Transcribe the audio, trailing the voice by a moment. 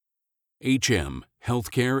HM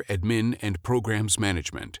Healthcare Admin and Programs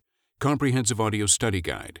Management Comprehensive Audio Study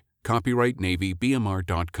Guide. Copyright Navy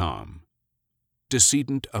BMR.com.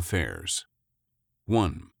 Decedent Affairs.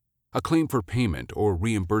 1. A claim for payment or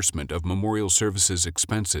reimbursement of memorial services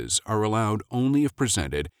expenses are allowed only if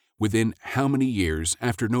presented within how many years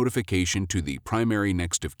after notification to the primary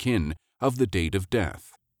next of kin of the date of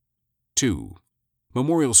death? 2.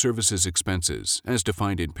 Memorial services expenses, as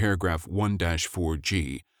defined in paragraph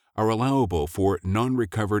 1-4G, are allowable for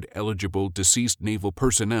non-recovered eligible deceased naval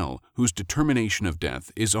personnel whose determination of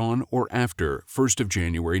death is on or after 1st of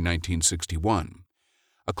January 1961.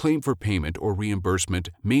 A claim for payment or reimbursement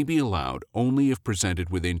may be allowed only if presented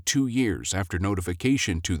within 2 years after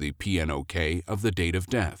notification to the PNOK of the date of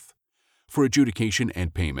death. For adjudication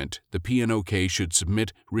and payment, the PNOK should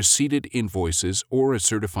submit receipted invoices or a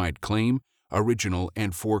certified claim, original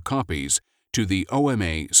and 4 copies, to the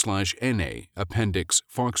OMA/NA Appendix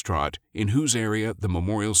Foxtrot in whose area the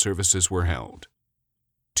memorial services were held.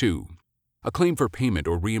 2. A claim for payment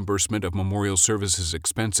or reimbursement of memorial services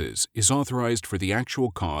expenses is authorized for the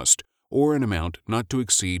actual cost or an amount not to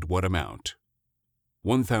exceed what amount?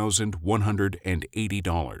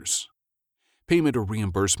 $1,180. Payment or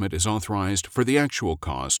reimbursement is authorized for the actual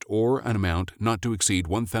cost or an amount not to exceed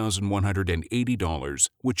 $1,180,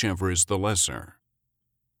 whichever is the lesser.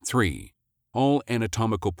 3. All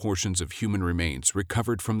anatomical portions of human remains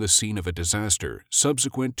recovered from the scene of a disaster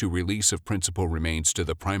subsequent to release of principal remains to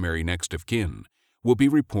the primary next of kin will be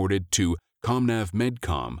reported to Comnav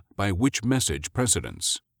Medcom by which message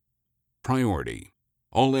precedence? Priority.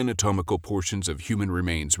 All anatomical portions of human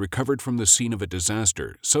remains recovered from the scene of a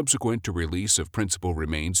disaster subsequent to release of principal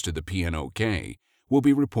remains to the PNOK will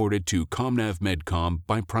be reported to Comnav Medcom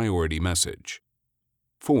by priority message.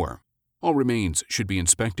 4. All remains should be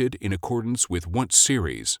inspected in accordance with what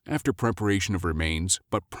series after preparation of remains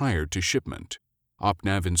but prior to shipment?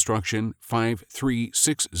 OPNAV Instruction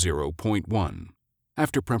 5360.1.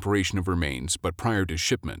 After preparation of remains but prior to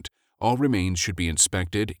shipment, all remains should be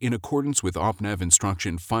inspected in accordance with OPNAV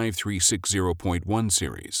Instruction 5360.1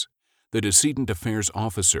 series. The Decedent Affairs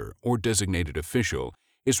Officer or designated official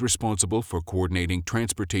is responsible for coordinating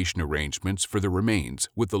transportation arrangements for the remains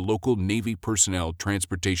with the local Navy Personnel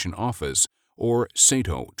Transportation Office or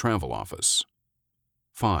SATO Travel Office.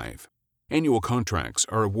 5. Annual contracts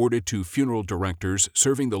are awarded to funeral directors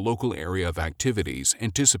serving the local area of activities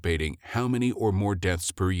anticipating how many or more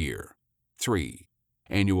deaths per year? 3.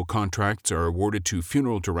 Annual contracts are awarded to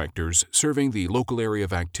funeral directors serving the local area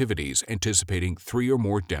of activities anticipating 3 or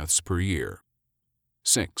more deaths per year.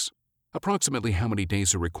 6. Approximately how many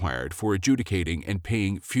days are required for adjudicating and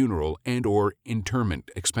paying funeral and/or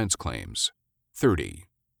interment expense claims? 30.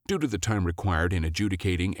 Due to the time required in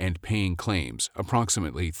adjudicating and paying claims,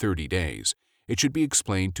 approximately 30 days, it should be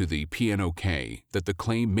explained to the PNOK that the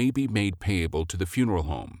claim may be made payable to the funeral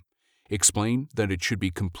home. Explain that it should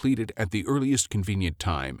be completed at the earliest convenient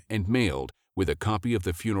time and mailed with a copy of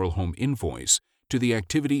the funeral home invoice to the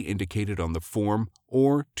activity indicated on the form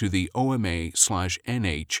or to the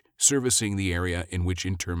OMA/NH servicing the area in which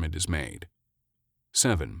interment is made.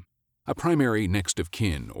 7. A primary next of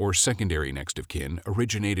kin or secondary next of kin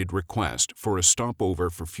originated request for a stopover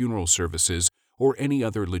for funeral services or any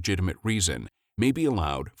other legitimate reason may be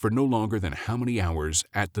allowed for no longer than how many hours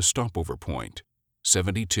at the stopover point?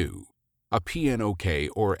 72. A PNOK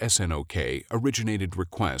or SNOK originated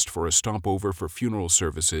request for a stopover for funeral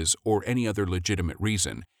services or any other legitimate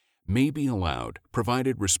reason may be allowed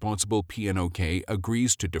provided responsible PNOK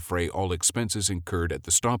agrees to defray all expenses incurred at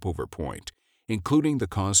the stopover point, including the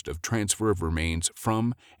cost of transfer of remains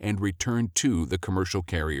from and return to the commercial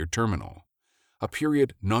carrier terminal. A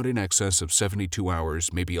period not in excess of 72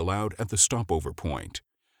 hours may be allowed at the stopover point.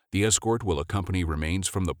 The escort will accompany remains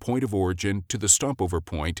from the point of origin to the stopover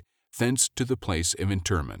point, thence to the place of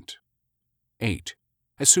interment. 8.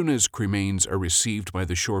 As soon as cremains are received by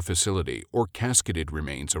the shore facility or casketed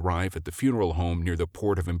remains arrive at the funeral home near the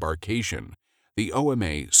port of embarkation, the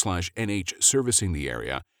OMA/NH servicing the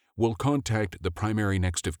area will contact the primary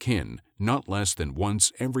next of kin not less than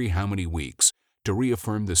once every how many weeks to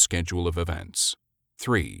reaffirm the schedule of events.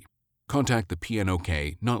 3. Contact the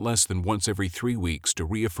PNOK not less than once every 3 weeks to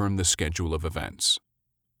reaffirm the schedule of events.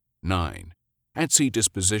 9. At-sea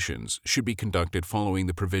dispositions should be conducted following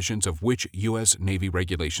the provisions of which U.S. Navy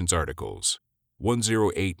Regulations Articles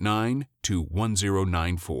 1089 to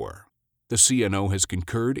 1094. The CNO has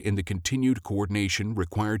concurred in the continued coordination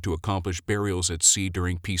required to accomplish burials at sea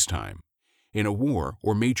during peacetime. In a war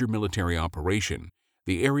or major military operation,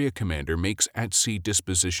 the area commander makes at-sea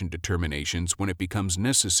disposition determinations when it becomes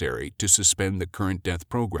necessary to suspend the current death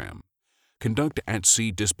program. conduct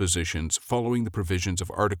at-sea dispositions following the provisions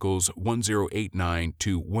of Articles 1089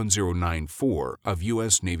 to 1094 of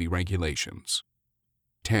U.S. Navy Regulations.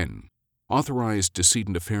 10. Authorized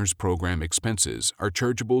Decedent Affairs Program expenses are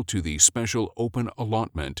chargeable to the Special Open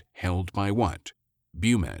Allotment held by what?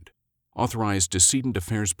 BUMED. Authorized Decedent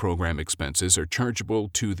Affairs Program expenses are chargeable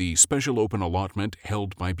to the Special Open Allotment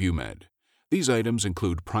held by BUMED. These items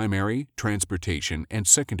include primary, transportation, and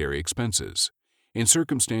secondary expenses. In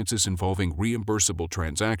circumstances involving reimbursable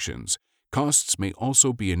transactions, costs may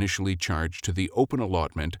also be initially charged to the open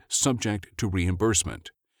allotment subject to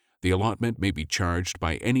reimbursement. The allotment may be charged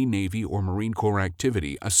by any Navy or Marine Corps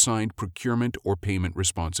activity assigned procurement or payment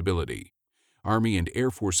responsibility. Army and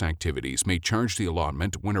Air Force activities may charge the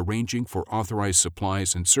allotment when arranging for authorized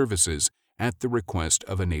supplies and services at the request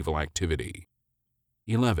of a naval activity.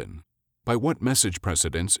 11. By what message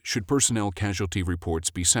precedence should personnel casualty reports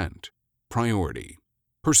be sent? Priority.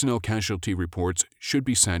 Personnel casualty reports should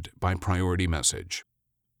be sent by priority message.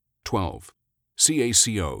 12.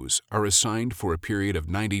 CACOs are assigned for a period of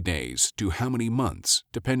 90 days to how many months,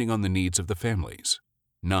 depending on the needs of the families?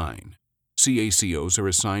 9. CACOs are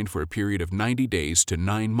assigned for a period of 90 days to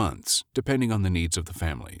 9 months, depending on the needs of the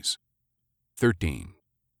families. 13.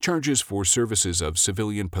 Charges for services of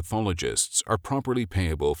civilian pathologists are properly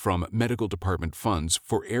payable from Medical Department funds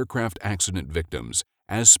for aircraft accident victims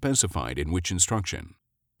as specified in which instruction?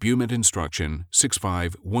 BUMED Instruction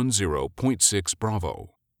 6510.6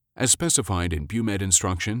 Bravo. As specified in BUMED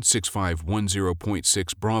Instruction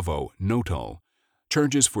 6510.6 Bravo, Notal,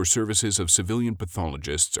 charges for services of civilian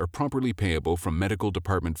pathologists are properly payable from Medical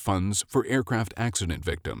Department funds for aircraft accident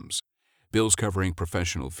victims. Bills covering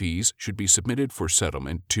professional fees should be submitted for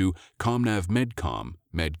settlement to ComNav Medcom,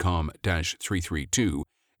 Medcom-332,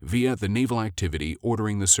 via the naval activity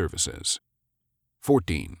ordering the services.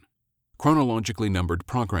 14. Chronologically numbered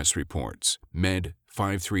progress reports, Med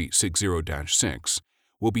 5360-6,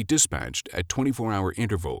 will be dispatched at 24-hour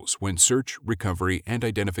intervals when search, recovery, and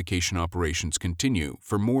identification operations continue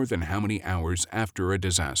for more than how many hours after a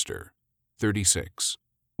disaster? 36.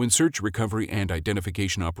 When search, recovery, and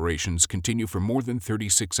identification operations continue for more than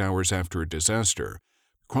 36 hours after a disaster,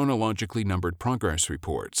 chronologically numbered progress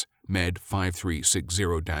reports, Med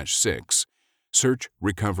 5360-6, search,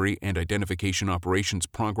 recovery, and identification operations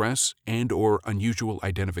progress and/or unusual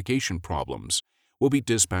identification problems will be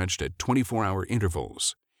dispatched at 24-hour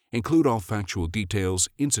intervals. Include all factual details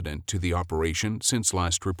incident to the operation since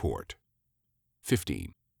last report.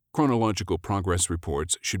 15. Chronological progress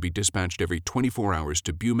reports should be dispatched every 24 hours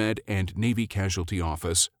to BUMED and Navy Casualty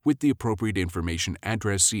Office with the appropriate information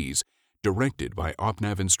addressees directed by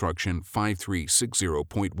OPNAV Instruction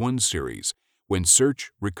 5360.1 Series when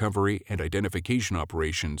search, recovery, and identification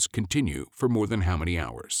operations continue for more than how many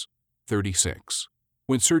hours? 36.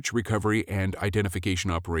 When search, recovery, and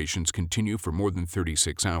identification operations continue for more than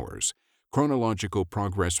 36 hours, chronological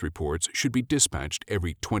progress reports should be dispatched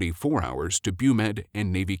every 24 hours to BUMED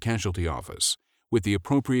and Navy Casualty Office with the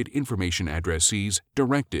appropriate information addressees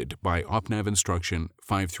directed by OPNAV Instruction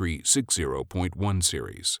 5360.1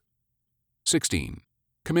 Series. 16.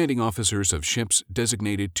 Commanding officers of ships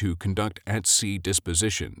designated to conduct at-sea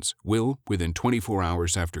dispositions will, within 24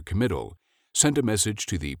 hours after committal, send a message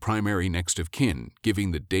to the primary next of kin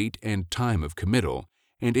giving the date and time of committal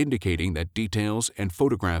and indicating that details and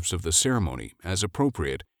photographs of the ceremony, as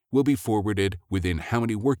appropriate, will be forwarded within how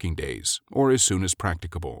many working days or as soon as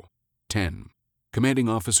practicable. 10. Commanding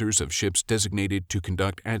officers of ships designated to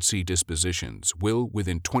conduct at-sea dispositions will,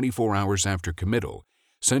 within 24 hours after committal,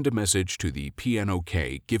 send a message to the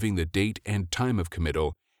PNOK giving the date and time of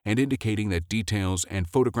committal and indicating that details and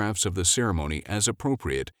photographs of the ceremony, as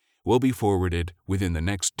appropriate, will be forwarded within the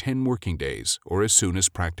next 10 working days or as soon as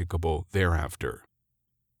practicable thereafter.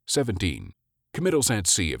 17. Committals at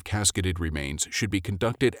sea of casketed remains should be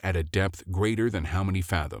conducted at a depth greater than how many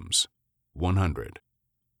fathoms? 100.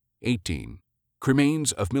 18.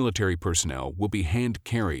 Cremains of military personnel will be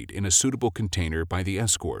hand-carried in a suitable container by the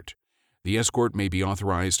escort. The escort may be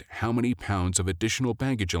authorized how many pounds of additional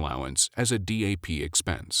baggage allowance as a DAP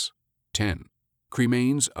expense? 10.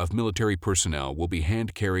 Cremains of military personnel will be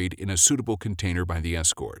hand-carried in a suitable container by the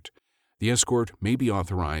escort. The escort may be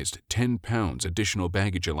authorized 10 pounds additional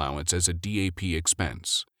baggage allowance as a DAP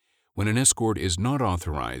expense. When an escort is not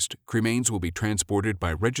authorized, cremains will be transported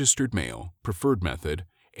by registered mail, preferred method,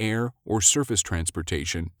 air, or surface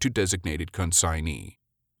transportation to designated consignee.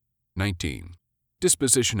 19.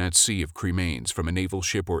 Disposition at sea of cremains from a naval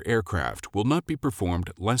ship or aircraft will not be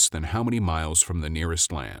performed less than how many miles from the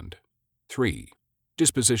nearest land? 3.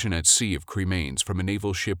 Disposition at sea of cremains from a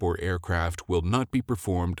naval ship or aircraft will not be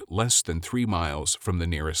performed less than 3 miles from the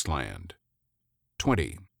nearest land.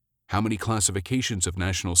 20. How many classifications of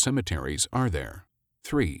national cemeteries are there?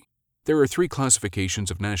 3. There are 3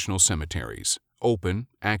 classifications of national cemeteries: open,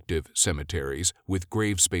 active cemeteries with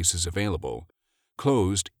grave spaces available;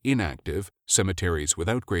 closed, inactive cemeteries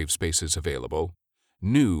without grave spaces available;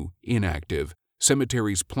 new, inactive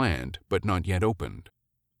cemeteries planned but not yet opened.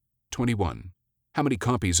 21. How many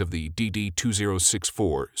copies of the DD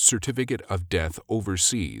 2064 Certificate of Death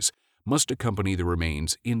overseas must accompany the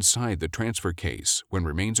remains inside the transfer case when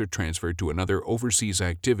remains are transferred to another overseas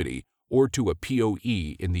activity or to a POE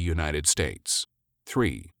in the United States?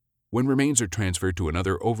 3. When remains are transferred to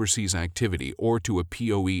another overseas activity or to a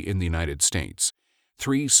POE in the United States,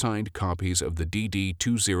 3 signed copies of the DD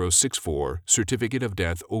 2064 Certificate of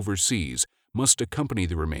Death overseas must accompany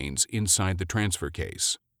the remains inside the transfer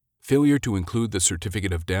case. Failure to include the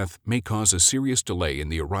certificate of death may cause a serious delay in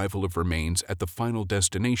the arrival of remains at the final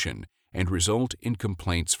destination and result in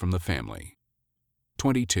complaints from the family.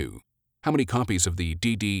 22. How many copies of the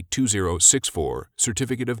DD 2064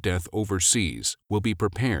 Certificate of Death overseas will be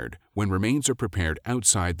prepared when remains are prepared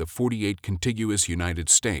outside the 48 contiguous United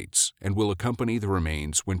States and will accompany the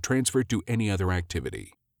remains when transferred to any other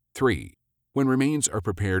activity? 3. When remains are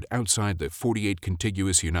prepared outside the 48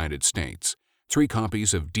 contiguous United States, 3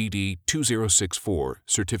 copies of DD 2064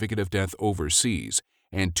 Certificate of Death overseas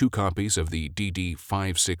and 2 copies of the DD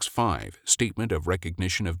 565 Statement of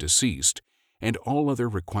Recognition of Deceased and all other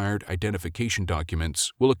required identification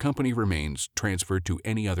documents will accompany remains transferred to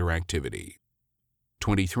any other activity.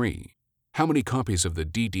 23. How many copies of the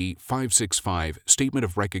DD 565 Statement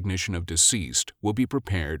of Recognition of Deceased will be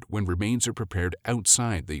prepared when remains are prepared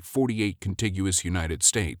outside the 48 contiguous United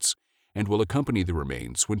States and will accompany the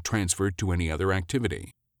remains when transferred to any other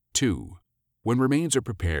activity? 2. When remains are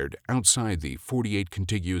prepared outside the 48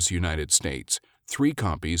 contiguous United States, 3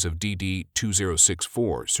 copies of DD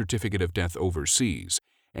 2064 Certificate of Death overseas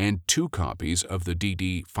and 2 copies of the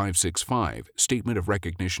DD 565 Statement of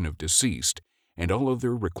Recognition of Deceased and all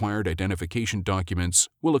other required identification documents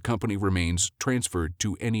will accompany remains transferred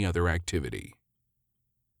to any other activity.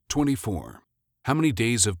 24. How many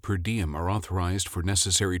days of per diem are authorized for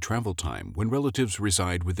necessary travel time when relatives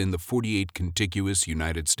reside within the 48 contiguous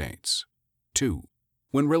United States? 2.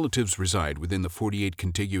 When relatives reside within the 48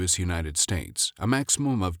 contiguous United States, a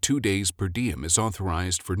maximum of 2 days per diem is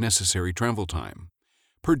authorized for necessary travel time.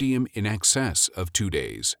 Per diem in excess of 2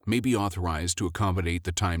 days may be authorized to accommodate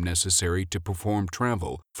the time necessary to perform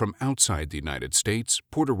travel from outside the United States,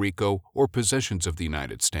 Puerto Rico, or possessions of the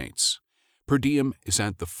United States. Per diem is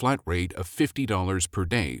at the flat rate of $50 per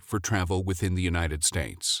day for travel within the United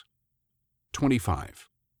States. 25.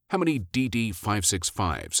 How many DD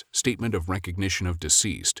 565's Statement of Recognition of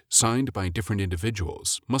Deceased signed by different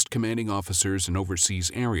individuals must commanding officers in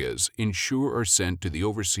overseas areas ensure are sent to the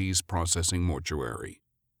overseas processing mortuary?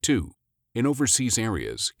 2. In overseas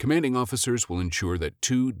areas, commanding officers will ensure that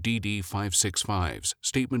 2 DD 565's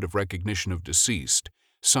Statement of Recognition of Deceased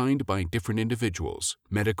signed by different individuals,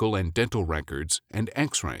 medical and dental records, and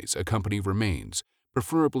X-rays accompany remains,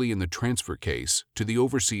 preferably in the transfer case, to the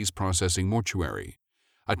overseas processing mortuary.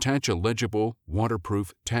 Attach a legible,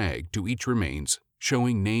 waterproof tag to each remains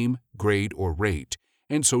showing name, grade or rate,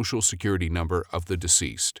 and social security number of the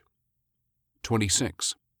deceased.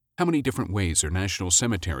 26. How many different ways are national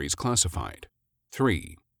cemeteries classified?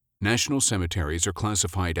 3. National cemeteries are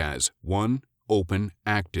classified as 1. Open,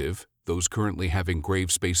 active, those currently having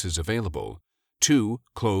grave spaces available; 2.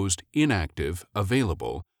 Closed, inactive,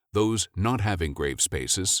 available, those not having grave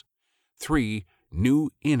spaces; 3. New,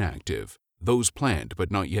 inactive, those planned but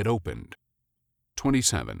not yet opened.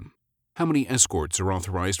 27. How many escorts are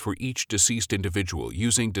authorized for each deceased individual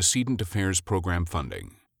using Decedent Affairs Program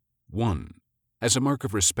funding? 1. As a mark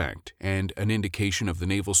of respect and an indication of the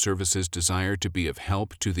Naval Service's desire to be of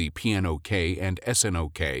help to the PNOK and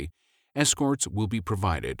SNOK, escorts will be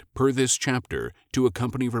provided per this chapter to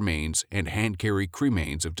accompany remains and hand-carry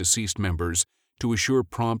cremains of deceased members to assure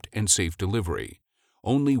prompt and safe delivery.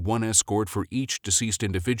 Only 1 escort for each deceased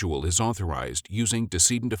individual is authorized using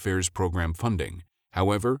Decedent Affairs Program funding.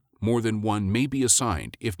 However, more than 1 may be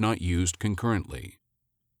assigned if not used concurrently.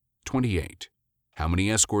 28. How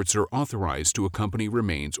many escorts are authorized to accompany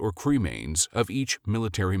remains or cremains of each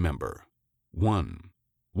military member? 1.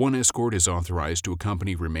 1 escort is authorized to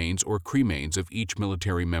accompany remains or cremains of each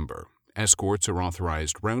military member. Escorts are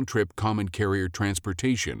authorized round-trip common carrier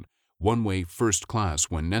transportation, one-way first class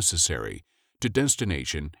when necessary, to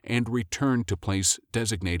destination and return to place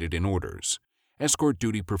designated in orders. Escort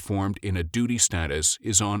duty performed in a duty status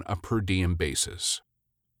is on a per diem basis.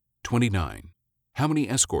 29. How many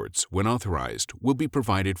escorts, when authorized, will be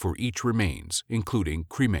provided for each remains, including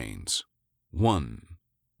cremains? 1.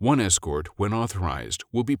 One escort, when authorized,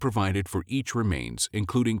 will be provided for each remains,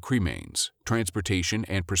 including cremains. Transportation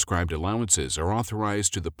and prescribed allowances are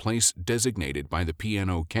authorized to the place designated by the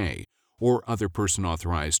PNOK or other person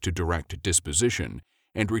authorized to direct disposition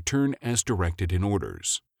and return as directed in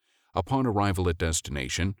orders. Upon arrival at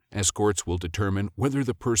destination, escorts will determine whether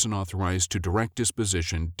the person authorized to direct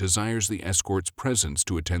disposition desires the escort's presence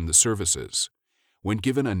to attend the services. When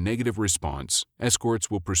given a negative response,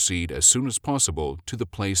 escorts will proceed as soon as possible to the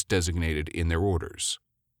place designated in their orders.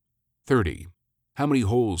 30. How many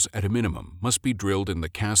holes at a minimum must be drilled in the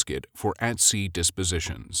casket for at-sea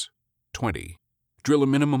dispositions? 20. Drill a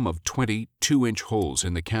minimum of 20 2-inch holes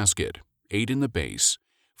in the casket, 8 in the base,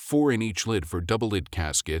 4 in each lid for double-lid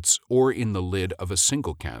caskets or in the lid of a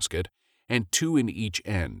single casket, and 2 in each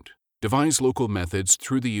end. Devise local methods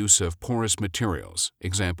through the use of porous materials,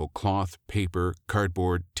 example cloth, paper,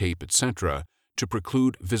 cardboard, tape, etc., to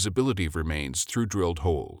preclude visibility of remains through drilled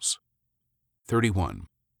holes. 31.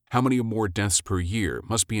 How many or more deaths per year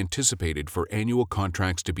must be anticipated for annual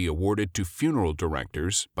contracts to be awarded to funeral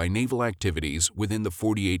directors by naval activities within the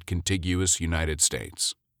 48 contiguous United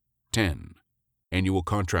States? 10. Annual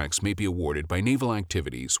contracts may be awarded by naval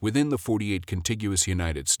activities within the 48 contiguous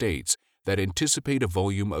United States that anticipate a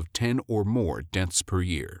volume of 10 or more deaths per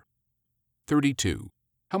year. 32.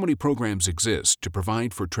 How many programs exist to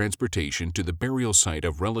provide for transportation to the burial site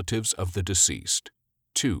of relatives of the deceased?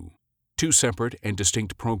 2. Two separate and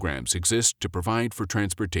distinct programs exist to provide for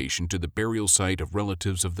transportation to the burial site of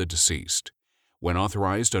relatives of the deceased. When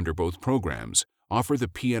authorized under both programs, offer the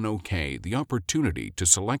PNOK the opportunity to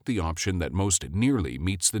select the option that most nearly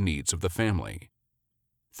meets the needs of the family.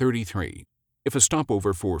 33. If a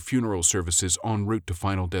stopover for funeral services en route to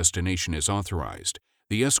final destination is authorized,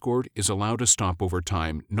 the escort is allowed a stopover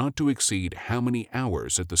time not to exceed how many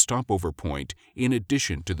hours at the stopover point in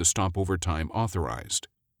addition to the stopover time authorized.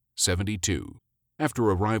 72. After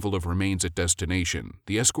arrival of remains at destination,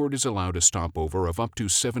 the escort is allowed a stopover of up to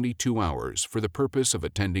 72 hours for the purpose of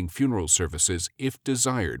attending funeral services if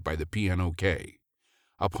desired by the PNOK.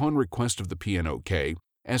 Upon request of the PNOK,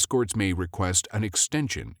 escorts may request an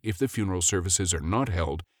extension if the funeral services are not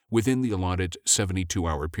held within the allotted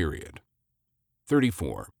 72-hour period.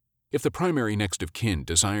 34. If the primary next of kin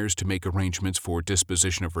desires to make arrangements for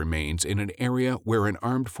disposition of remains in an area where an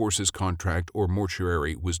armed forces contract or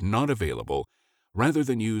mortuary was not available, rather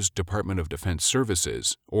than use Department of Defense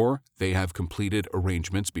services, or they have completed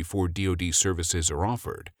arrangements before DoD services are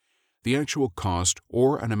offered, the actual cost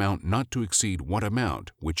or an amount not to exceed what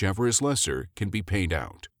amount, whichever is lesser, can be paid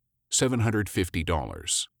out.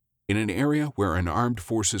 $750. In an area where an armed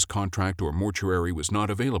forces contract or mortuary was not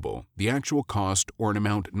available, the actual cost or an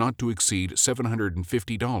amount not to exceed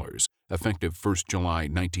 $750, effective 1st July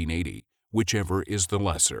 1980, whichever is the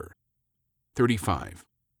lesser. 35.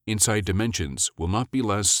 Inside dimensions will not be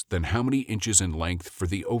less than how many inches in length for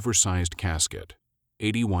the oversized casket?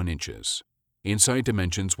 81 inches. Inside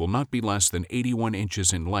dimensions will not be less than 81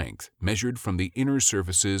 inches in length, measured from the inner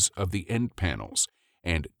surfaces of the end panels,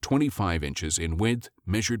 and 25 inches in width,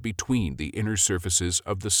 measured between the inner surfaces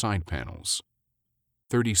of the side panels.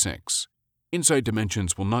 36. Inside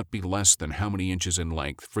dimensions will not be less than how many inches in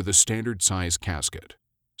length for the standard size casket?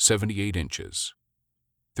 78 inches.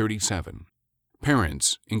 37.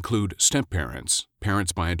 Parents include step-parents,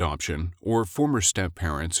 parents by adoption, or former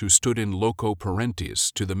step-parents who stood in loco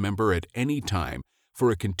parentis to the member at any time for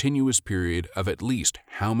a continuous period of at least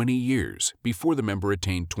how many years before the member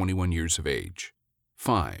attained 21 years of age?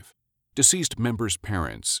 5. Deceased member's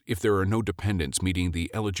parents, if there are no dependents meeting the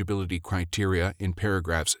eligibility criteria in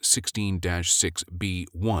paragraphs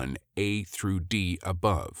 16-6b1 A through D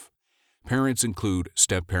above. Parents include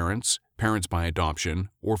step-parents, parents by adoption,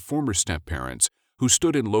 or former step-parents who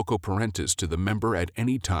stood in loco parentis to the member at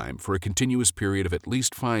any time for a continuous period of at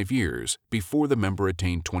least 5 years before the member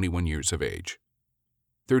attained 21 years of age.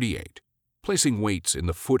 38. Placing weights in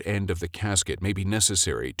the foot end of the casket may be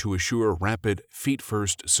necessary to assure rapid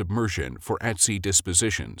feet-first submersion for at-sea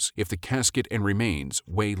dispositions if the casket and remains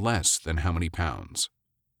weigh less than how many pounds?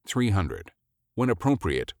 300. When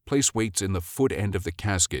appropriate, place weights in the foot end of the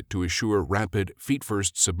casket to assure rapid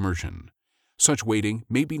feet-first submersion. Such weighting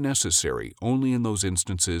may be necessary only in those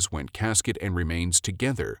instances when casket and remains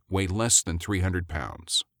together weigh less than 300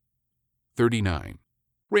 pounds. 39.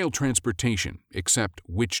 Rail transportation, except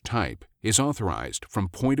which type, is authorized from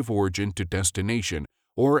point of origin to destination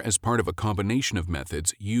or as part of a combination of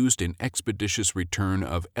methods used in expeditious return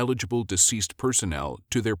of eligible deceased personnel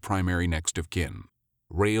to their primary next of kin.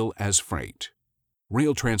 Rail as freight.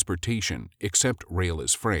 Rail transportation, except rail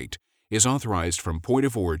as freight, is authorized from point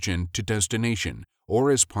of origin to destination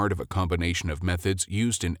or as part of a combination of methods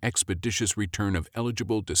used in expeditious return of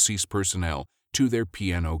eligible deceased personnel to their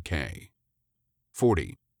PNOK.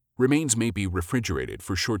 40. Remains may be refrigerated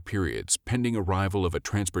for short periods pending arrival of a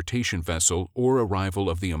transportation vessel or arrival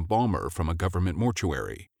of the embalmer from a government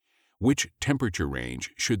mortuary. Which temperature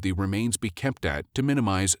range should the remains be kept at to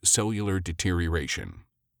minimize cellular deterioration?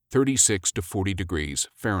 36 to 40 degrees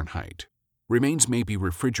Fahrenheit. Remains may be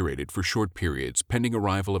refrigerated for short periods pending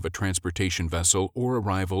arrival of a transportation vessel or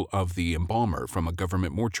arrival of the embalmer from a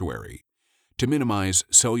government mortuary. To minimize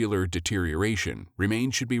cellular deterioration,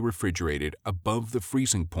 remains should be refrigerated above the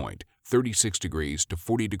freezing point, 36 degrees to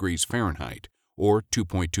 40 degrees Fahrenheit, or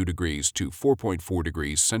 2.2 degrees to 4.4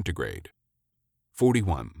 degrees centigrade.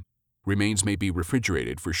 41. Remains may be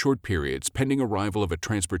refrigerated for short periods pending arrival of a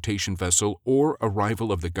transportation vessel or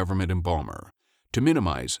arrival of the government embalmer. To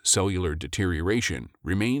minimize cellular deterioration,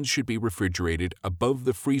 remains should be refrigerated above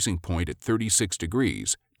the freezing point at 36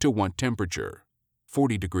 degrees to what temperature?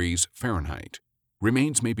 40 degrees Fahrenheit.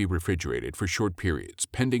 Remains may be refrigerated for short periods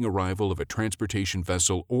pending arrival of a transportation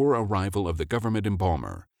vessel or arrival of the government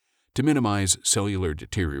embalmer. To minimize cellular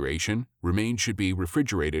deterioration, remains should be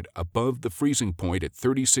refrigerated above the freezing point at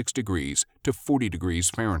 36 degrees to 40 degrees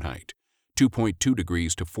Fahrenheit, 2.2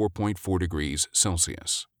 degrees to 4.4 degrees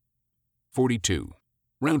Celsius. 42.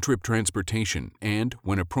 Round-trip transportation and,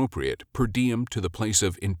 when appropriate, per diem to the place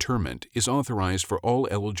of interment is authorized for all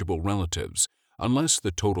eligible relatives, unless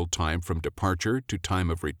the total time from departure to time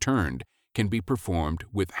of return can be performed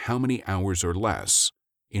with how many hours or less,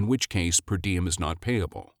 in which case per diem is not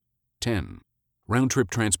payable. 10. Round-trip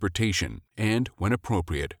transportation and, when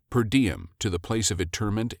appropriate, per diem to the place of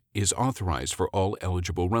interment is authorized for all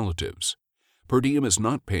eligible relatives. Per diem is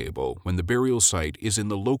not payable when the burial site is in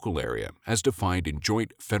the local area as defined in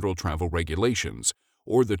Joint Federal Travel Regulations,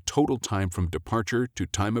 or the total time from departure to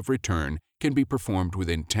time of return can be performed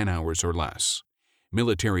within 10 hours or less.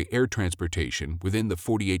 Military air transportation within the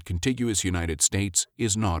 48 contiguous United States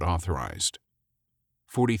is not authorized.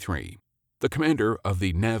 43. The commander of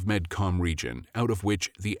the NAVMEDCOM region, out of which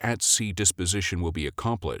the at-sea disposition will be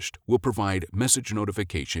accomplished, will provide message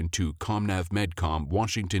notification to COMNAVMEDCOM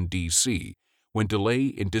Washington, D.C., when delay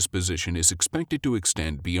in disposition is expected to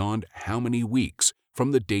extend beyond how many weeks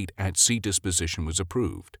from the date at-sea disposition was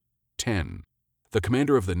approved. 10. The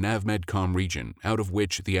commander of the NAVMEDCOM region, out of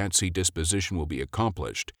which the at-sea disposition will be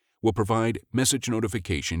accomplished, will provide message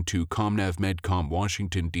notification to COMNAVMEDCOM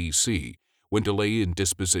Washington, D.C., when delay in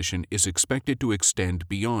disposition is expected to extend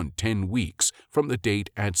beyond 10 weeks from the date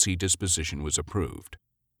at-sea disposition was approved.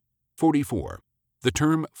 44. The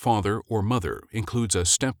term father or mother includes a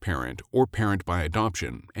step-parent or parent by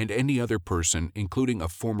adoption and any other person, including a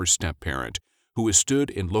former step-parent, who is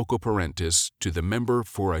stood in loco parentis to the member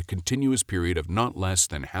for a continuous period of not less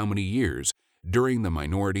than how many years during the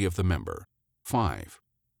minority of the member. 5.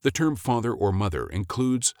 The term father or mother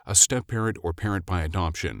includes a step-parent or parent by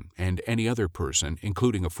adoption and any other person,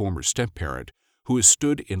 including a former step-parent, who is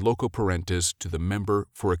stood in loco parentis to the member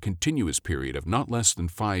for a continuous period of not less than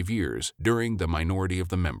 5 years during the minority of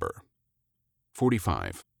the member.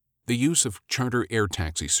 45. The use of charter air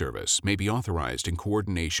taxi service may be authorized in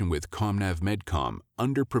coordination with COMNAVMEDCOM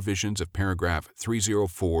under provisions of paragraph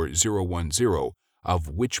 304010 of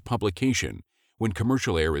which publication, when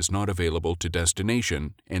commercial air is not available to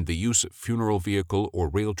destination and the use of funeral vehicle or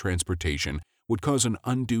rail transportation would cause an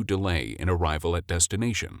undue delay in arrival at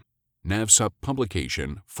destination. NAVSUP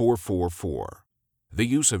Publication 444. The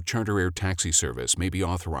use of charter air taxi service may be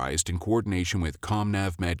authorized in coordination with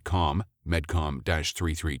COMNAVMEDCOM,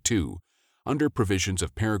 MEDCOM-332, under provisions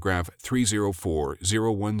of paragraph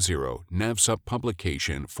 304010 NAVSUP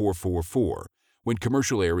Publication 444, when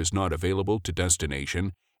commercial air is not available to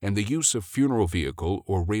destination and the use of funeral vehicle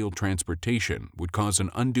or rail transportation would cause an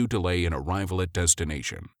undue delay in arrival at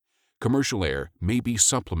destination. Commercial air may be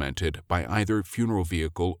supplemented by either funeral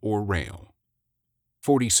vehicle or rail.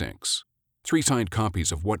 46. 3 signed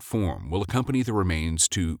copies of what form will accompany the remains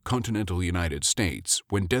to continental United States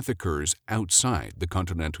when death occurs outside the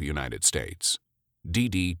continental United States.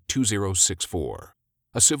 DD 2064.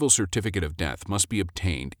 A civil certificate of death must be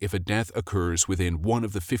obtained if a death occurs within one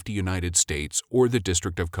of the 50 United States or the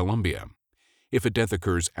District of Columbia. If a death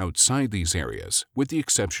occurs outside these areas, with the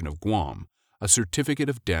exception of Guam, a certificate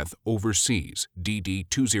of death overseas, DD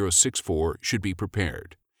 2064, should be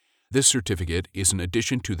prepared. This certificate is an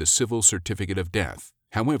addition to the civil certificate of death.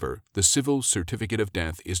 However, the civil certificate of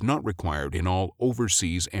death is not required in all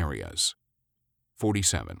overseas areas.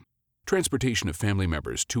 47. Transportation of family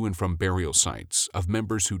members to and from burial sites of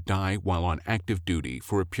members who die while on active duty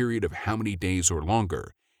for a period of how many days or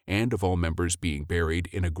longer, and of all members being buried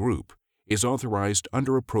in a group, is authorized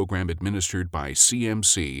under a program administered by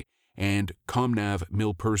CMC and Comnav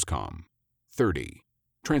Milpurscom. 30.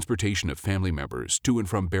 Transportation of family members to and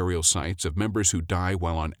from burial sites of members who die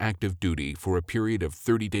while on active duty for a period of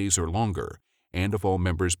 30 days or longer, and of all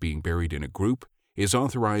members being buried in a group, is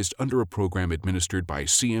authorized under a program administered by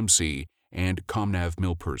CMC and Comnav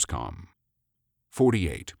Milpurscom.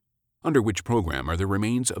 48. Under which program are the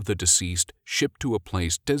remains of the deceased shipped to a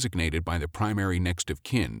place designated by the primary next of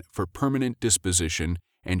kin for permanent disposition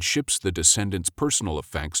and ships the descendant's personal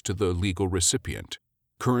effects to the legal recipient?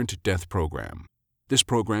 Current Death Program. This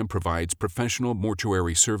program provides professional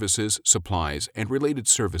mortuary services, supplies, and related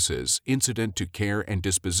services incident to care and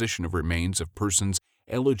disposition of remains of persons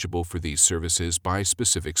eligible for these services by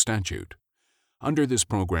specific statute. Under this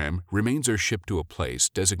program, remains are shipped to a place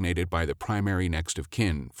designated by the primary next of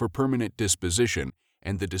kin for permanent disposition,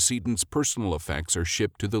 and the decedent's personal effects are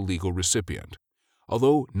shipped to the legal recipient.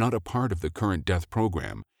 Although not a part of the current death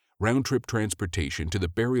program, round-trip transportation to the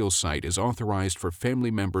burial site is authorized for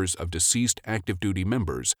family members of deceased active duty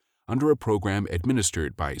members under a program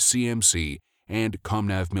administered by CMC and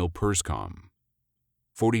Comnav Milpurscom.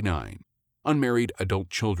 49. Unmarried adult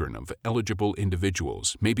children of eligible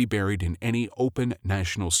individuals may be buried in any open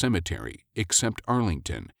national cemetery except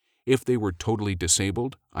Arlington if they were totally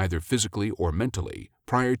disabled, either physically or mentally,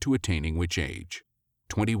 prior to attaining which age.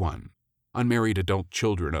 21. Unmarried adult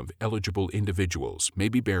children of eligible individuals may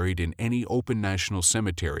be buried in any open national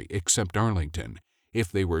cemetery except Arlington if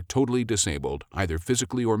they were totally disabled, either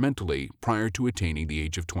physically or mentally, prior to attaining the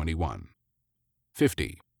age of 21.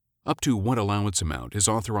 50. Up to what allowance amount is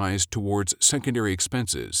authorized towards secondary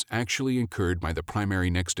expenses actually incurred by the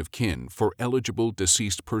primary next of kin for eligible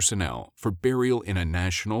deceased personnel for burial in a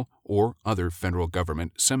national or other federal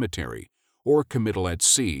government cemetery or committal at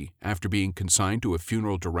sea after being consigned to a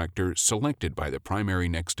funeral director selected by the primary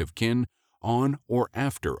next of kin on or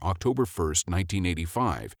after October 1,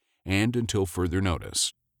 1985, and until further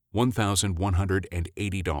notice?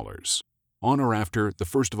 $1,180. On or after the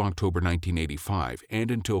 1st of October 1985 and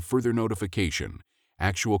until further notification,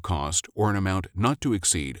 actual cost or an amount not to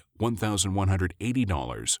exceed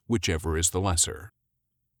 $1,180, whichever is the lesser.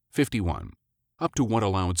 51. Up to what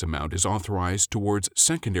allowance amount is authorized towards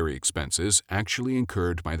secondary expenses actually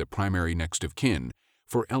incurred by the primary next of kin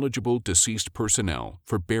for eligible deceased personnel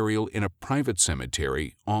for burial in a private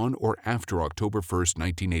cemetery on or after October 1,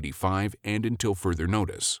 1985 and until further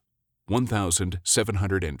notice?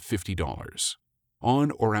 $1,750. On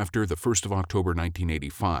or after the 1st of October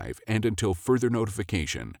 1985 and until further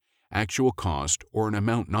notification, actual cost or an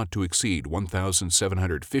amount not to exceed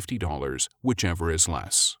 $1,750, whichever is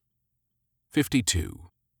less. 52.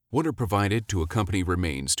 What are provided to accompany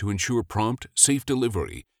remains to ensure prompt, safe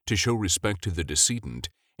delivery, to show respect to the decedent,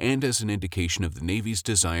 and as an indication of the Navy's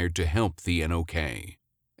desire to help the NOK?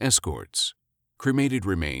 Escorts. Cremated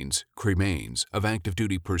remains, cremains, of active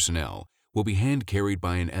duty personnel will be hand-carried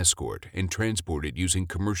by an escort and transported using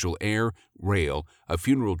commercial air, rail, a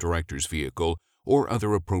funeral director's vehicle, or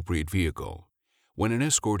other appropriate vehicle. When an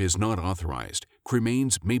escort is not authorized,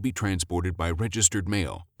 cremains may be transported by registered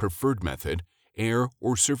mail, preferred method, air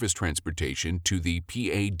or surface transportation to the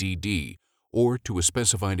PADD or to a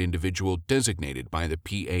specified individual designated by the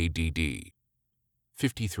PADD.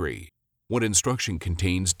 53. What instruction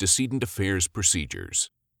contains decedent affairs procedures?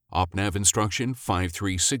 OPNAV Instruction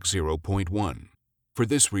 5360.1. For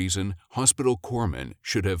this reason, hospital corpsmen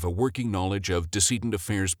should have a working knowledge of decedent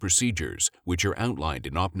affairs procedures, which are outlined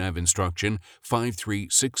in OPNAV Instruction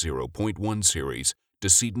 5360.1 Series,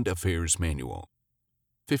 Decedent Affairs Manual.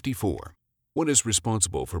 54. What is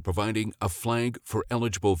responsible for providing a flag for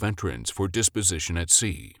eligible veterans for disposition at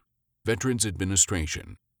sea? Veterans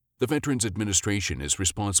Administration. The Veterans Administration is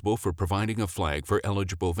responsible for providing a flag for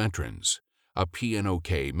eligible veterans. A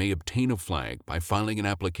PNOK may obtain a flag by filing an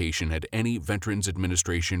application at any Veterans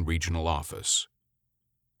Administration regional office.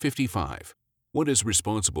 55. What is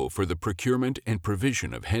responsible for the procurement and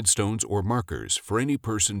provision of headstones or markers for any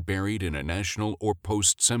person buried in a national or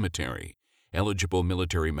post cemetery, eligible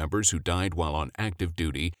military members who died while on active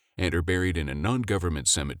duty and are buried in a non-government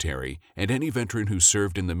cemetery, and any veteran who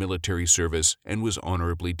served in the military service and was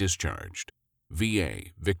honorably discharged? VA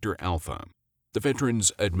Victor Alpha. The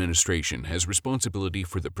Veterans Administration has responsibility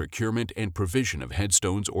for the procurement and provision of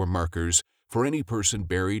headstones or markers for any person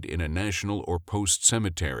buried in a national or post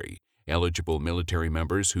cemetery, eligible military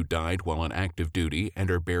members who died while on active duty and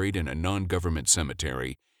are buried in a non-government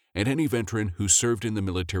cemetery, and any veteran who served in the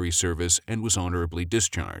military service and was honorably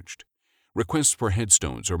discharged. Requests for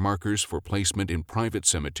headstones or markers for placement in private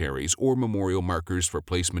cemeteries or memorial markers for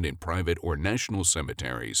placement in private or national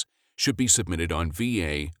cemeteries should be submitted on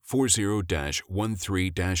VA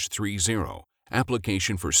 40-13-30,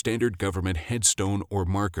 Application for Standard Government Headstone or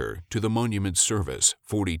Marker to the Monument Service,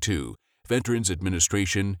 42, Veterans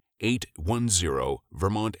Administration, 810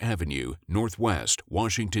 Vermont Avenue, Northwest,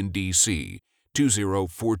 Washington, D.C.,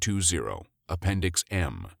 20420, Appendix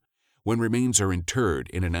M. When remains are interred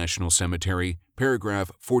in a national cemetery, paragraph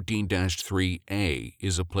 14-3A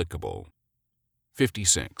is applicable.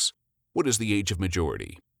 56. What is the age of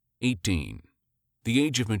majority? 18. The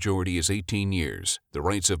age of majority is 18 years. The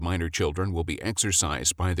rights of minor children will be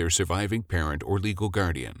exercised by their surviving parent or legal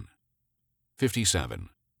guardian. 57.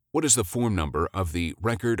 What is the form number of the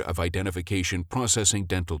Record of Identification Processing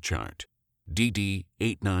Dental Chart? DD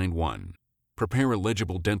 891. Prepare a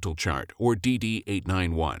legible dental chart or DD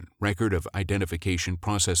 891, Record of Identification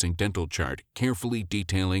Processing Dental Chart, carefully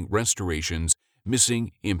detailing restorations,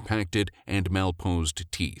 missing, impacted, and malposed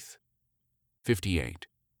teeth. 58.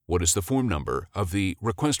 What is the form number of the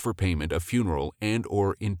Request for Payment of Funeral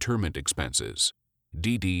and/or Interment Expenses?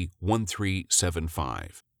 DD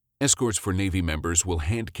 1375. Escorts for Navy members will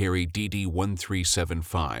hand-carry DD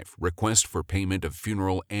 1375, Request for Payment of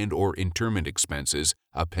Funeral and/or Interment Expenses,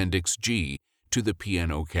 Appendix G, to the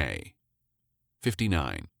PNOK.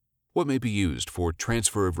 59. What may be used for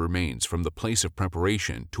transfer of remains from the place of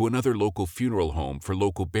preparation to another local funeral home for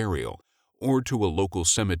local burial, or to a local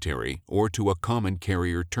cemetery, or to a common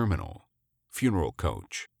carrier terminal? Funeral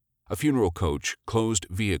coach. A funeral coach, closed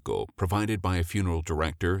vehicle provided by a funeral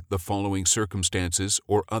director. The following circumstances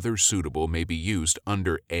or other suitable may be used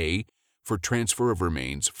under A. For transfer of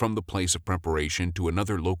remains from the place of preparation to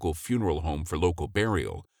another local funeral home for local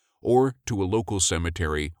burial, or to a local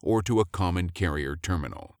cemetery, or to a common carrier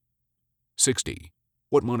terminal. 60.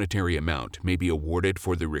 What monetary amount may be awarded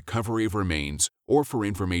for the recovery of remains or for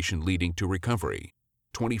information leading to recovery?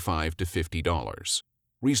 $25 to $50.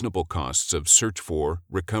 Reasonable costs of search for,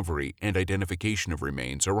 recovery, and identification of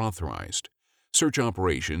remains are authorized. Search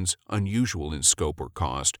operations, unusual in scope or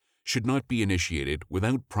cost, should not be initiated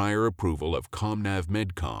without prior approval of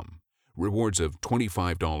ComNav-Medcom. Rewards of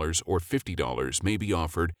 $25 or $50 may be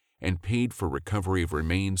offered and paid for recovery of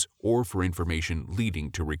remains or for information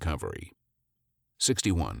leading to recovery.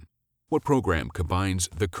 61. What program combines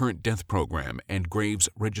the Current Death Program and Graves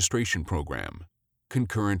Registration Program?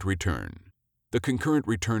 Concurrent Return. The Concurrent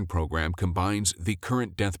Return Program combines the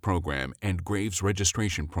Current Death Program and Graves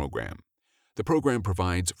Registration Program. The program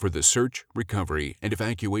provides for the search, recovery, and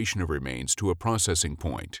evacuation of remains to a processing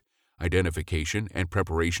point, identification and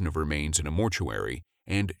preparation of remains in a mortuary,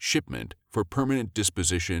 and shipment for permanent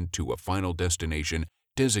disposition to a final destination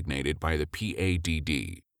designated by the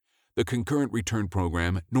PADD. The Concurrent Return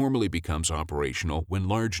Program normally becomes operational when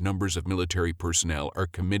large numbers of military personnel are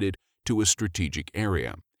committed to a strategic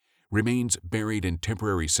area. Remains buried in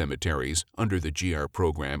temporary cemeteries under the GR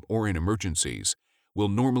program or in emergencies will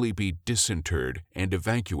normally be disinterred and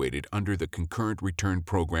evacuated under the Concurrent Return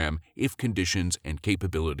Program if conditions and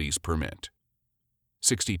capabilities permit.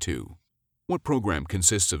 62. What program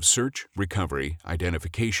consists of search, recovery,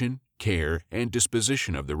 identification, care, and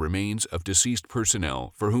disposition of the remains of deceased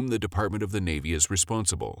personnel for whom the Department of the Navy is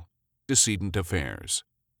responsible? Decedent Affairs.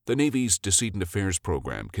 The Navy's Decedent Affairs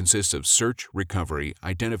Program consists of search, recovery,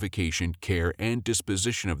 identification, care, and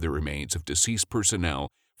disposition of the remains of deceased personnel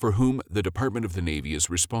for whom the Department of the Navy is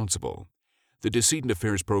responsible. The Decedent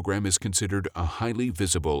Affairs Program is considered a highly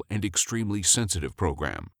visible and extremely sensitive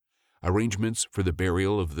program. Arrangements for the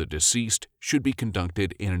burial of the deceased should be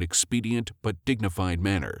conducted in an expedient but dignified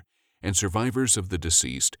manner, and survivors of the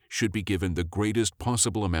deceased should be given the greatest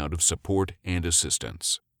possible amount of support and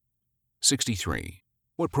assistance. 63.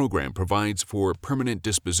 What program provides for permanent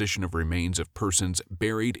disposition of remains of persons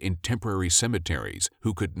buried in temporary cemeteries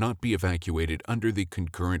who could not be evacuated under the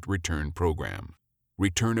Concurrent Return Program?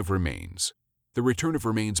 Return of Remains. The Return of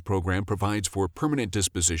Remains Program provides for permanent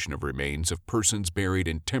disposition of remains of persons buried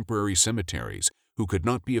in temporary cemeteries who could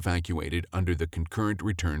not be evacuated under the Concurrent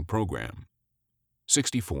Return Program.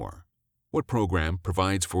 64. What program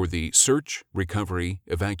provides for the search, recovery,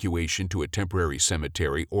 evacuation to a temporary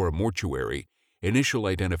cemetery or a mortuary, initial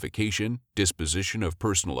identification, disposition of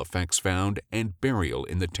personal effects found, and burial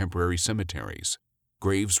in the temporary cemeteries?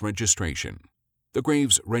 Graves Registration. The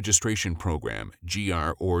Graves Registration Program,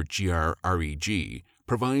 GR or GRREG,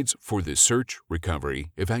 provides for the search,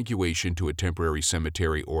 recovery, evacuation to a temporary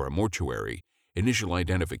cemetery or a mortuary, initial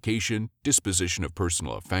identification, disposition of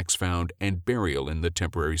personal effects found, and burial in the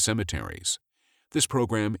temporary cemeteries. This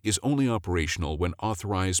program is only operational when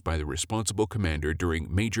authorized by the responsible commander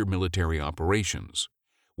during major military operations.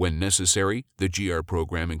 When necessary, the GR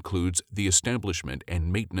program includes the establishment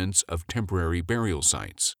and maintenance of temporary burial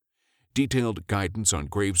sites. Detailed guidance on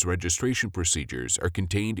graves registration procedures are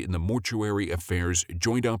contained in the Mortuary Affairs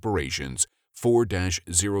Joint Operations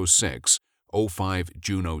 4-06 05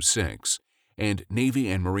 June 06 and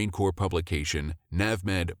Navy and Marine Corps publication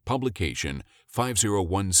NAVMED Publication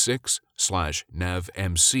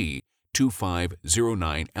 5016/NAVMC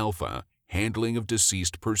 2509 Alpha, Handling of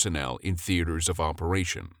Deceased Personnel in Theaters of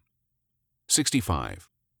Operation. 65.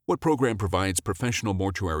 What program provides professional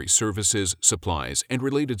mortuary services, supplies, and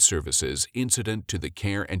related services incident to the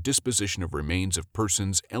care and disposition of remains of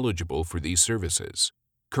persons eligible for these services?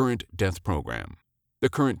 Current Death Program. The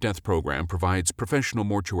Current Death Program provides professional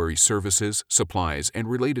mortuary services, supplies, and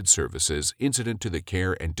related services incident to the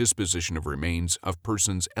care and disposition of remains of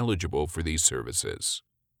persons eligible for these services.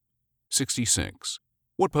 66.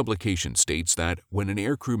 What publication states that when an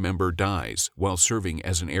aircrew member dies while serving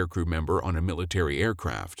as an aircrew member on a military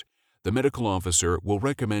aircraft, the medical officer will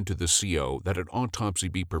recommend to the CO that an autopsy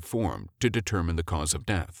be performed to determine the cause of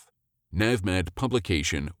death? NAVMED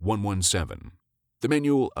Publication 117. The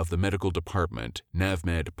Manual of the Medical Department,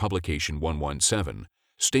 NAVMED Publication 117,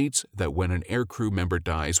 states that when an aircrew member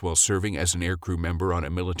dies while serving as an aircrew member on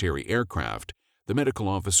a military aircraft, the medical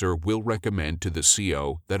officer will recommend to the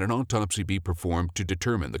CO that an autopsy be performed to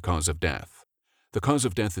determine the cause of death. The cause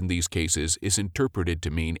of death in these cases is interpreted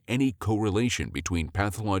to mean any correlation between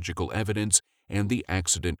pathological evidence and the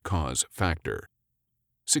accident cause factor.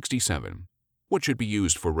 67. What should be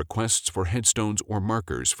used for requests for headstones or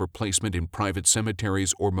markers for placement in private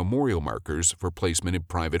cemeteries or memorial markers for placement in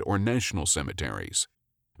private or national cemeteries?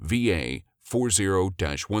 VA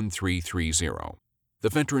 40-1330. The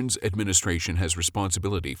Veterans Administration has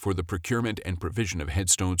responsibility for the procurement and provision of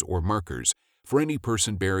headstones or markers for any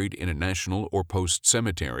person buried in a national or post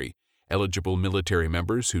cemetery, eligible military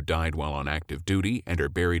members who died while on active duty and are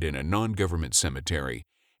buried in a non-government cemetery,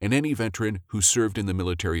 and any veteran who served in the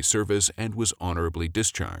military service and was honorably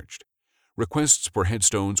discharged. Requests for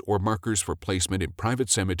headstones or markers for placement in private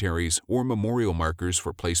cemeteries or memorial markers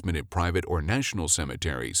for placement in private or national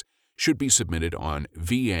cemeteries should be submitted on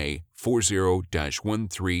VA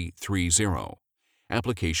 40-1330.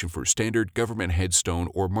 Application for standard government headstone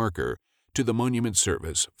or marker to the Monument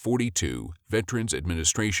Service, 42, Veterans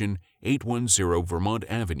Administration, 810 Vermont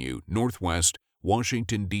Avenue, Northwest,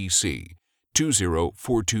 Washington, D.C.,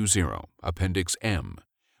 20420, Appendix M.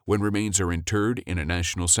 When remains are interred in a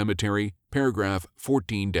national cemetery, paragraph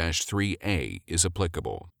 14-3A is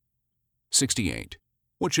applicable. 68.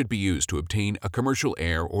 What should be used to obtain a commercial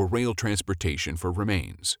air or rail transportation for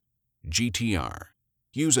remains? GTR.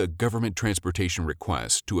 Use a government transportation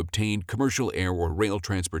request to obtain commercial air or rail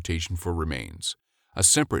transportation for remains. A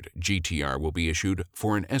separate GTR will be issued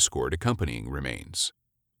for an escort accompanying remains.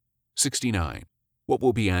 69. What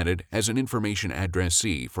will be added as an information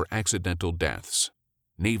addressee for accidental deaths?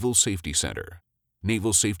 Naval Safety Center.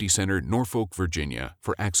 Naval Safety Center, Norfolk, Virginia,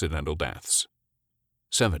 for accidental deaths.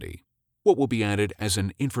 70. What will be added as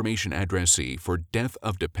an information addressee for death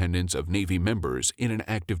of dependents of Navy members in an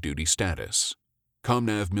active duty status?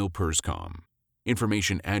 ComNav MilPersCom.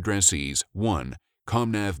 Information addressees 1.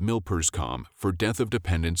 ComNav MilPersCom for death of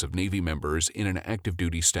dependents of Navy members in an active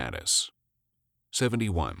duty status.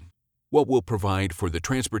 71. What will provide for the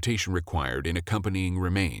transportation required in accompanying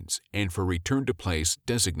remains and for return to place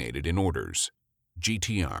designated in orders?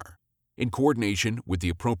 GTR. In coordination with the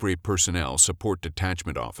appropriate personnel support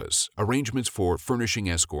detachment office, arrangements for furnishing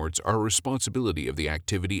escorts are a responsibility of the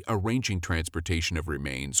activity arranging transportation of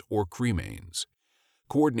remains or cremains.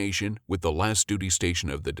 Coordination with the last duty station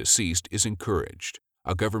of the deceased is encouraged.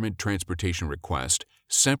 A government transportation request,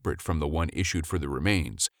 separate from the one issued for the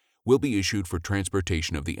remains, will be issued for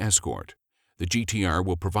transportation of the escort. The GTR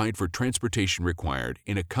will provide for transportation required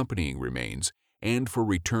in accompanying remains and for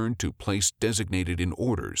return to place designated in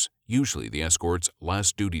orders, usually the escort's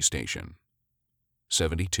last duty station.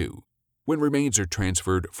 72. When remains are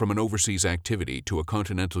transferred from an overseas activity to a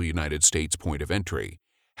continental United States point of entry,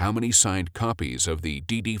 how many signed copies of the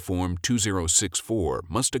DD Form 2064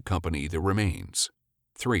 must accompany the remains?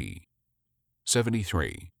 3.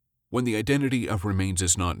 73. When the identity of remains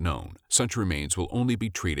is not known, such remains will only be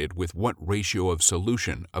treated with what ratio of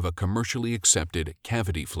solution of a commercially accepted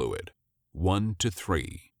cavity fluid?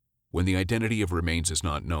 1:3. When the identity of remains is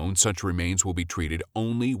not known, such remains will be treated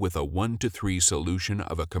only with a 1:3 solution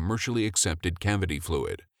of a commercially accepted cavity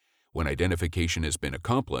fluid. When identification has been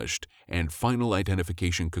accomplished and final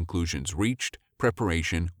identification conclusions reached,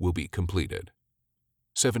 preparation will be completed.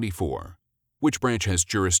 74. Which branch has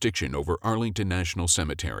jurisdiction over Arlington National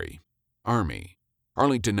Cemetery? Army.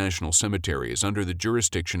 Arlington National Cemetery is under the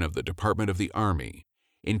jurisdiction of the Department of the Army.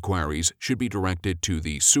 Inquiries should be directed to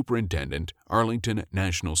the Superintendent, Arlington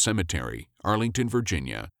National Cemetery, Arlington,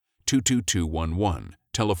 Virginia, 22211,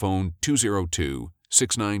 telephone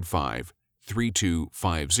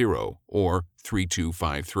 202-695-3250 or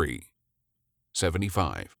 3253.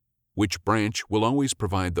 75. Which branch will always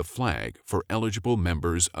provide the flag for eligible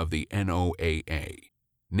members of the NOAA?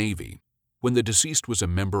 Navy. When the deceased was a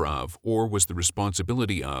member of or was the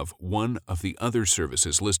responsibility of one of the other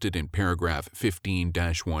services listed in paragraph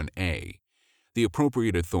 15-1A, the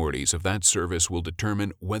appropriate authorities of that service will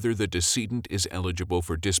determine whether the decedent is eligible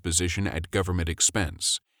for disposition at government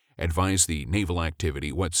expense, advise the naval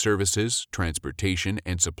activity what services, transportation,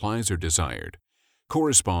 and supplies are desired,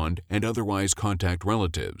 correspond and otherwise contact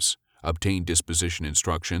relatives, obtain disposition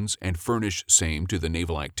instructions and furnish same to the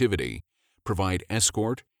naval activity, provide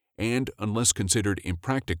escort, and, unless considered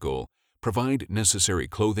impractical, provide necessary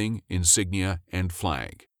clothing, insignia, and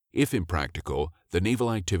flag. If impractical, the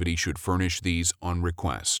naval activity should furnish these on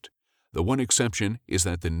request. The one exception is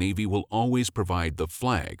that the Navy will always provide the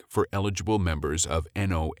flag for eligible members of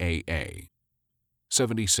NOAA.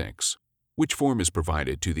 76. Which form is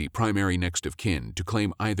provided to the primary next of kin to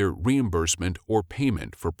claim either reimbursement or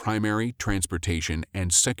payment for primary, transportation,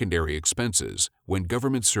 and secondary expenses when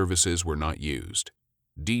government services were not used?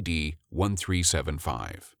 DD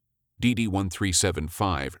 1375. DD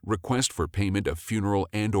 1375, Request for Payment of Funeral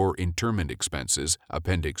and/or Interment Expenses,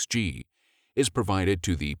 Appendix G, is provided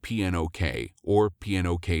to the PNOK or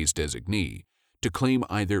PNOK's designee to claim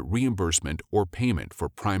either reimbursement or payment for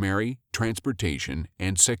primary, transportation,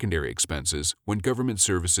 and secondary expenses when government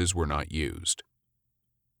services were not used.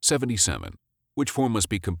 77. Which form must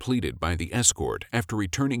be completed by the escort after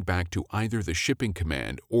returning back to either the shipping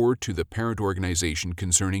command or to the parent organization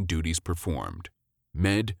concerning duties performed?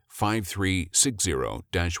 Med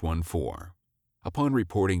 5360-14. Upon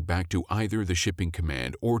reporting back to either the shipping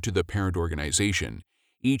command or to the parent organization,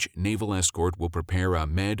 each naval escort will prepare a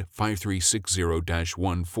Med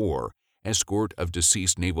 5360-14 escort of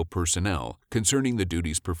deceased naval personnel concerning the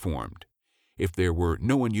duties performed. If there were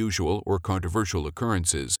no unusual or controversial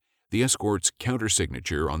occurrences, the escort's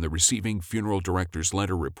countersignature on the receiving funeral director's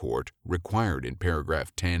letter report, required in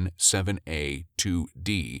paragraph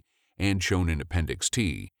 10-7A-2D and shown in Appendix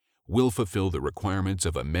T, will fulfill the requirements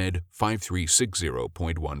of a Med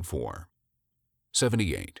 5360.14.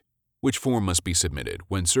 78. Which form must be submitted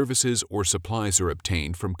when services or supplies are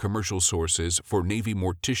obtained from commercial sources for Navy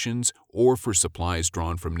morticians or for supplies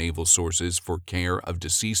drawn from naval sources for care of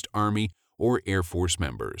deceased Army or Air Force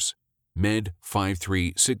members? Med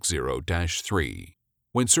 5360-3.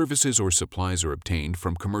 When services or supplies are obtained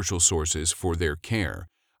from commercial sources for their care,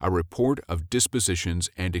 a report of dispositions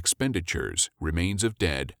and expenditures, remains of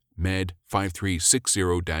dead, Med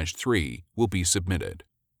 5360-3, will be submitted.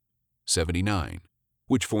 79.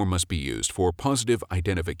 Which form must be used for positive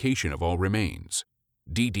identification of all remains?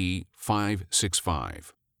 DD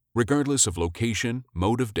 565. Regardless of location,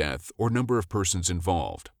 mode of death, or number of persons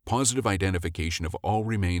involved, positive identification of all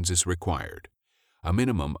remains is required. A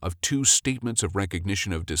minimum of 2 statements of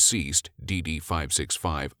recognition of deceased, DD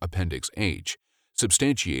 565, Appendix H,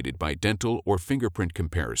 substantiated by dental or fingerprint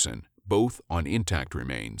comparison, both on intact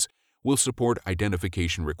remains, will support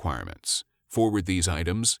identification requirements. Forward these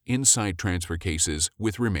items, inside transfer cases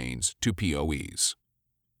with remains, to POEs.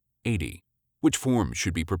 80. Which form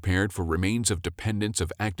should be prepared for remains of dependents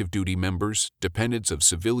of active duty members, dependents of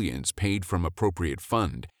civilians paid from appropriate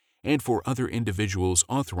fund, and for other individuals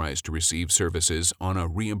authorized to receive services on a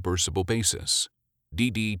reimbursable basis?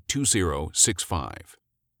 DD 2065.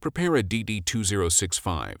 Prepare a DD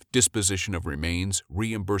 2065, Disposition of Remains,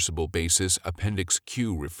 Reimbursable Basis, Appendix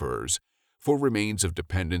Q refers, for remains of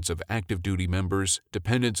dependents of active duty members,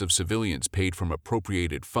 dependents of civilians paid from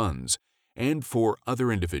appropriated funds, and for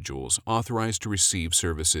other individuals authorized to receive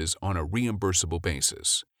services on a reimbursable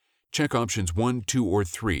basis. Check options 1, 2, or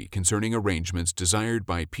 3 concerning arrangements desired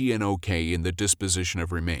by PNOK in the disposition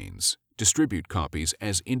of remains. Distribute copies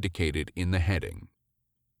as indicated in the heading.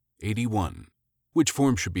 81. Which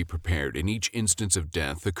form should be prepared in each instance of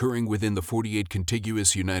death occurring within the 48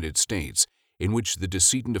 contiguous United States in which the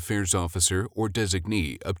decedent affairs officer or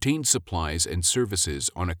designee obtained supplies and services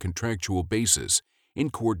on a contractual basis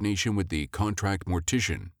in coordination with the contract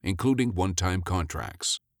mortician, including one-time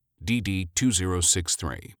contracts? DD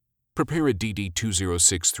 2063. Prepare a DD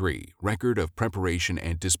 2063, Record of Preparation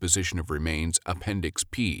and Disposition of Remains, Appendix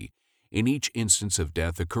P, in each instance of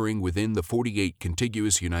death occurring within the 48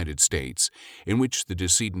 contiguous United States in which the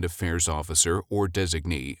decedent affairs officer or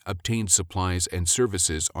designee obtained supplies and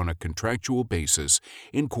services on a contractual basis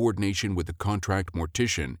in coordination with the contract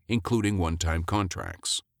mortician, including one-time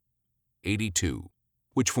contracts. 82.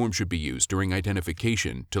 Which form should be used during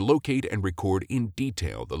identification to locate and record in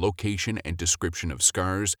detail the location and description of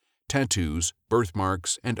scars, tattoos,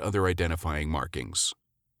 birthmarks, and other identifying markings.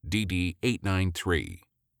 DD 893.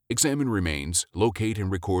 Examine remains, locate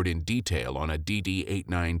and record in detail on a DD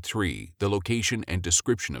 893 the location and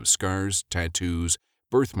description of scars, tattoos,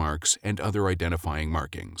 birthmarks, and other identifying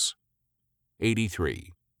markings.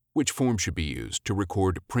 83. Which form should be used to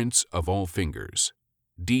record prints of all fingers?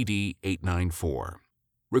 DD 894.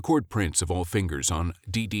 Record prints of all fingers on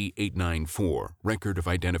DD 894 Record of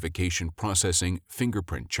Identification Processing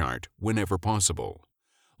Fingerprint Chart whenever possible.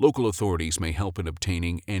 Local authorities may help in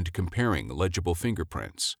obtaining and comparing legible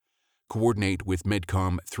fingerprints. Coordinate with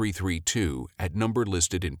Medcom 332 at number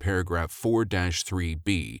listed in paragraph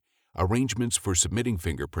 4-3B arrangements for submitting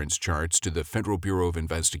fingerprints charts to the Federal Bureau of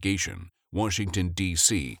Investigation, Washington,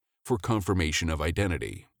 D.C. for confirmation of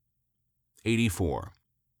identity. 84.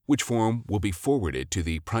 Which form will be forwarded to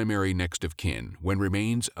the primary next of kin when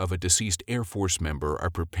remains of a deceased Air Force member are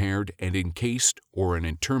prepared and encased or an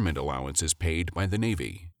interment allowance is paid by the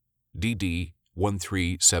Navy? DD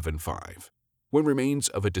 1375. When remains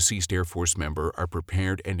of a deceased Air Force member are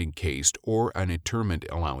prepared and encased or an interment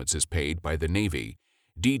allowance is paid by the Navy,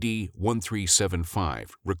 DD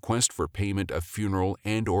 1375, request for payment of funeral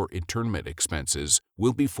and/or interment expenses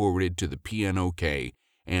will be forwarded to the PNOK,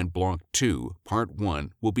 and Block 2, Part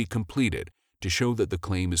 1 will be completed to show that the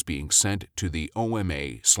claim is being sent to the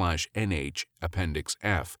OMA/NH Appendix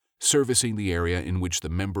F, servicing the area in which the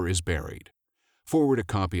member is buried. Forward a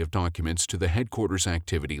copy of documents to the headquarters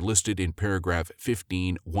activity listed in paragraph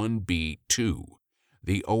 15(1)(b)(2).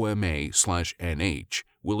 The OMA/NH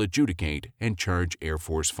will adjudicate and charge Air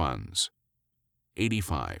Force funds.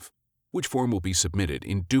 85. Which form will be submitted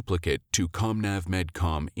in duplicate to ComNav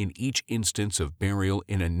Medcom in each instance of burial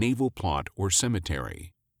in a naval plot or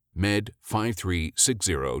cemetery? Med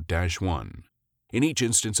 5360-1. In each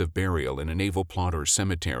instance of burial in a naval plot or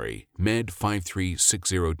cemetery, Med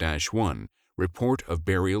 5360-1, report of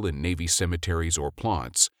burial in Navy cemeteries or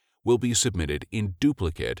plots, will be submitted in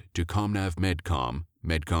duplicate to ComNav Medcom,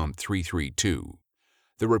 Medcom 332.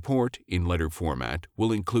 The report, in letter format,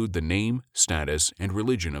 will include the name, status, and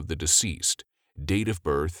religion of the deceased, date of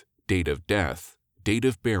birth, date of death, date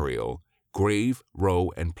of burial, grave,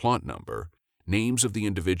 row, and plot number, names of the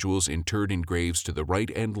individuals interred in graves to the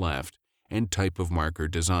right and left, and type of marker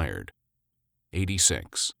desired.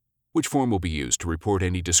 86. Which form will be used to report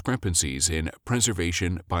any discrepancies in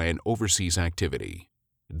preservation by an overseas activity?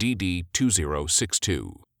 DD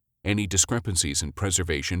 2062. Any discrepancies in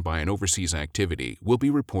preservation by an overseas activity will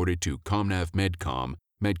be reported to ComNav Medcom,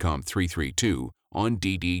 Medcom 332, on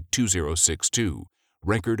DD 2062,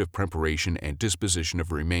 Record of Preparation and Disposition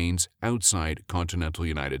of Remains outside continental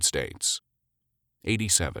United States.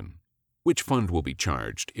 87. Which fund will be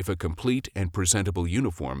charged if a complete and presentable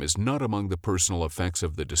uniform is not among the personal effects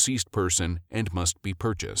of the deceased person and must be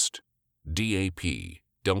purchased? DAP,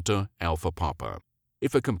 Delta Alpha Papa.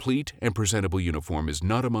 If a complete and presentable uniform is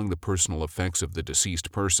not among the personal effects of the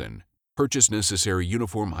deceased person, purchase necessary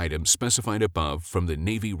uniform items specified above from the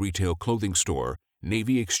Navy Retail Clothing Store,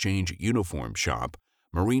 Navy Exchange Uniform Shop,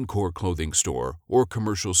 Marine Corps Clothing Store, or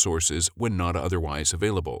commercial sources when not otherwise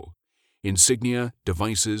available. Insignia,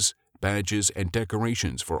 devices, badges, and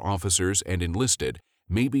decorations for officers and enlisted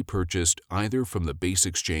may be purchased either from the base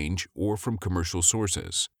exchange or from commercial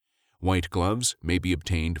sources. White gloves may be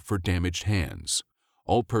obtained for damaged hands.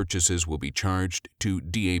 All purchases will be charged to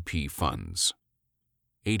DAP funds.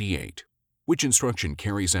 88. Which instruction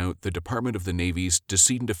carries out the Department of the Navy's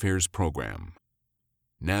Decedent Affairs Program?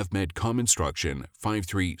 NAVMED Com Instruction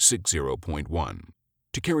 5360.1.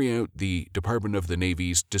 To carry out the Department of the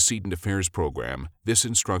Navy's Decedent Affairs Program, this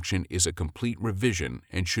instruction is a complete revision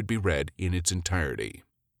and should be read in its entirety.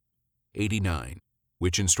 89.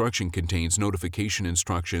 Which instruction contains notification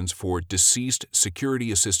instructions for Deceased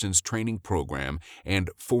Security Assistance Training Program and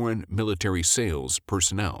Foreign Military Sales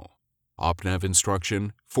personnel? OPNAV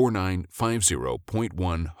Instruction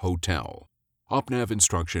 4950.1 Hotel. OPNAV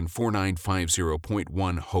Instruction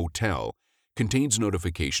 4950.1 Hotel contains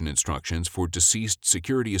notification instructions for Deceased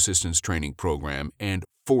Security Assistance Training Program and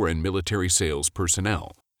Foreign Military Sales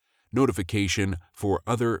personnel. Notification for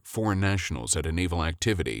other foreign nationals at a naval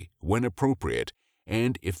activity, when appropriate,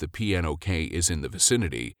 and if the PNOK is in the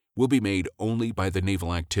vicinity, will be made only by the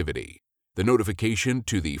naval activity. The notification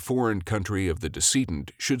to the foreign country of the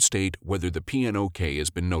decedent should state whether the PNOK has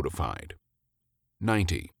been notified.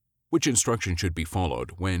 90. Which instruction should be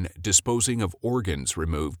followed when disposing of organs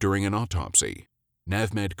removed during an autopsy?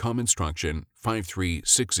 NAVMED Com Instruction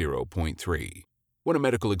 5360.3. When a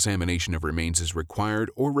medical examination of remains is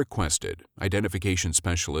required or requested, identification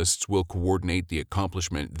specialists will coordinate the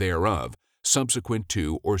accomplishment thereof subsequent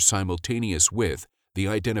to or simultaneous with the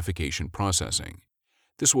identification processing.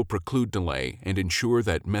 This will preclude delay and ensure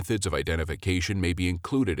that methods of identification may be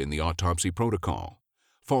included in the autopsy protocol.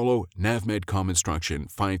 Follow NAVMED Com Instruction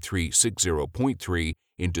 5360.3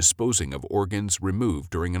 in disposing of organs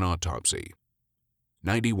removed during an autopsy.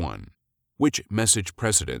 91. Which message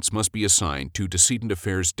precedence must be assigned to Decedent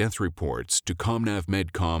Affairs death reports to ComNav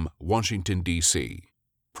Medcom, Washington, D.C.?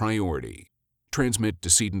 Priority. Transmit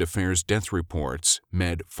Decedent Affairs death reports,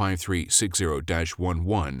 Med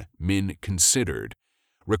 5360-11, Min considered,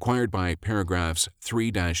 required by paragraphs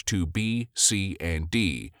 3-2B, C, and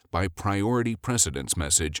D by priority precedence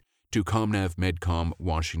message to ComNav Medcom,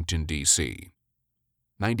 Washington, D.C.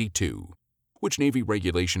 92. Which Navy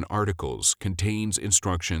regulation articles contains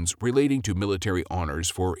instructions relating to military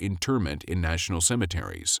honors for interment in national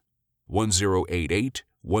cemeteries? 1088,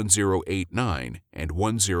 1089, and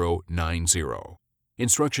 1090.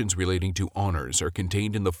 Instructions relating to honors are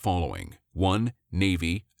contained in the following: 1.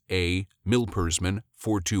 Navy A. Milpersman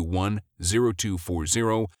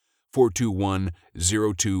 421-0240,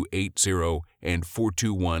 421-0280, and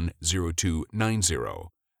 421-0290.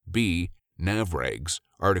 B. NAVREGs,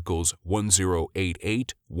 Articles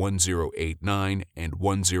 1088, 1089, and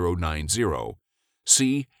 1090.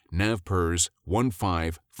 C. NAVPERS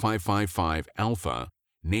 15555 Alpha,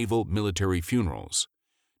 Naval Military Funerals.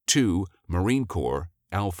 2. Marine Corps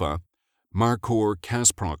Alpha, Marcorps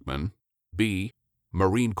Kasprokman. B.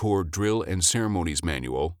 Marine Corps Drill and Ceremonies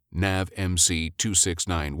Manual, NAV MC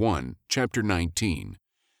 2691, Chapter 19.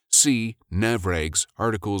 C. NAVREGs,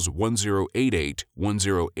 Articles 1088,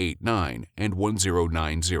 1089, and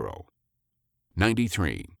 1090.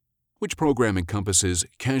 93. Which program encompasses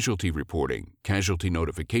casualty reporting, casualty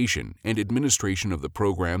notification, and administration of the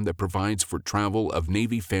program that provides for travel of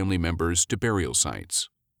Navy family members to burial sites?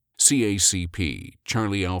 CACP,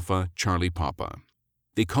 Charlie Alpha, Charlie Papa.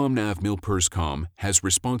 The ComNav MilPersCom has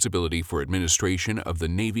responsibility for administration of the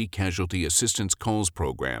Navy Casualty Assistance Calls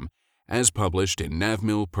Program as published in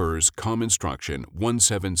NAVMilPers Com Instruction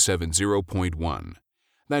 1770.1.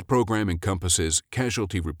 That program encompasses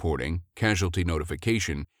casualty reporting, casualty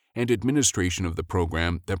notification, and administration of the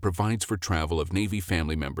program that provides for travel of Navy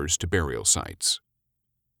family members to burial sites.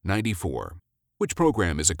 94. Which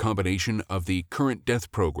program is a combination of the Current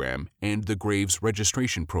Death Program and the Graves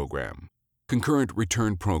Registration Program? Concurrent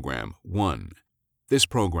Return Program 1. This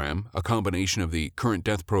program, a combination of the Current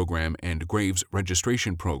Death Program and Graves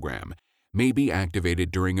Registration Program, may be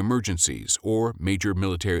activated during emergencies or major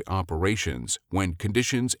military operations when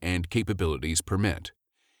conditions and capabilities permit.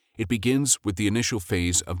 It begins with the initial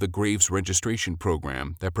phase of the Graves Registration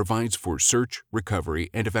Program that provides for search, recovery,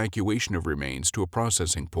 and evacuation of remains to a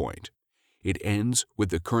processing point. It ends with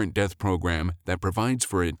the Current Death Program that provides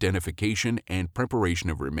for identification and preparation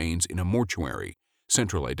of remains in a mortuary,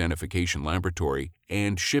 central identification laboratory,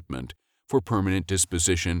 and shipment for permanent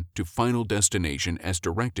disposition to final destination as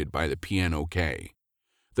directed by the PNOK.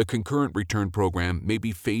 The Concurrent Return Program may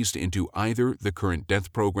be phased into either the Current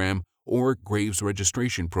Death Program or Graves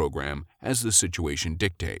Registration Program as the situation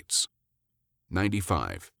dictates.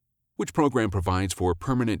 95. Which program provides for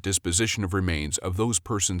permanent disposition of remains of those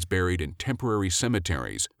persons buried in temporary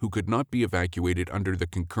cemeteries who could not be evacuated under the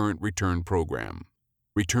Concurrent Return Program?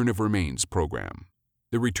 Return of Remains Program.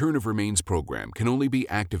 The Return of Remains Program can only be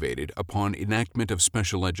activated upon enactment of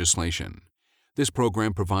special legislation. This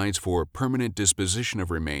program provides for permanent disposition of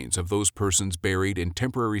remains of those persons buried in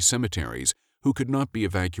temporary cemeteries who could not be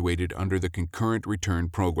evacuated under the Concurrent Return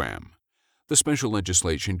Program. The special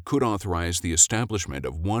legislation could authorize the establishment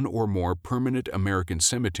of one or more permanent American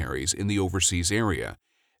cemeteries in the overseas area,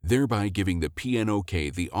 thereby giving the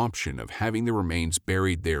PNOK the option of having the remains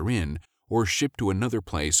buried therein or shipped to another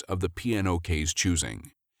place of the PNOK's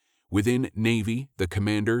choosing. Within Navy, the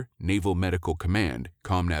Commander, Naval Medical Command,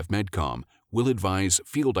 ComNav Medcom, will advise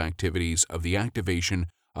field activities of the activation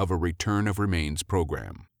of a Return of Remains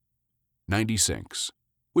program. 96.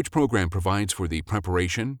 Which program provides for the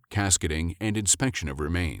preparation, casketing, and inspection of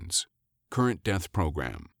remains? Current Death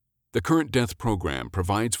Program. The Current Death Program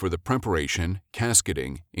provides for the preparation,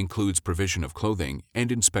 casketing, includes provision of clothing,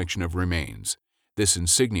 and inspection of remains, this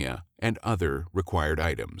insignia, and other required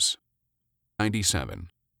items. 97.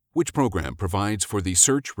 Which program provides for the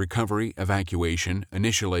search, recovery, evacuation,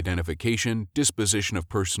 initial identification, disposition of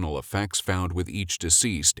personal effects found with each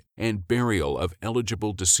deceased, and burial of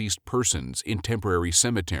eligible deceased persons in temporary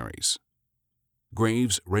cemeteries?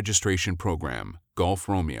 Graves Registration Program, Golf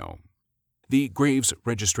Romeo. The Graves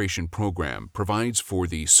Registration Program provides for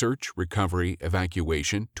the search, recovery,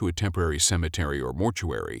 evacuation to a temporary cemetery or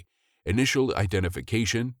mortuary, initial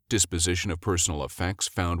identification, disposition of personal effects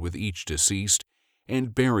found with each deceased,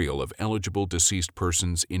 and burial of eligible deceased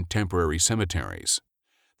persons in temporary cemeteries.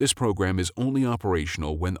 This program is only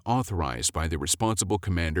operational when authorized by the responsible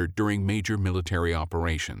commander during major military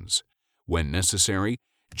operations. When necessary,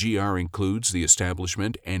 GR includes the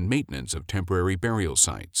establishment and maintenance of temporary burial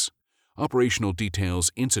sites. Operational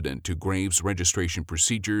details incident to Graves registration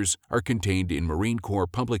procedures are contained in Marine Corps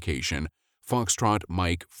publication Foxtrot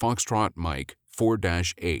Mike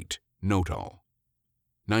 4-8, Notal.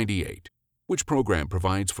 98. Which program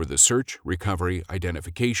provides for the search, recovery,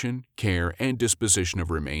 identification, care, and disposition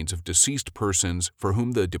of remains of deceased persons for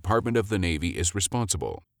whom the Department of the Navy is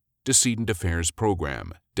responsible? Decedent Affairs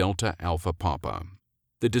Program, Delta Alpha Papa.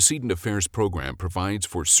 The Decedent Affairs Program provides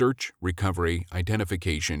for search, recovery,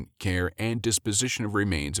 identification, care, and disposition of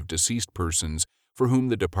remains of deceased persons for whom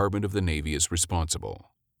the Department of the Navy is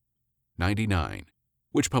responsible. 99.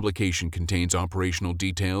 Which publication contains operational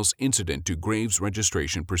details incident to Graves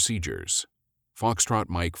registration procedures? Foxtrot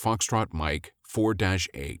Mike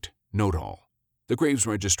 4-8, Notal. The Graves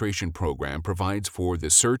Registration Program provides for the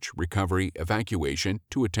search, recovery, evacuation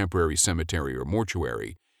to a temporary cemetery or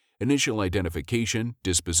mortuary, initial identification,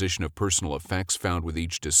 disposition of personal effects found with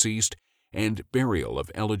each deceased, and burial of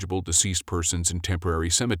eligible deceased persons in temporary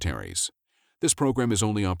cemeteries. This program is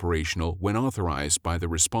only operational when authorized by the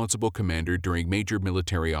responsible commander during major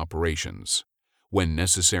military operations. When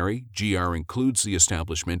necessary, GR includes the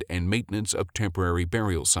establishment and maintenance of temporary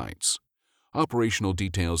burial sites. Operational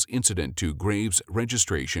details incident to Graves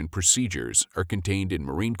registration procedures are contained in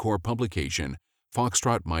Marine Corps publication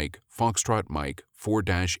Foxtrot Mike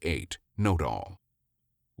 4-8, Notal.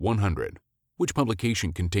 100. Which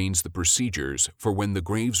publication contains the procedures for when the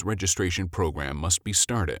Graves registration program must be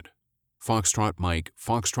started? Foxtrot Mike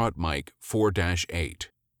 4-8.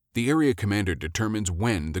 The area commander determines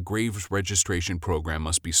when the Graves registration program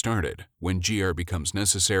must be started. When GR becomes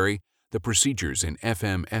necessary, the procedures in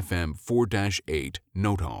FM 4-8,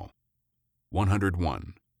 Notal.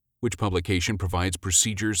 101. Which publication provides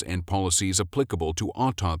procedures and policies applicable to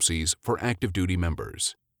autopsies for active duty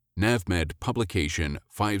members? NAVMED Publication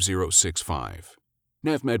 5065.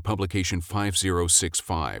 NAVMED Publication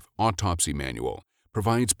 5065, Autopsy Manual,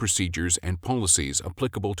 provides procedures and policies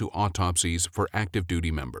applicable to autopsies for active duty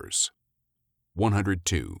members.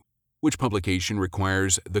 102. Which publication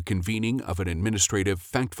requires the convening of an administrative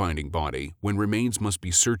fact-finding body when remains must be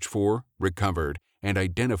searched for, recovered, and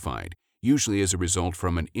identified, usually as a result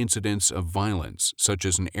from an incidence of violence such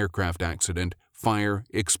as an aircraft accident, fire,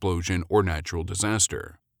 explosion, or natural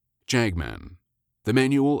disaster? JAGMAN. The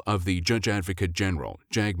Manual of the Judge Advocate General,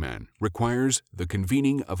 JAGMAN, requires the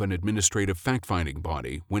convening of an administrative fact-finding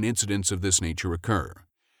body when incidents of this nature occur.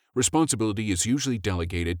 Responsibility is usually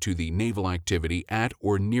delegated to the naval activity at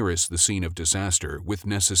or nearest the scene of disaster with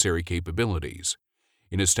necessary capabilities.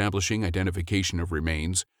 In establishing identification of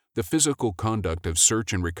remains, the physical conduct of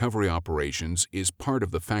search and recovery operations is part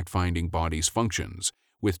of the fact-finding body's functions,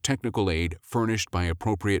 with technical aid furnished by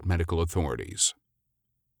appropriate medical authorities.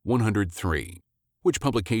 103. Which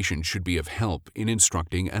publication should be of help in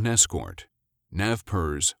instructing an escort?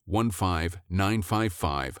 NAVPERS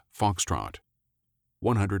 15955, Foxtrot.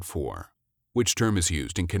 104. Which term is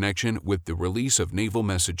used in connection with the release of naval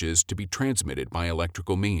messages to be transmitted by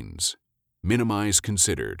electrical means? Minimize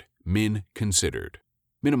considered, MIN considered.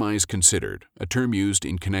 Minimize considered, a term used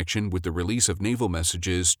in connection with the release of naval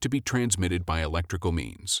messages to be transmitted by electrical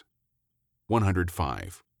means.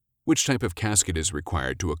 105. Which type of casket is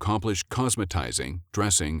required to accomplish cosmetizing,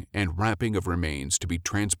 dressing, and wrapping of remains to be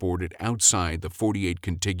transported outside the 48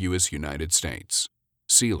 contiguous United States?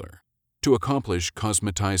 Sealer. To accomplish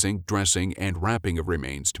cosmetizing, dressing, and wrapping of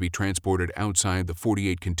remains to be transported outside the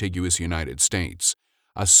 48 contiguous United States,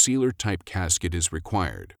 a sealer-type casket is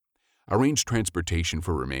required. Arrange transportation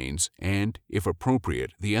for remains and, if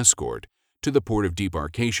appropriate, the escort, to the port of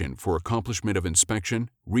debarkation for accomplishment of inspection,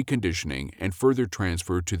 reconditioning, and further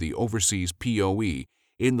transfer to the overseas POE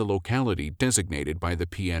in the locality designated by the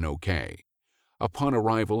PNOK. Upon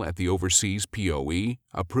arrival at the overseas POE,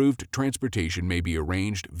 approved transportation may be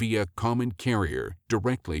arranged via common carrier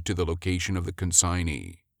directly to the location of the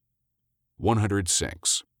consignee.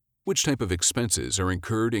 106. Which type of expenses are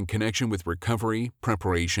incurred in connection with recovery,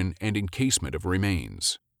 preparation, and encasement of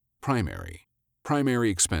remains? Primary.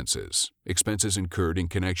 Primary expenses. Expenses incurred in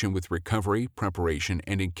connection with recovery, preparation,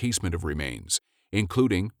 and encasement of remains,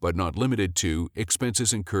 including but not limited to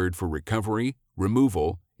expenses incurred for recovery,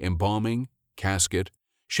 removal, embalming, casket,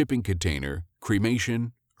 shipping container,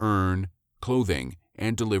 cremation, urn, clothing,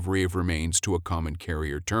 and delivery of remains to a common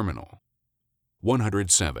carrier terminal.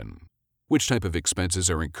 107. Which type of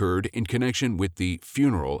expenses are incurred in connection with the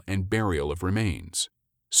funeral and burial of remains?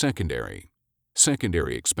 Secondary.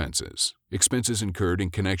 Secondary expenses. Expenses incurred in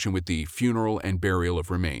connection with the funeral and burial of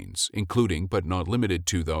remains, including but not limited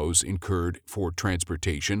to those incurred for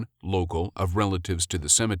transportation, local, of relatives to the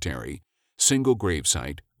cemetery, single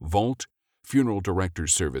gravesite, vault, funeral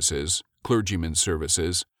director's services, clergyman's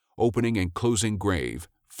services, opening and closing grave,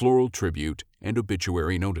 floral tribute, and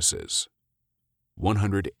obituary notices.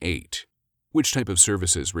 108. Which type of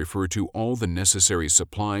services refer to all the necessary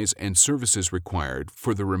supplies and services required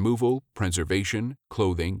for the removal, preservation,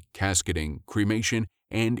 clothing, casketing, cremation,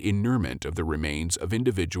 and interment of the remains of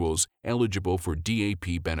individuals eligible for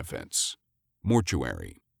DAP benefits?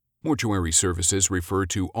 Mortuary. Mortuary services refer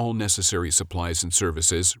to all necessary supplies and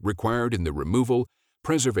services required in the removal,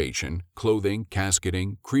 preservation, clothing,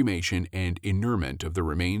 casketing, cremation, and interment of the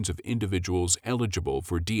remains of individuals eligible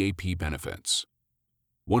for DAP benefits.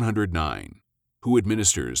 109. Who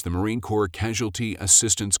administers the Marine Corps Casualty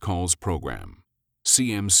Assistance Calls Program?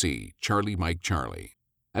 CMC Charlie Mike Charlie.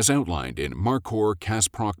 As outlined in Marcor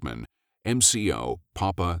Kasprokman, MCO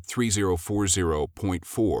Papa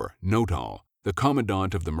 3040.4 Notal, the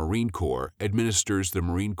Commandant of the Marine Corps administers the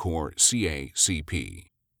Marine Corps CACP.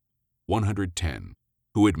 110.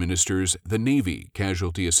 Who administers the Navy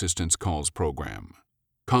Casualty Assistance Calls Program?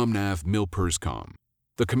 Comnav Milperscom.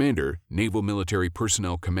 The Commander, Naval Military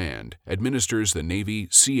Personnel Command, administers the Navy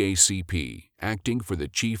CACP, acting for the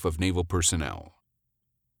Chief of Naval Personnel.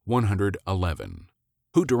 111.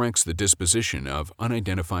 Who directs the disposition of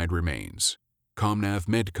unidentified remains? Comnav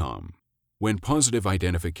Medcom. When positive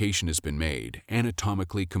identification has been made,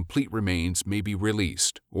 anatomically complete remains may be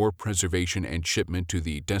released or preservation and shipment to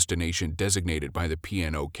the destination designated by the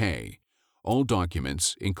PNOK. All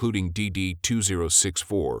documents, including DD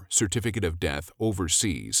 2064, Certificate of Death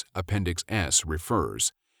Overseas, Appendix S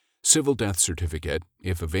refers, Civil Death Certificate,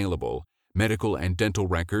 if available, medical and dental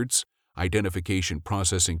records, identification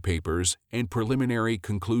processing papers, and preliminary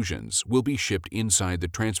conclusions will be shipped inside the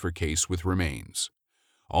transfer case with remains.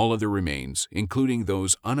 All other remains, including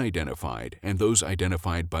those unidentified and those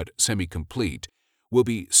identified but semi-complete, will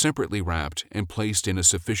be separately wrapped and placed in a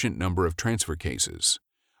sufficient number of transfer cases.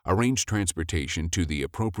 Arrange transportation to the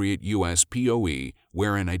appropriate U.S. POE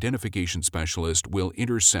where an identification specialist will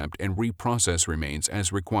intercept and reprocess remains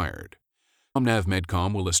as required. Comnav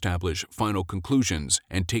Medcom will establish final conclusions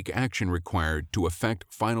and take action required to effect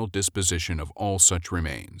final disposition of all such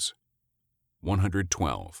remains.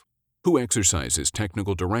 112. Who exercises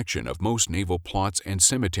technical direction of most naval plots and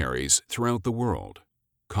cemeteries throughout the world?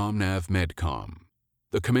 Comnav Medcom.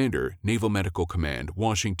 The Commander, Naval Medical Command,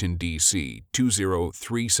 Washington, D.C.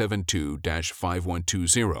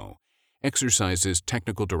 20372-5120, exercises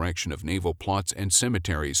technical direction of naval plots and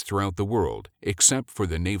cemeteries throughout the world, except for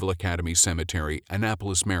the Naval Academy Cemetery,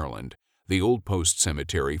 Annapolis, Maryland, the Old Post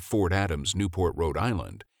Cemetery, Fort Adams, Newport, Rhode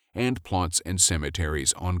Island, and plots and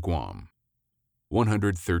cemeteries on Guam.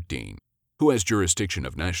 113. Who has jurisdiction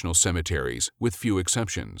of national cemeteries, with few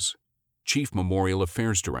exceptions? Chief Memorial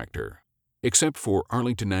Affairs Director. Except for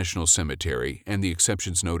Arlington National Cemetery and the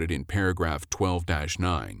exceptions noted in paragraph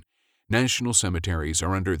 12-9, national cemeteries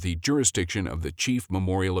are under the jurisdiction of the Chief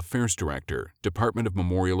Memorial Affairs Director, Department of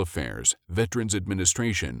Memorial Affairs, Veterans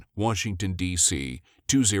Administration, Washington, D.C.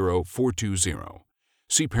 20420.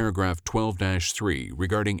 See paragraph 12-3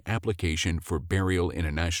 regarding application for burial in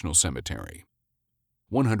a national cemetery.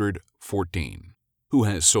 114. Who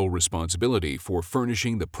has sole responsibility for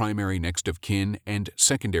furnishing the primary next of kin and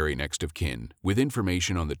secondary next of kin with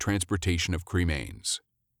information on the transportation of cremains?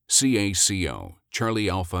 CACO, Charlie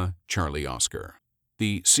Alpha, Charlie Oscar.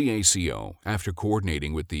 The CACO, after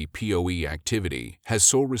coordinating with the POE activity, has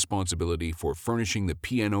sole responsibility for furnishing the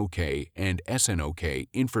PNOK and SNOK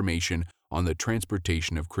information on the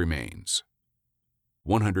transportation of cremains.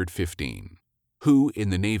 115. Who in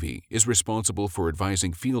the Navy is responsible for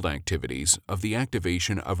advising field activities of the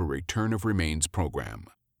activation of a Return of Remains program?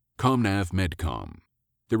 Comnav Medcom.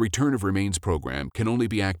 The Return of Remains program can only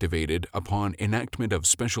be activated upon enactment of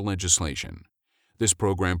special legislation. This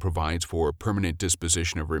program provides for permanent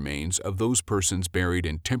disposition of remains of those persons buried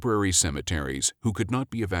in temporary cemeteries who could not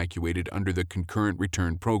be evacuated under the concurrent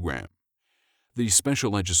return program. The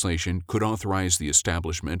special legislation could authorize the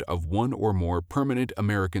establishment of one or more permanent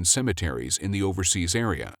American cemeteries in the overseas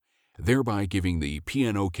area thereby giving the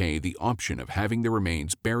PNOK the option of having the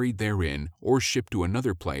remains buried therein or shipped to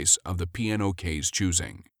another place of the PNOK's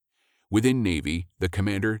choosing. Within Navy, the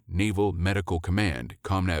Commander Naval Medical Command,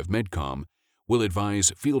 COMNAV-MEDCOM, will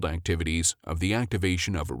advise field activities of the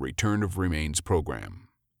activation of a Return of Remains program.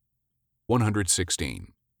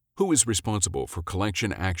 116. Who is responsible for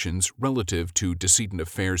collection actions relative to decedent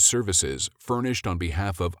affairs services furnished on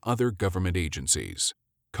behalf of other government agencies?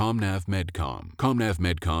 COMNAV-MEDCOM.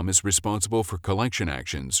 COMNAV-MEDCOM is responsible for collection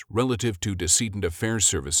actions relative to decedent affairs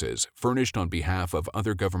services furnished on behalf of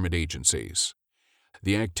other government agencies.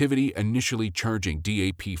 The activity initially charging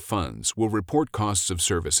DAP funds will report costs of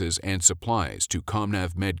services and supplies to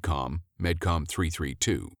COMNAV-MEDCOM, MEDCOM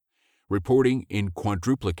 332. Reporting in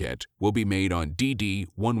quadruplicate will be made on DD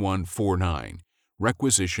 1149,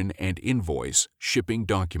 Requisition and Invoice Shipping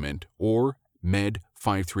Document, or MED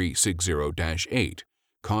 5360-8,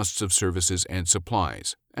 Costs of Services and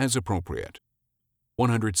Supplies, as appropriate.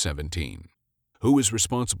 117. Who is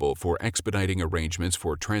responsible for expediting arrangements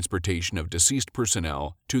for transportation of deceased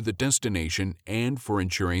personnel to the destination and for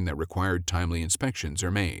ensuring that required timely inspections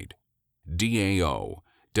are made? DAO,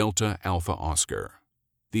 Delta Alpha Oscar.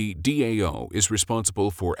 The DAO is responsible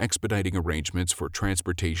for expediting arrangements for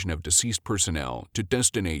transportation of deceased personnel to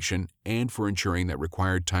destination and for ensuring that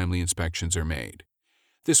required timely inspections are made.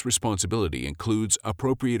 This responsibility includes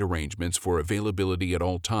appropriate arrangements for availability at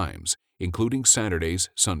all times, including Saturdays,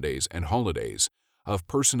 Sundays, and holidays, of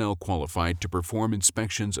personnel qualified to perform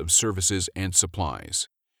inspections of services and supplies.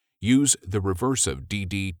 Use the reverse of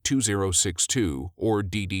DD 2062 or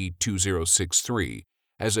DD 2063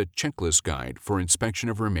 as a checklist guide for inspection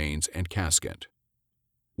of remains and casket.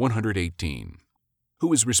 118.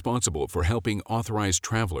 Who is responsible for helping authorized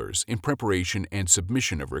travelers in preparation and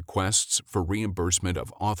submission of requests for reimbursement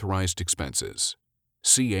of authorized expenses?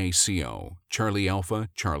 CACO, Charlie Alpha,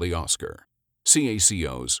 Charlie Oscar.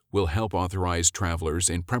 CACOs will help authorized travelers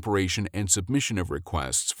in preparation and submission of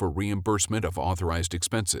requests for reimbursement of authorized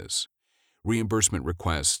expenses. Reimbursement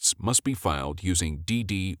requests must be filed using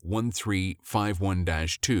DD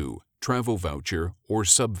 1351-2, travel voucher or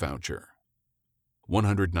sub-voucher.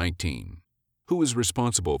 119. Who is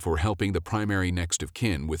responsible for helping the primary next of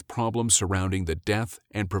kin with problems surrounding the death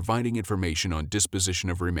and providing information on disposition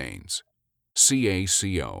of remains?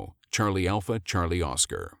 CACO, Charlie Alpha, Charlie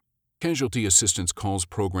Oscar. Casualty Assistance Calls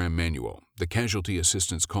Program Manual. The Casualty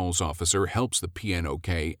Assistance Calls Officer helps the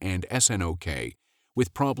PNOK and SNOK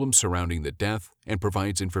with problems surrounding the death and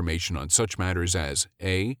provides information on such matters as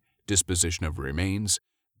A. Disposition of remains,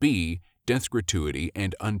 B. Death gratuity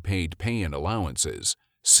and unpaid pay and allowances,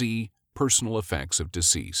 C. Personal effects of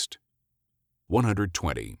deceased.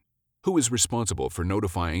 120. Who is responsible for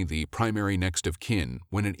notifying the primary next of kin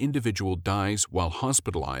when an individual dies while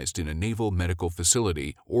hospitalized in a naval medical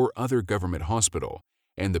facility or other government hospital,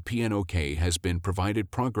 and the PNOK has been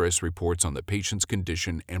provided progress reports on the patient's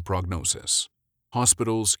condition and prognosis?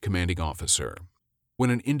 Hospital's Commanding Officer. When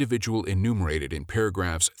an individual enumerated in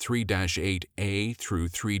paragraphs 3-8A through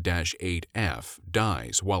 3-8F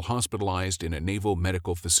dies while hospitalized in a naval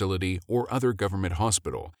medical facility or other government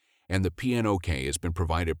hospital, and the PNOK has been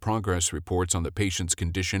provided progress reports on the patient's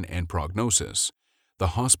condition and prognosis, the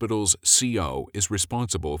hospital's CO is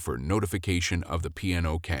responsible for notification of the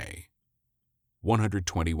PNOK.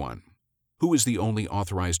 121. Who is the only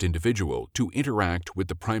authorized individual to interact with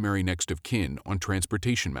the primary next of kin on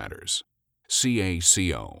transportation matters?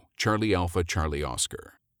 CACO, Charlie Alpha, Charlie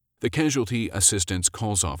Oscar. The Casualty Assistance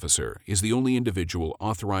Calls Officer is the only individual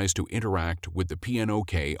authorized to interact with the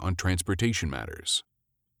PNOK on transportation matters.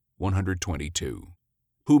 122.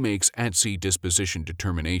 Who makes at-sea disposition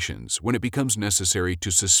determinations when it becomes necessary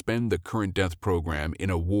to suspend the current death program in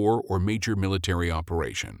a war or major military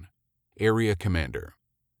operation? Area Commander.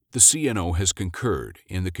 The CNO has concurred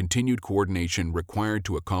in the continued coordination required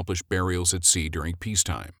to accomplish burials at sea during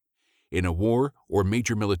peacetime. In a war or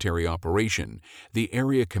major military operation, the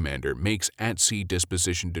Area Commander makes at-sea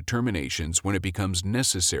disposition determinations when it becomes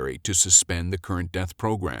necessary to suspend the current death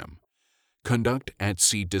program. Conduct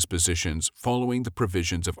at-sea dispositions following the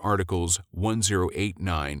provisions of Articles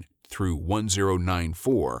 1089 through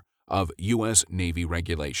 1094 of U.S. Navy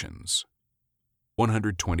Regulations.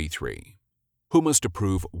 123. Who must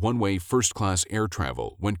approve one-way first-class air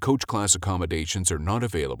travel when coach-class accommodations are not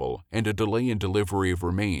available and a delay in delivery of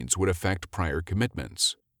remains would affect prior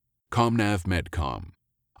commitments? COMNAV-MEDCOM.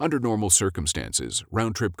 Under normal circumstances,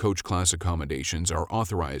 round-trip coach-class accommodations are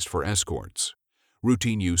authorized for escorts.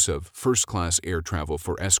 Routine use of first-class air travel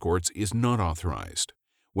for escorts is not authorized.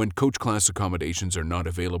 When coach-class accommodations are not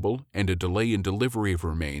available and a delay in delivery of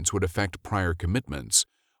remains would affect prior commitments,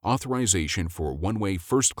 authorization for one-way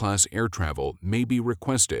first-class air travel may be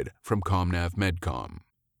requested from ComNav Medcom.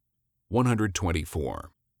 124.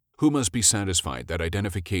 Who must be satisfied that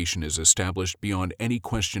identification is established beyond any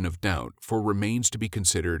question of doubt for remains to be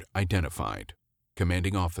considered identified?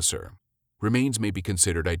 Commanding Officer. Remains may be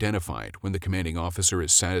considered identified when the commanding officer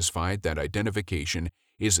is satisfied that identification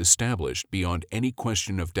is established beyond any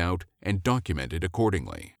question of doubt and documented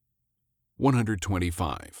accordingly.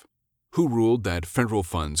 125. Who ruled that federal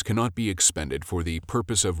funds cannot be expended for the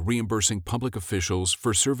purpose of reimbursing public officials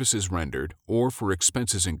for services rendered or for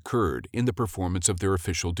expenses incurred in the performance of their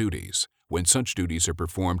official duties, when such duties are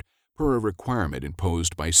performed per a requirement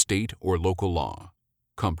imposed by state or local law?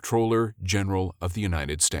 Comptroller General of the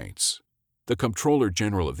United States. The Comptroller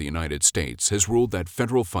General of the United States has ruled that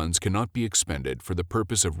federal funds cannot be expended for the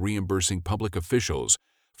purpose of reimbursing public officials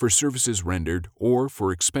for services rendered or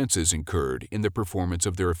for expenses incurred in the performance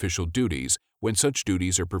of their official duties when such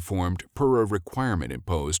duties are performed per a requirement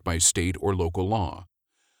imposed by state or local law.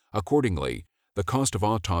 Accordingly, the cost of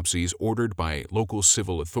autopsies ordered by local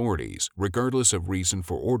civil authorities, regardless of reason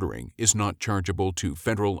for ordering, is not chargeable to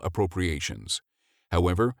federal appropriations.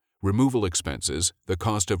 However, removal expenses, the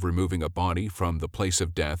cost of removing a body from the place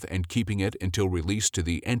of death and keeping it until released to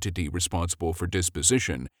the entity responsible for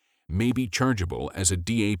disposition, may be chargeable as a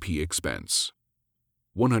DAP expense.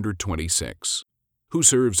 126. Who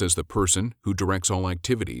serves as the person who directs all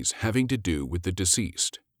activities having to do with the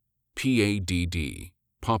deceased? PADD,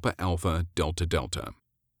 Papa Alpha Delta Delta.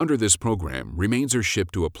 Under this program, remains are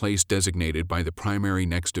shipped to a place designated by the primary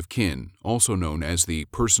next of kin, also known as the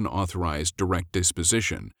person authorized direct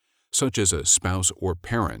disposition, such as a spouse or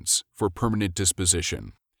parents, for permanent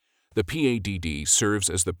disposition. The PADD serves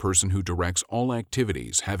as the person who directs all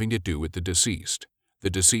activities having to do with the deceased. The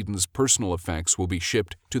decedent's personal effects will be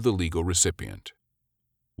shipped to the legal recipient.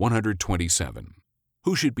 127.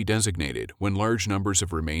 Who should be designated when large numbers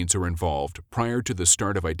of remains are involved prior to the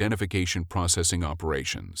start of identification processing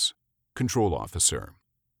operations? Control Officer.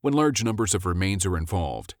 When large numbers of remains are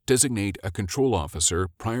involved, designate a control officer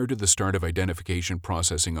prior to the start of identification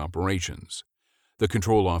processing operations. The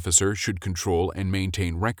control officer should control and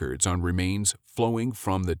maintain records on remains flowing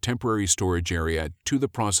from the temporary storage area to the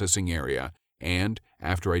processing area and,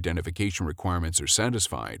 after identification requirements are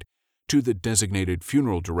satisfied, to the designated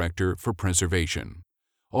funeral director for preservation.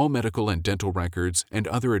 All medical and dental records and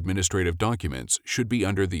other administrative documents should be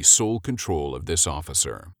under the sole control of this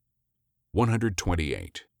officer.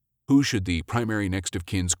 128. Who should the primary next of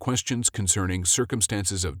kin's questions concerning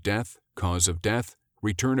circumstances of death, cause of death,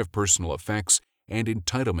 return of personal effects, and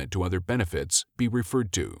entitlement to other benefits be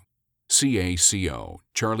referred to? CACO,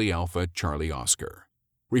 Charlie Alpha, Charlie Oscar.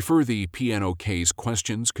 Refer the PNOK's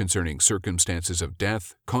questions concerning circumstances of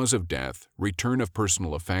death, cause of death, return of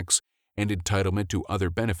personal effects, and entitlement to other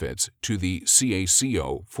benefits to the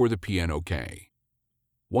CACO for the PNOK.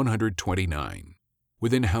 129.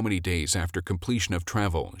 Within how many days after completion of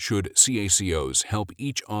travel should CACOs help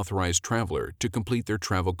each authorized traveler to complete their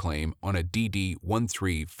travel claim on a DD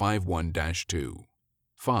 1351-2?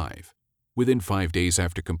 5. Within 5 days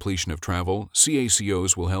after completion of travel,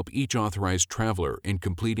 CACOs will help each authorized traveler in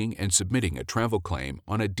completing and submitting a travel claim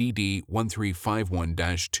on a DD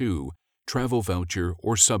 1351-2 travel voucher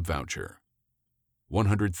or sub-voucher.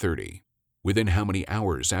 130. Within how many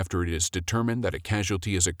hours after it is determined that a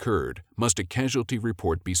casualty has occurred must a casualty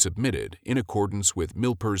report be submitted in accordance with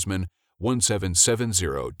MILPERSMAN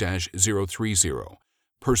 1770-030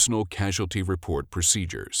 Personal Casualty Report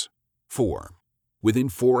Procedures? 4. Within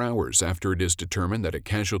 4 hours after it is determined that a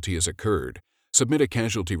casualty has occurred, submit a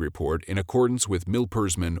casualty report in accordance with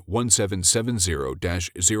MILPERSMAN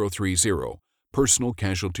 1770-030 Personal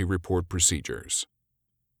Casualty Report Procedures.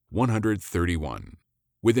 131.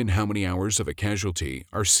 Within how many hours of a casualty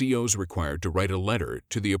are COs required to write a letter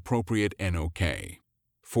to the appropriate NOK?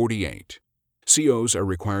 48. COs are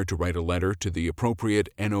required to write a letter to the appropriate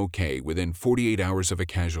NOK within 48 hours of a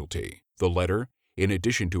casualty. The letter, in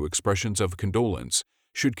addition to expressions of condolence,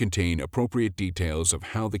 should contain appropriate details of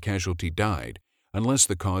how the casualty died, unless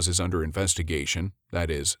the cause is under investigation,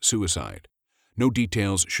 that is, suicide. No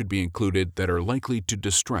details should be included that are likely to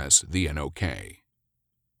distress the NOK.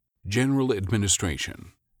 General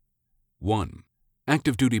Administration. 1.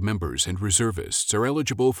 Active duty members and reservists are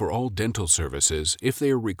eligible for all dental services if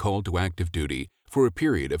they are recalled to active duty for a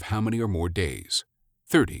period of how many or more days?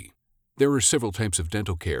 30. There are several types of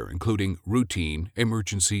dental care, including routine,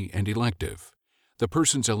 emergency, and elective. The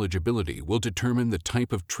person's eligibility will determine the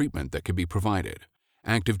type of treatment that can be provided.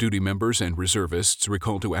 Active duty members and reservists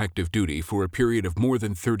recalled to active duty for a period of more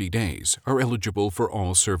than 30 days are eligible for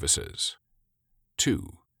all services.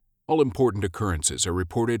 2. All important occurrences are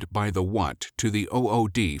reported by the WAT to the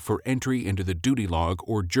OOD for entry into the duty log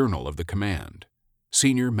or journal of the command.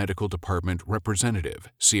 Senior Medical Department Representative,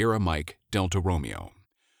 Sierra Mike, Delta Romeo.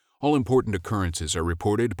 All important occurrences are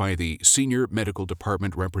reported by the Senior Medical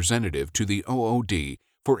Department Representative to the OOD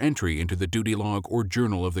for entry into the duty log or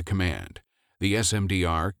journal of the command. The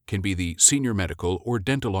SMDR can be the Senior Medical or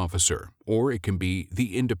Dental Officer, or it can be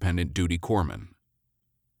the Independent Duty Corpsman.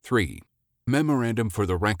 3. Memorandum for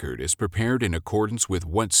the record is prepared in accordance with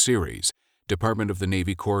what series? Department of the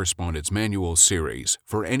Navy Correspondence Manual series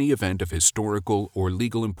for any event of historical or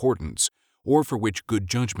legal importance or for which good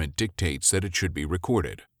judgment dictates that it should be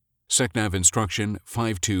recorded. SECNAV Instruction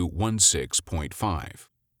 5216.5.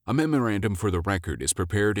 A memorandum for the record is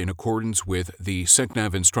prepared in accordance with the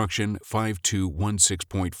SECNAV Instruction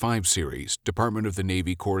 5216.5 series, Department of the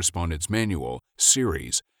Navy Correspondence Manual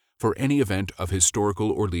series, for any event of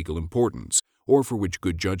historical or legal importance, or for which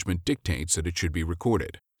good judgment dictates that it should be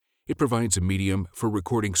recorded. It provides a medium for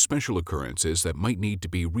recording special occurrences that might need to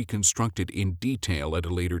be reconstructed in detail at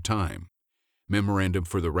a later time. Memorandum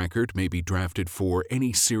for the record may be drafted for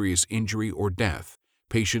any serious injury or death,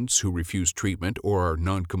 patients who refuse treatment or are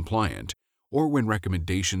non-compliant, or when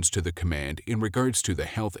recommendations to the command in regards to the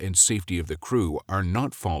health and safety of the crew are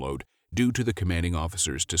not followed due to the commanding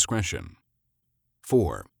officer's discretion.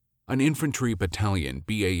 4. An infantry battalion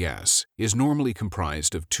BAS is normally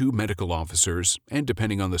comprised of 2 medical officers and,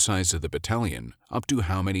 depending on the size of the battalion, up to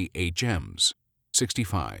how many HMs?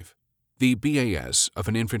 65. The BAS of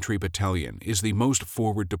an infantry battalion is the most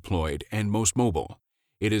forward deployed and most mobile.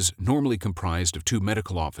 It is normally comprised of 2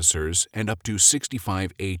 medical officers and up to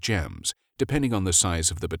 65 HMs, depending on the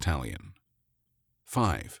size of the battalion.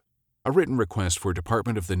 5. A written request for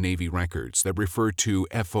Department of the Navy records that refer to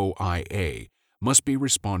FOIA must be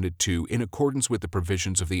responded to in accordance with the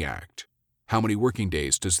provisions of the Act. How many working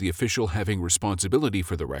days does the official having responsibility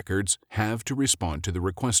for the records have to respond to the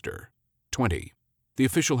requester? 20. The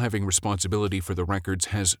official having responsibility for the records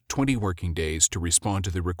has 20 working days to respond to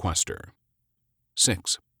the requester.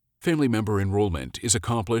 6. Family member enrollment is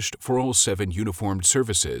accomplished for all 7 uniformed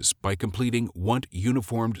services by completing what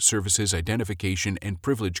Uniformed Services Identification and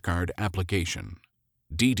Privilege Card application?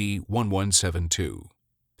 DD 1172.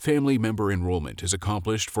 Family member enrollment is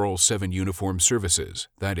accomplished for all 7 uniformed services,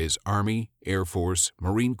 that is, Army, Air Force,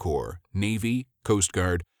 Marine Corps, Navy, Coast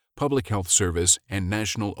Guard, Public Health Service, and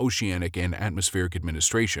National Oceanic and Atmospheric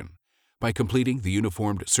Administration, by completing the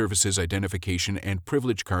Uniformed Services Identification and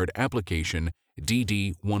Privilege Card application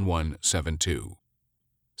DD 1172.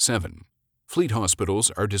 7. Fleet hospitals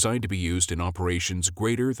are designed to be used in operations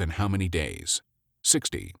greater than how many days?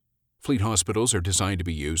 60. Fleet hospitals are designed to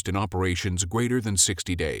be used in operations greater than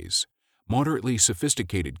 60 days. Moderately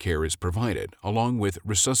sophisticated care is provided, along with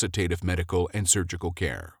resuscitative medical and surgical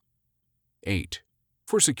care. 8.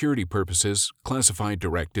 For security purposes, classified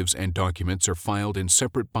directives and documents are filed in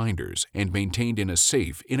separate binders and maintained in a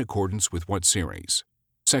safe in accordance with what series?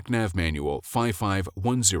 SECNAV Manual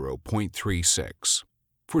 5510.36.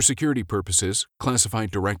 For security purposes, classified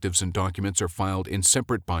directives and documents are filed in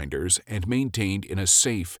separate binders and maintained in a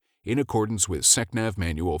safe in accordance with SECNAV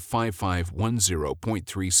Manual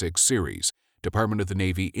 5510.36 series, Department of the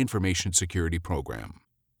Navy Information Security Program.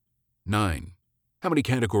 9. How many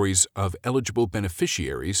categories of eligible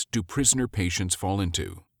beneficiaries do prisoner patients fall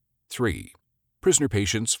into? 3. Prisoner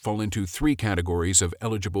patients fall into 3 categories of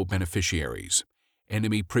eligible beneficiaries: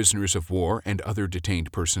 enemy prisoners of war and other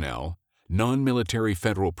detained personnel, non-military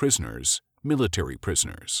federal prisoners, military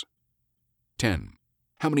prisoners. 10.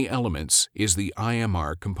 How many elements is the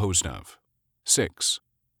IMR composed of? 6.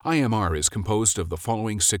 IMR is composed of the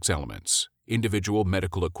following 6 elements: individual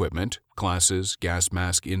medical equipment, glasses, gas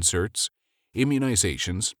mask inserts,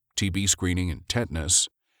 immunizations, TB screening and tetanus,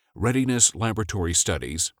 readiness laboratory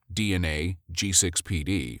studies, DNA,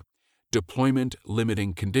 G6PD, deployment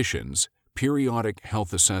limiting conditions, periodic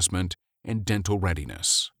health assessment, and dental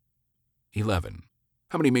readiness. 11.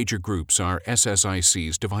 How many major groups are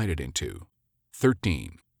SSICs divided into?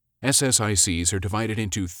 13. SSICs are divided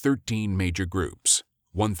into 13 major groups: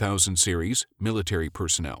 1000 series, military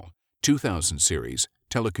personnel; 2000 series,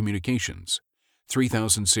 telecommunications;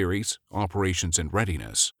 3000 series, operations and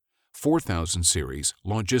readiness; 4000 series,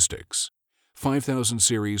 logistics; 5000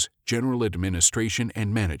 series, general administration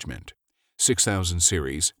and management; 6000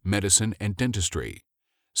 series, medicine and dentistry;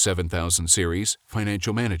 7000 series,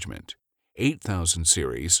 financial management; 8000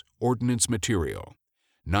 series, ordnance material;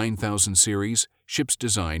 9000 series, ships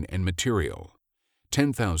design and material;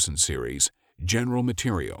 10,000 series, general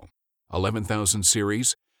material; 11,000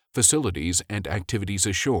 series, facilities and activities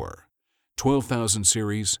ashore; 12,000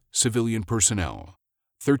 series, civilian personnel;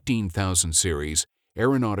 13,000 series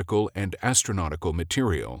aeronautical and astronautical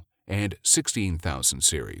material, and 16,000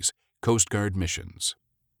 series Coast Guard missions.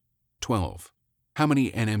 12. How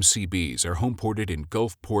many NMCBs are homeported in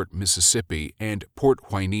Gulfport, Mississippi and Port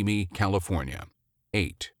Hueneme, California?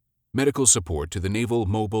 8. Medical support to the Naval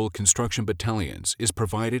Mobile Construction Battalions is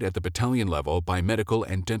provided at the battalion level by medical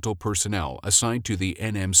and dental personnel assigned to the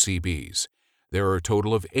NMCBs. There are a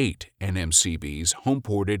total of 8 NMCBs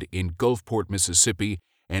homeported in Gulfport, Mississippi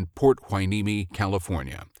and Port Hueneme,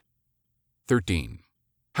 California. 13.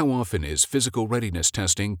 How often is physical readiness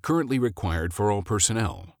testing currently required for all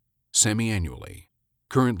personnel? Semi-annually.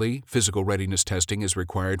 Currently, physical readiness testing is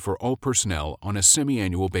required for all personnel on a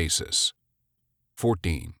semi-annual basis.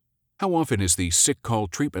 14. How often is the sick call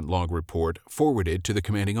treatment log report forwarded to the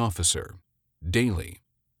commanding officer? Daily.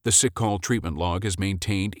 The sick call treatment log is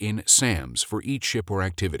maintained in SAMS for each ship or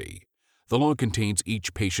activity. The log contains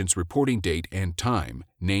each patient's reporting date and time,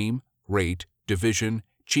 name, rate, division,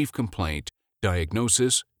 chief complaint,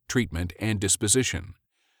 diagnosis, treatment, and disposition.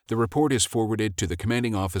 The report is forwarded to the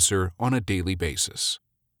commanding officer on a daily basis.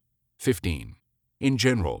 15. In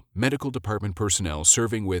general, medical department personnel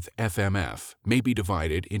serving with FMF may be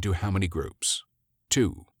divided into how many groups?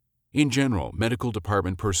 2. In general, medical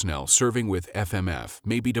department personnel serving with FMF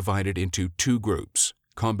may be divided into 2 groups: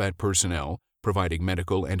 combat personnel, providing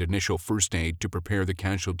medical and initial first aid to prepare the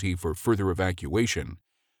casualty for further evacuation;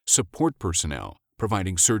 support personnel,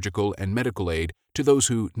 providing surgical and medical aid to those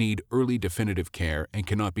who need early definitive care and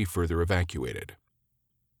cannot be further evacuated.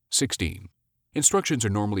 16. Instructions are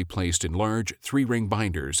normally placed in large 3-ring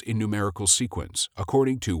binders in numerical sequence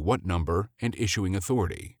according to what number and issuing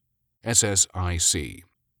authority? SSIC.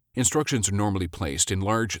 Instructions are normally placed in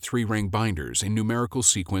large 3-ring binders in numerical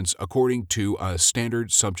sequence according to a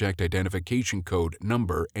standard subject identification code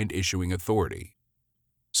number and issuing authority.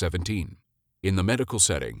 17. In the medical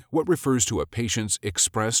setting, what refers to a patient's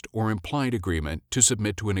expressed or implied agreement to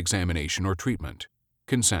submit to an examination or treatment?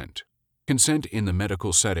 Consent. Consent in the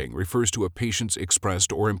medical setting refers to a patient's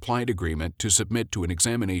expressed or implied agreement to submit to an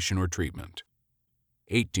examination or treatment.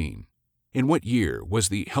 18. In what year was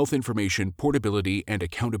the Health Information Portability and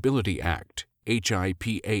Accountability Act,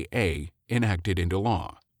 HIPAA, enacted into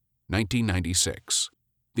law? 1996.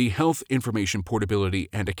 The Health Information Portability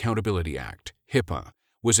and Accountability Act, HIPAA,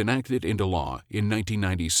 was enacted into law in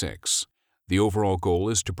 1996. The overall goal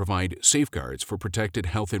is to provide safeguards for protected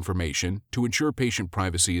health information to ensure patient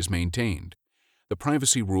privacy is maintained. The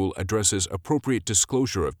privacy rule addresses appropriate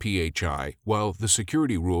disclosure of PHI, while the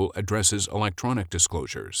security rule addresses electronic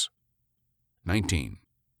disclosures. 19.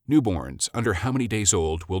 Newborns under how many days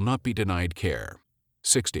old will not be denied care?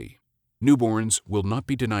 60. Newborns will not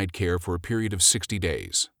be denied care for a period of 60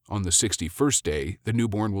 days. On the 61st day, the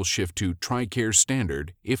newborn will shift to TRICARE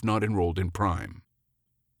Standard if not enrolled in Prime.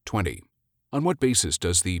 20. On what basis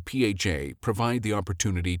does the PHA provide the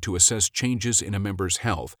opportunity to assess changes in a member's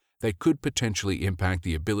health that could potentially impact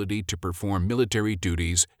the ability to perform military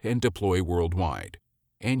duties and deploy worldwide?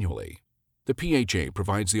 Annually. The PHA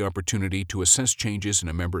provides the opportunity to assess changes in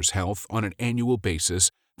a member's health on an annual basis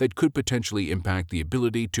that could potentially impact the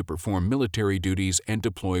ability to perform military duties and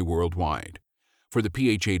deploy worldwide. For the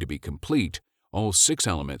PHA to be complete, all 6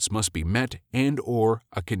 elements must be met and/or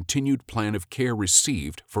a continued plan of care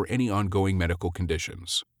received for any ongoing medical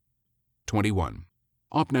conditions. 21.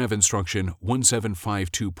 OPNAV Instruction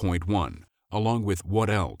 1752.1, along with What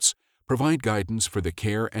Else, provide guidance for the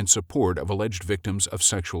care and support of alleged victims of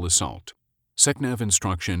sexual assault. SECNAV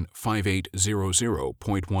Instruction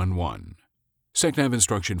 5800.11. SECNAV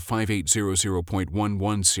Instruction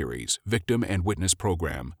 5800.11 Series Victim and Witness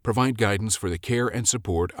Program provide guidance for the care and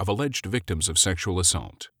support of alleged victims of sexual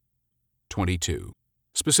assault. 22.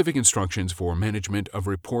 Specific instructions for management of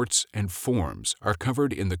reports and forms are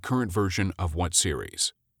covered in the current version of what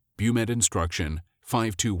series? BUMED Instruction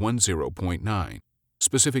 5210.9.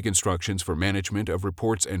 Specific instructions for management of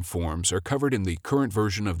reports and forms are covered in the current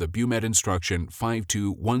version of the BUMED Instruction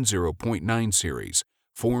 5210.9 Series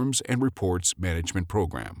Forms and Reports Management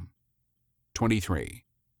Program. 23.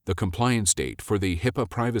 The compliance date for the HIPAA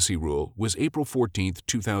privacy rule was April 14,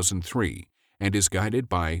 2003, and is guided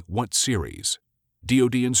by what series?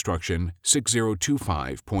 DoD Instruction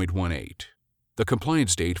 6025.18. The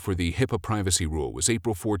compliance date for the HIPAA privacy rule was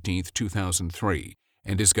April 14, 2003,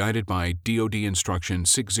 and is guided by DoD Instruction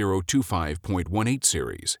 6025.18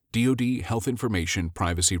 Series DoD Health Information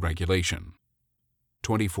Privacy Regulation.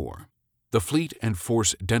 24. The Fleet and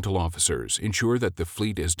Force Dental Officers ensure that the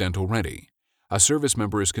fleet is dental ready. A service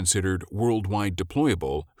member is considered worldwide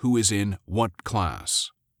deployable who is in what class?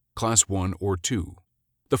 Class 1 or 2.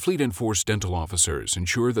 The Fleet and Force Dental Officers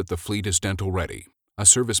ensure that the fleet is dental ready. A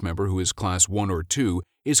service member who is Class 1 or 2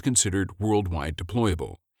 is considered worldwide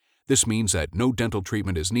deployable. This means that no dental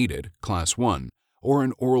treatment is needed, Class 1, or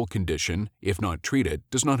an oral condition, if not treated,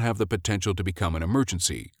 does not have the potential to become an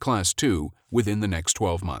emergency, Class 2, within the next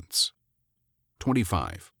 12 months.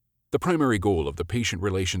 25. The primary goal of the Patient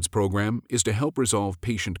Relations Program is to help resolve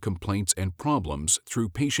patient complaints and problems through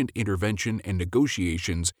patient intervention and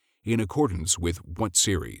negotiations in accordance with what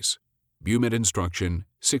series? BUMED Instruction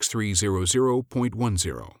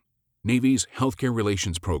 6300.10. Navy's Healthcare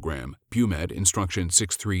Relations Program, BUMED Instruction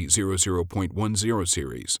 6300.10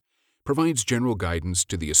 series, provides general guidance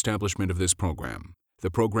to the establishment of this program.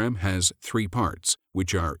 The program has 3 parts,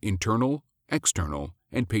 which are internal, external,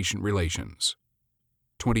 and patient relations.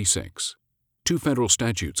 26. 2 federal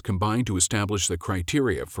statutes combine to establish the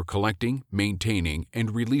criteria for collecting, maintaining,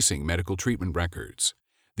 and releasing medical treatment records.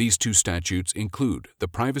 These 2 statutes include the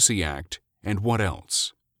Privacy Act and what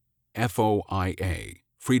else? FOIA,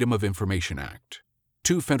 Freedom of Information Act.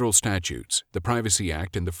 2 federal statutes, the Privacy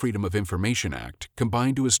Act and the Freedom of Information Act,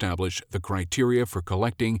 combine to establish the criteria for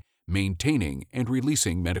collecting, maintaining, and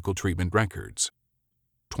releasing medical treatment records.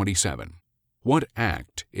 27. What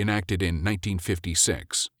act, enacted in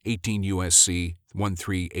 1956, 18 U.S.C.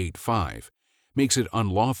 1385, makes it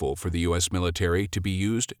unlawful for the U.S. military to be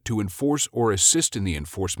used to enforce or assist in the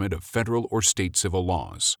enforcement of federal or state civil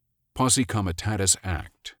laws? Posse Comitatus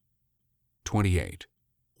Act. 28.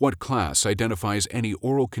 What class identifies any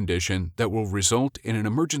oral condition that will result in an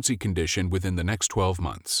emergency condition within the next 12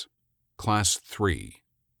 months? Class 3.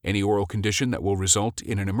 Any oral condition that will result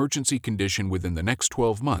in an emergency condition within the next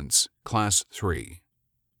 12 months, Class 3.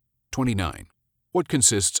 29. What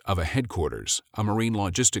consists of a headquarters, a marine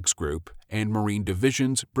logistics group, and marine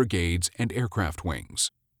divisions, brigades, and aircraft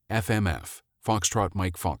wings? FMF, Foxtrot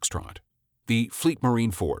Mike Foxtrot. The Fleet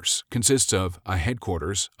Marine Force consists of a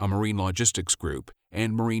headquarters, a marine logistics group,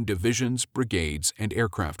 and marine divisions, brigades, and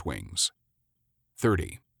aircraft wings.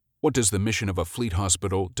 30. What does the mission of a fleet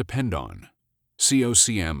hospital depend on?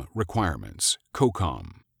 COCM requirements,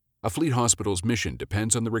 COCOM. A fleet hospital's mission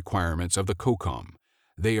depends on the requirements of the COCOM.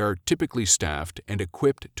 They are typically staffed and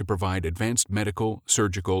equipped to provide advanced medical,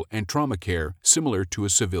 surgical, and trauma care similar to a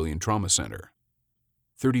civilian trauma center.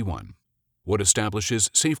 31. What establishes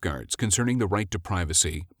safeguards concerning the right to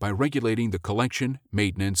privacy by regulating the collection,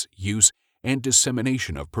 maintenance, use, and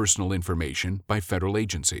dissemination of personal information by federal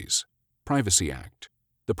agencies? Privacy Act.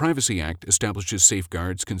 The Privacy Act establishes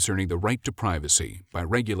safeguards concerning the right to privacy by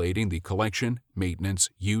regulating the collection, maintenance,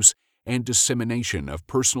 use, and dissemination of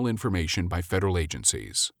personal information by federal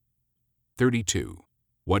agencies. 32.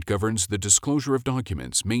 What governs the disclosure of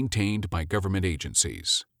documents maintained by government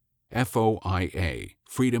agencies? FOIA,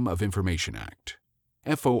 Freedom of Information Act.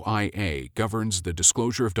 FOIA governs the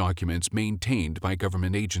disclosure of documents maintained by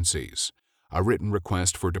government agencies. A written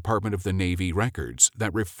request for Department of the Navy records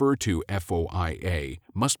that refer to FOIA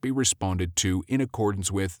must be responded to in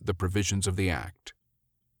accordance with the provisions of the Act.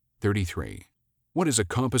 33. What is a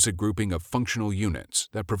composite grouping of functional units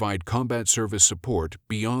that provide combat service support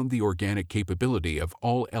beyond the organic capability of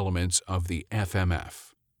all elements of the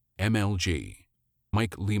FMF? MLG.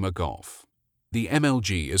 Mike Lima Golf. The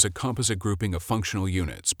MLG is a composite grouping of functional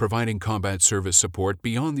units providing combat service support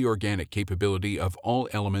beyond the organic capability of all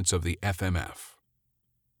elements of the FMF.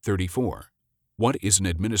 34. What is an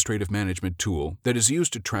administrative management tool that is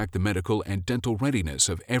used to track the medical and dental readiness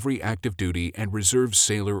of every active duty and reserve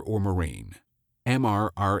sailor or Marine?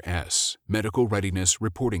 MRRS, Medical Readiness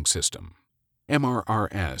Reporting System.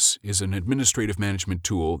 MRRS is an administrative management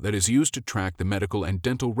tool that is used to track the medical and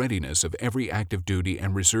dental readiness of every active duty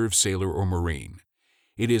and reserve sailor or Marine.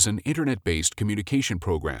 It is an internet-based communication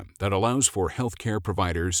program that allows for healthcare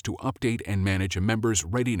providers to update and manage a member's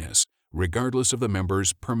readiness regardless of the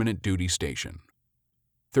member's permanent duty station.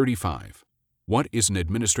 35. What is an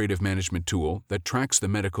administrative management tool that tracks the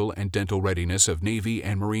medical and dental readiness of Navy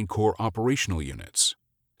and Marine Corps operational units?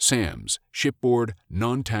 SAMS, Shipboard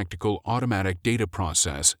Non-Tactical Automatic Data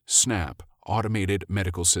Process, SNAP, Automated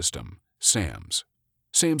Medical System, SAMS.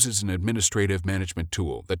 SAMS is an administrative management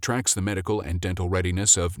tool that tracks the medical and dental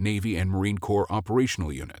readiness of Navy and Marine Corps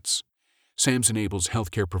operational units. SAMS enables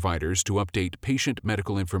healthcare providers to update patient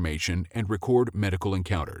medical information and record medical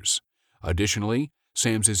encounters. Additionally,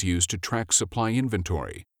 SAMS is used to track supply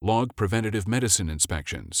inventory, log preventative medicine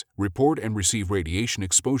inspections, report and receive radiation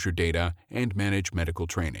exposure data, and manage medical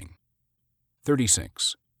training.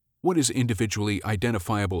 36. What is individually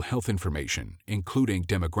identifiable health information, including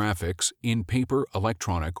demographics, in paper,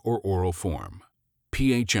 electronic, or oral form?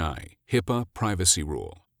 PHI, HIPAA Privacy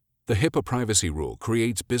Rule. The HIPAA Privacy Rule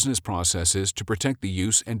creates business processes to protect the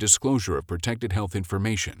use and disclosure of protected health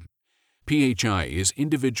information. PHI is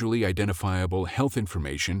individually identifiable health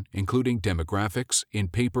information, including demographics, in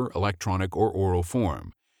paper, electronic, or oral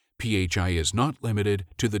form. PHI is not limited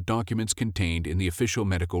to the documents contained in the official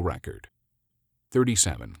medical record.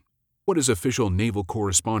 37. What is official naval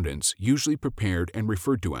correspondence usually prepared and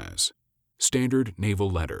referred to as? Standard Naval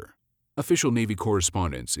Letter. Official Navy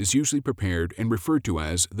correspondence is usually prepared and referred to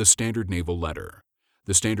as the Standard Naval Letter.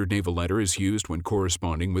 The Standard Naval Letter is used when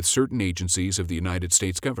corresponding with certain agencies of the United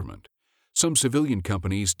States government. Some civilian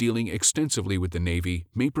companies dealing extensively with the Navy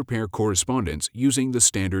may prepare correspondence using the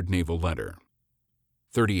Standard Naval Letter.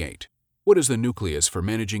 38. What is the nucleus for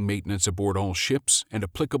managing maintenance aboard all ships and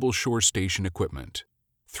applicable shore station equipment?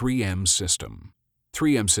 3M System.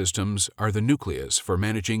 3M systems are the nucleus for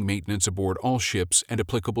managing maintenance aboard all ships and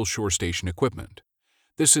applicable shore station equipment.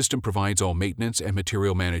 This system provides all maintenance and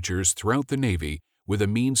material managers throughout the Navy with a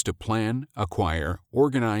means to plan, acquire,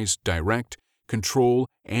 organize, direct, control,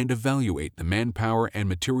 and evaluate the manpower and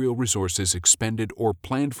material resources expended or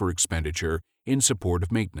planned for expenditure in support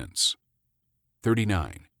of maintenance.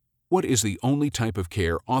 39. What is the only type of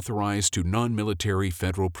care authorized to non-military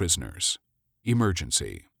federal prisoners?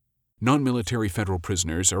 Emergency. Non-military federal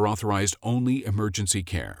prisoners are authorized only emergency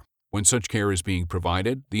care. When such care is being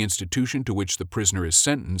provided, the institution to which the prisoner is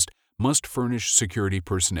sentenced must furnish security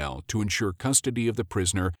personnel to ensure custody of the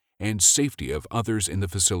prisoner and safety of others in the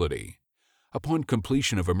facility. Upon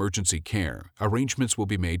completion of emergency care, arrangements will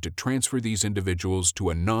be made to transfer these individuals to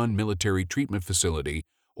a non-military treatment facility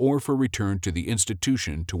or for return to the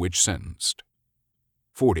institution to which sentenced.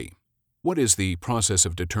 40. What is the process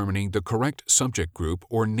of determining the correct subject group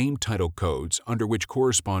or name title codes under which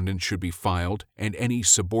correspondence should be filed and any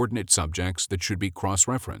subordinate subjects that should be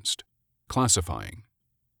cross-referenced? Classifying.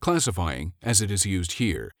 Classifying, as it is used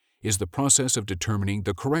here, is the process of determining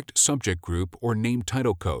the correct subject group or name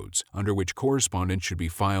title codes under which correspondence should be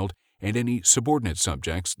filed and any subordinate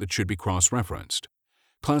subjects that should be cross-referenced.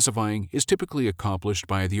 Classifying is typically accomplished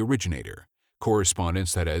by the originator.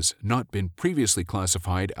 Correspondence that has not been previously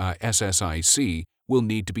classified a SSIC will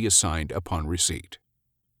need to be assigned upon receipt.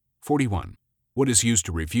 41. What is used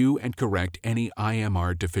to review and correct any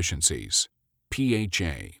IMR deficiencies?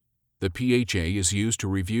 PHA. The PHA is used to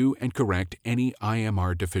review and correct any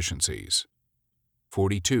IMR deficiencies.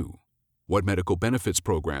 42. What medical benefits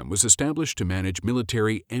program was established to manage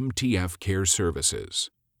military MTF care services?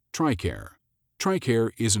 TRICARE. TRICARE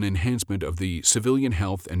is an enhancement of the Civilian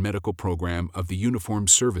Health and Medical Program of the Uniformed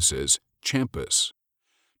Services, CHAMPUS.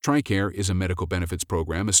 TRICARE is a medical benefits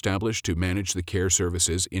program established to manage the care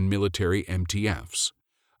services in military MTFs.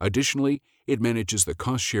 Additionally, it manages the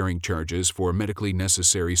cost-sharing charges for medically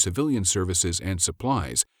necessary civilian services and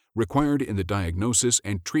supplies required in the diagnosis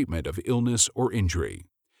and treatment of illness or injury.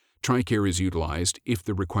 TRICARE is utilized if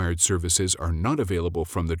the required services are not available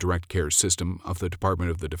from the direct care system of the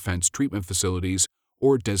Department of the Defense treatment facilities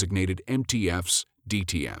or designated MTFs,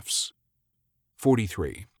 DTFs.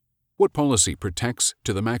 43. What policy protects,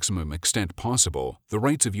 to the maximum extent possible, the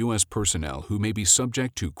rights of U.S. personnel who may be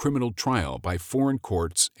subject to criminal trial by foreign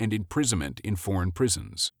courts and imprisonment in foreign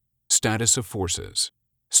prisons? Status of forces.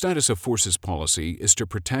 Status of forces policy is to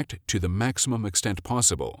protect, to the maximum extent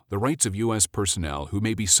possible, the rights of U.S. personnel who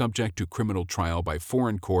may be subject to criminal trial by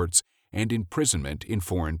foreign courts and imprisonment in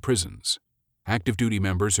foreign prisons. Active duty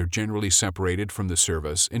members are generally separated from the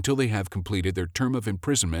service until they have completed their term of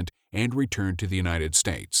imprisonment and return to the United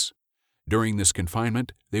States. During this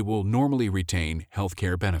confinement, they will normally retain health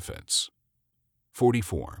care benefits.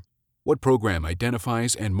 44. What program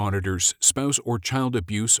identifies and monitors spouse or child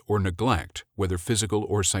abuse or neglect, whether physical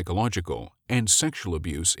or psychological, and sexual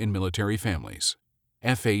abuse in military families?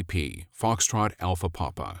 FAP, Foxtrot Alpha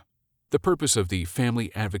Papa. The purpose of the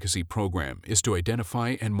Family Advocacy Program is to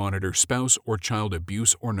identify and monitor spouse or child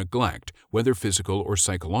abuse or neglect, whether physical or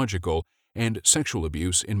psychological, and sexual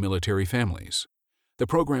abuse in military families. The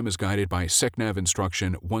program is guided by SECNAV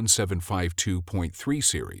Instruction 1752.3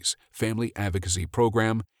 Series, Family Advocacy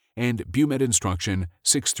Program, and BUMED Instruction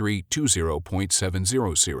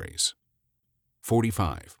 6320.70 Series.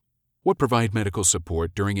 45. What provide medical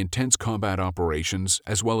support during intense combat operations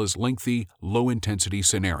as well as lengthy, low-intensity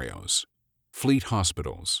scenarios? Fleet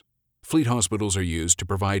hospitals. Fleet hospitals are used to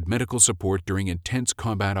provide medical support during intense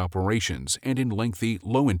combat operations and in lengthy,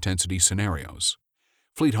 low-intensity scenarios.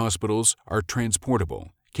 Fleet hospitals are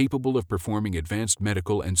transportable, capable of performing advanced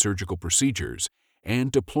medical and surgical procedures,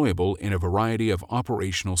 and deployable in a variety of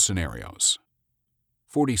operational scenarios.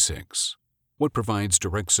 46. What provides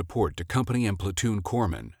direct support to company and platoon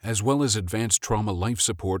corpsmen as well as advanced trauma life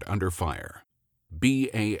support under fire?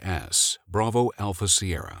 BAS, Bravo Alpha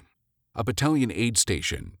Sierra. A Battalion Aid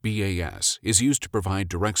Station, BAS, is used to provide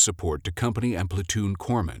direct support to company and platoon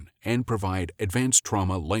corpsmen and provide advanced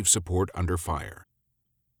trauma life support under fire.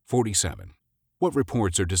 47. What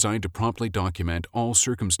reports are designed to promptly document all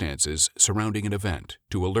circumstances surrounding an event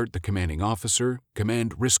to alert the commanding officer,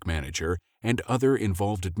 command risk manager, and other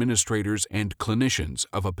involved administrators and clinicians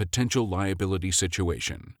of a potential liability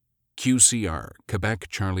situation? QCR, Quebec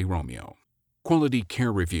Charlie Romeo. Quality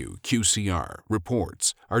Care Review, QCR,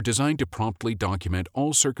 reports are designed to promptly document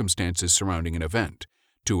all circumstances surrounding an event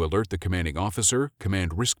to alert the commanding officer,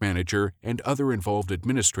 command risk manager, and other involved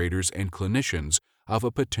administrators and clinicians of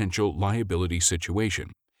a potential liability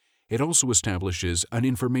situation. It also establishes an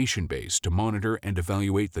information base to monitor and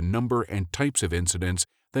evaluate the number and types of incidents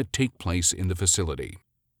that take place in the facility.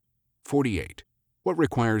 48. What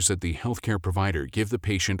requires that the healthcare provider give the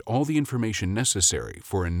patient all the information necessary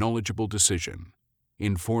for a knowledgeable decision?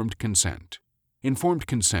 Informed consent. Informed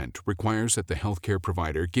consent requires that the healthcare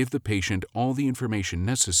provider give the patient all the information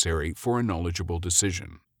necessary for a knowledgeable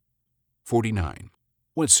decision. 49.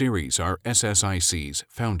 What series are SSICs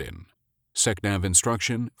found in? SECNAV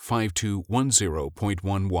Instruction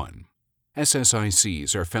 5210.11.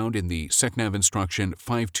 SSICs are found in the SECNAV Instruction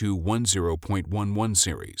 5210.11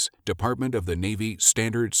 series, Department of the Navy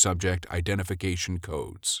Standard Subject Identification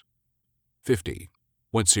Codes. 50.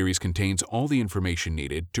 What series contains all the information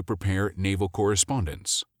needed to prepare naval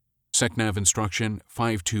correspondence? SECNAV Instruction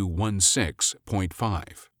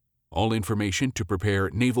 5216.5. All information to prepare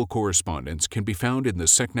naval correspondence can be found in the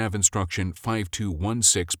SECNAV Instruction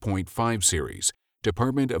 5216.5 series,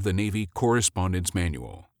 Department of the Navy Correspondence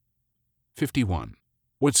Manual. 51.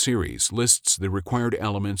 What series lists the required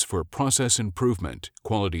elements for process improvement,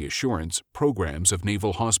 quality assurance programs of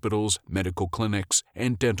naval hospitals, medical clinics,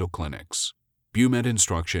 and dental clinics? BUMED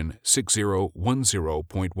Instruction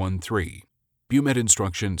 6010.13. BUMED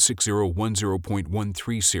Instruction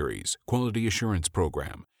 6010.13 series, Quality Assurance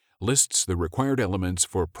Program, lists the required elements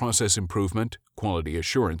for process improvement, quality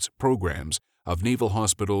assurance programs of naval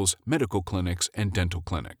hospitals, medical clinics, and dental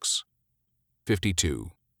clinics.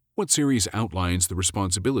 52. What series outlines the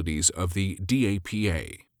responsibilities of the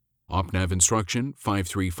DAPA? OPNAV Instruction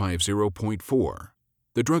 5350.4.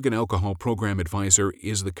 The Drug and Alcohol Program Advisor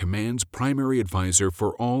is the command's primary advisor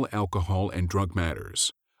for all alcohol and drug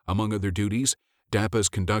matters. Among other duties,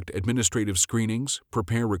 DAPAs conduct administrative screenings,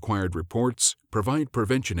 prepare required reports, provide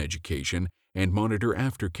prevention education, and monitor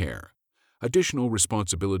aftercare. Additional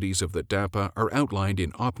responsibilities of the DAPA are outlined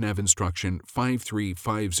in OPNAV Instruction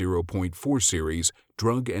 5350.4 series,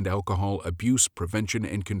 Drug and Alcohol Abuse Prevention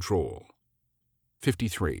and Control.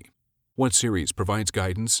 53. What series provides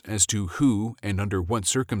guidance as to who and under what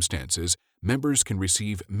circumstances members can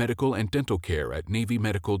receive medical and dental care at Navy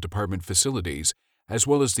Medical Department facilities, as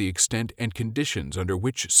well as the extent and conditions under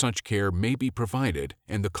which such care may be provided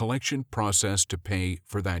and the collection process to pay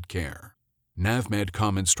for that care? NAVMed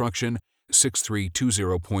Com Instruction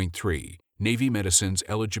 6320.3, Navy Medicine's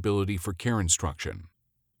Eligibility for Care Instruction.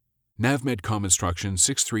 NAVMed Com Instruction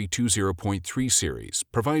 6320.3 series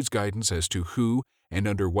provides guidance as to who and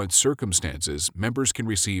under what circumstances members can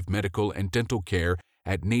receive medical and dental care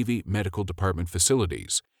at Navy Medical Department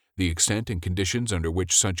facilities, the extent and conditions under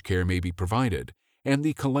which such care may be provided, and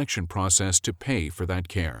the collection process to pay for that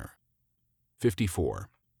care. 54.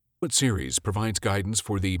 What series provides guidance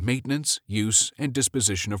for the maintenance, use, and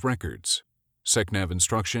disposition of records? SECNAV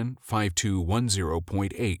Instruction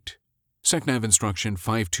 5210.8. SECNAV Instruction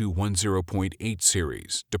 5210.8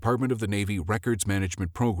 series, Department of the Navy Records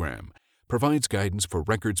Management Program, provides guidance for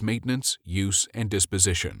records maintenance, use, and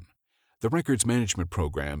disposition. The Records Management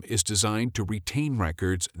Program is designed to retain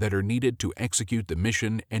records that are needed to execute the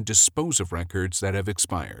mission and dispose of records that have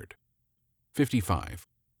expired. 55.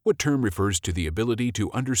 What term refers to the ability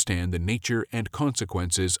to understand the nature and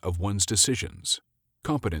consequences of one's decisions?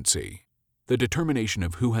 Competency. The determination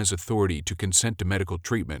of who has authority to consent to medical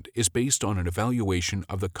treatment is based on an evaluation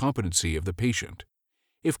of the competency of the patient.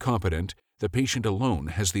 If competent, the patient alone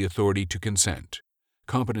has the authority to consent.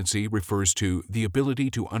 Competency refers to the ability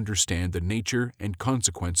to understand the nature and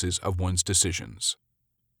consequences of one's decisions.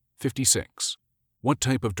 56. What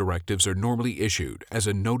type of directives are normally issued as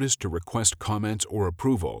a notice to request comments or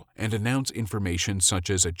approval and announce information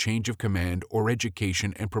such as a change of command or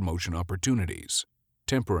education and promotion opportunities?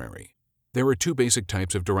 Temporary. There are two basic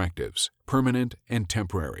types of directives, permanent and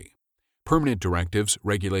temporary. Permanent directives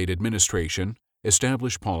regulate administration,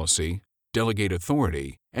 establish policy, delegate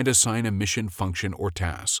authority, and assign a mission, function, or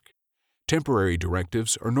task. Temporary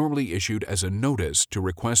directives are normally issued as a notice to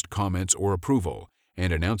request comments or approval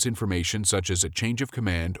and announce information such as a change of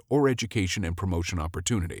command or education and promotion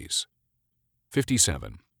opportunities.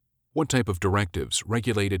 57. What type of directives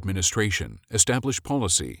regulate administration, establish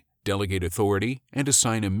policy, delegate authority, and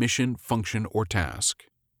assign a mission, function, or task?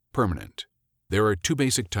 Permanent. There are two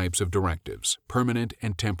basic types of directives, permanent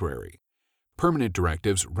and temporary. Permanent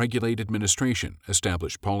directives regulate administration,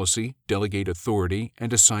 establish policy, delegate authority,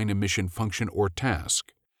 and assign a mission, function, or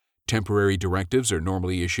task. Temporary directives are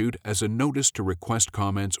normally issued as a notice to request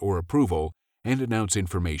comments or approval and announce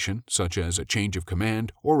information such as a change of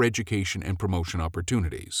command or education and promotion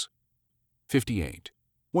opportunities. 58.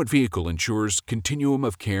 What vehicle ensures continuum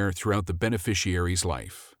of care throughout the beneficiary's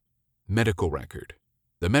life? Medical record.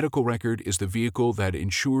 The medical record is the vehicle that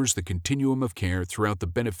ensures the continuum of care throughout the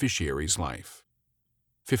beneficiary's life.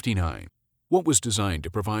 59. What was designed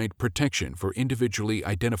to provide protection for individually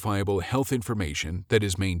identifiable health information that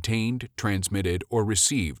is maintained, transmitted, or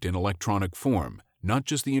received in electronic form, not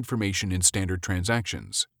just the information in standard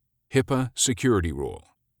transactions? HIPAA Security Rule.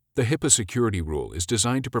 The HIPAA Security Rule is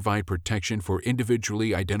designed to provide protection for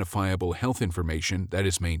individually identifiable health information that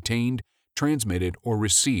is maintained, transmitted, or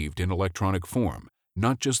received in electronic form,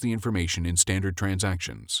 not just the information in standard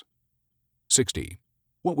transactions. 60.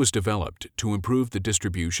 What was developed to improve the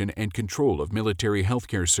distribution and control of military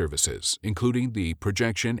healthcare services, including the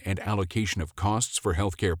projection and allocation of costs for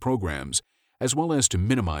healthcare programs, as well as to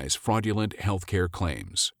minimize fraudulent healthcare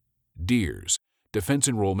claims? DEERS, Defense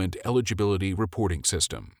Enrollment Eligibility Reporting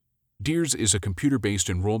System. DEERS is a computer-based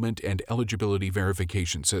enrollment and eligibility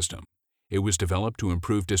verification system. It was developed to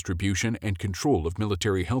improve distribution and control of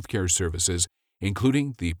military healthcare services,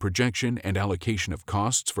 including the projection and allocation of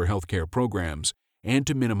costs for healthcare programs, and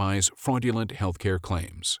to minimize fraudulent healthcare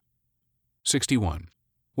claims. 61.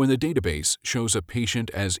 When the database shows a patient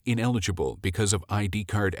as ineligible because of ID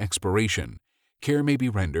card expiration, care may be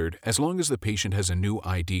rendered as long as the patient has a new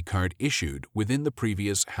ID card issued within the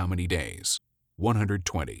previous how many days?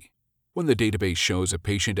 120. When the database shows a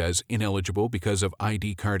patient as ineligible because of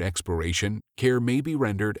ID card expiration, care may be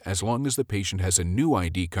rendered as long as the patient has a new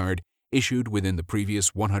ID card issued within the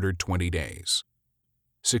previous 120 days.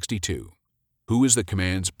 62. Who is the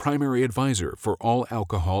command's primary advisor for all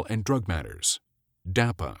alcohol and drug matters?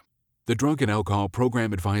 DAPA. The Drug and Alcohol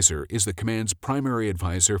Program Advisor is the command's primary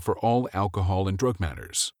advisor for all alcohol and drug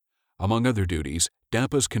matters. Among other duties,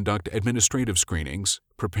 DAPAs conduct administrative screenings,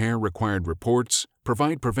 prepare required reports,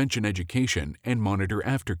 provide prevention education, and monitor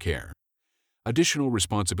aftercare. Additional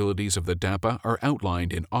responsibilities of the DAPA are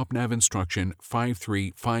outlined in OPNAV Instruction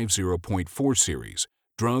 5350.4 Series,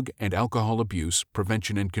 Drug and Alcohol Abuse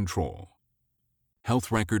Prevention and Control.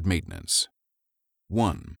 Health Record Maintenance.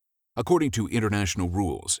 1. According to international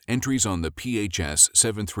rules, entries on the PHS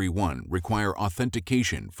 731 require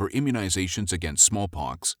authentication for immunizations against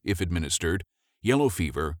smallpox, if administered, yellow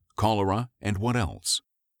fever, cholera, and what else?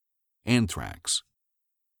 Anthrax.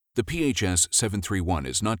 The PHS 731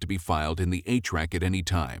 is not to be filed in the HREC at any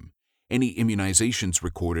time. Any immunizations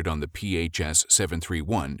recorded on the PHS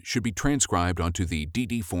 731 should be transcribed onto the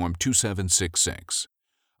DD Form 2766.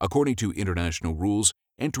 According to international rules,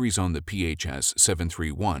 entries on the PHS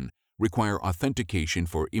 731 require authentication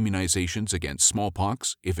for immunizations against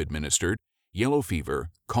smallpox, if administered, yellow fever,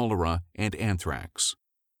 cholera, and anthrax.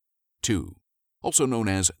 2. Also known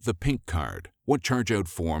as the pink card, what charge-out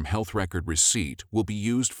form health record receipt will be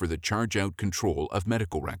used for the charge-out control of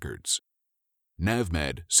medical records?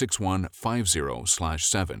 NAVMED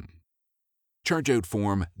 6150/7. Charge-out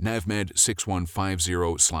form NAVMED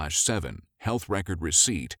 6150/7 health record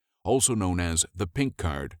receipt, also known as the pink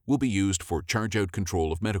card, will be used for charge-out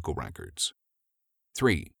control of medical records.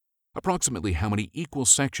 3. Approximately how many equal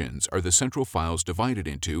sections are the central files divided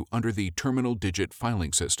into under the terminal digit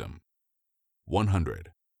filing system?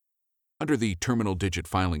 100. Under the terminal digit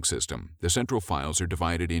filing system, the central files are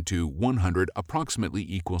divided into 100 approximately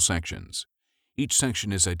equal sections. Each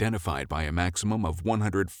section is identified by a maximum of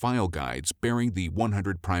 100 file guides bearing the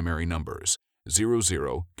 100 primary numbers,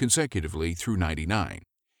 00, consecutively through 99.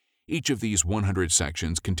 Each of these 100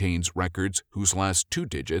 sections contains records whose last two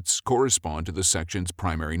digits correspond to the section's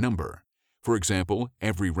primary number. For example,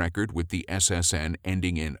 every record with the SSN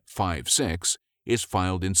ending in 56 is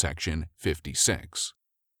filed in section 56.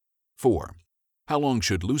 4. How long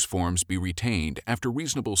should loose forms be retained after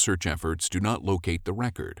reasonable search efforts do not locate the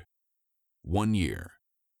record? 1 year.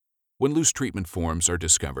 When loose treatment forms are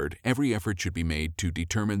discovered, every effort should be made to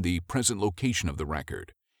determine the present location of the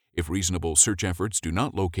record. If reasonable search efforts do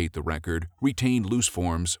not locate the record, retain loose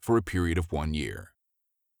forms for a period of 1 year.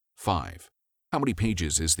 5. How many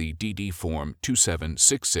pages is the DD Form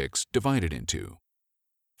 2766 divided into?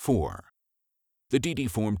 4. The DD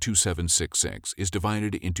Form 2766 is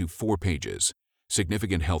divided into 4 pages: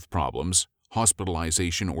 significant health problems,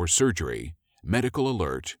 hospitalization or surgery, medical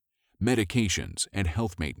alert, medications and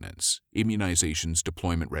health maintenance, immunizations,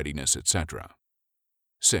 deployment readiness, etc.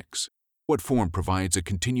 6. What form provides a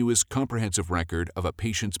continuous, comprehensive record of a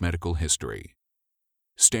patient's medical history?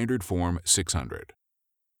 Standard Form 600.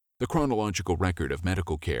 The chronological record of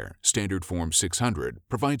medical care, Standard Form 600,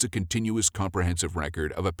 provides a continuous, comprehensive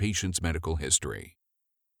record of a patient's medical history.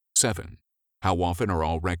 7. How often are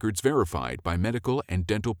all records verified by medical and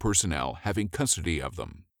dental personnel having custody of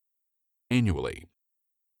them? Annually.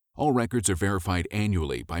 All records are verified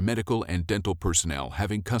annually by medical and dental personnel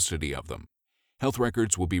having custody of them. Health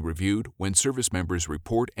records will be reviewed when service members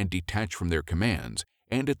report and detach from their commands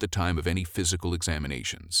and at the time of any physical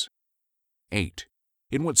examinations. 8.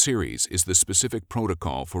 In what series is the specific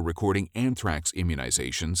protocol for recording anthrax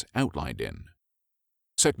immunizations outlined in?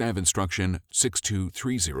 SECNAV Instruction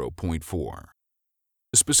 6230.4.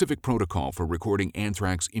 The specific protocol for recording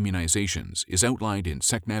anthrax immunizations is outlined in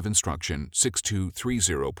SECNAV Instruction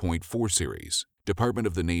 6230.4 Series, Department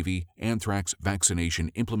of the Navy Anthrax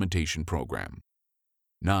Vaccination Implementation Program.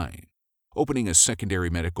 9. Opening a secondary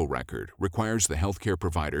medical record requires the healthcare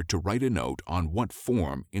provider to write a note on what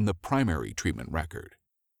form in the primary treatment record?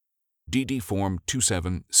 DD Form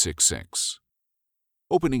 2766.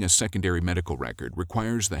 Opening a secondary medical record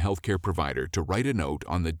requires the healthcare provider to write a note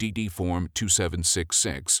on the DD Form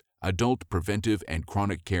 2766 Adult Preventive and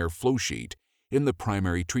Chronic Care Flow Sheet in the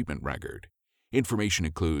primary treatment record. Information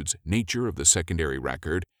includes nature of the secondary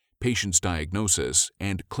record, patient's diagnosis,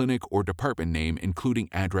 and clinic or department name including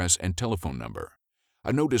address and telephone number.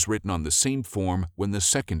 A note is written on the same form when the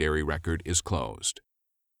secondary record is closed.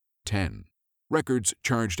 10. Records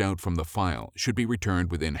charged out from the file should be returned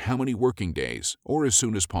within how many working days or as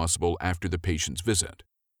soon as possible after the patient's visit?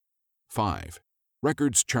 5.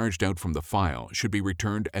 Records charged out from the file should be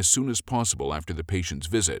returned as soon as possible after the patient's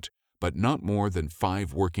visit, but not more than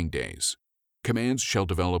 5 working days. Commands shall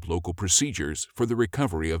develop local procedures for the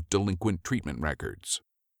recovery of delinquent treatment records.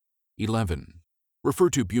 11. Refer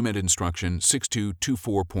to BUMED Instruction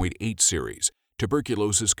 6224.8 Series,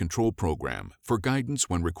 Tuberculosis Control Program for guidance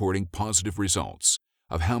when recording positive results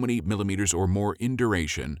of how many millimeters or more in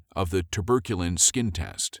duration of the tuberculin skin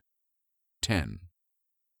test. 10.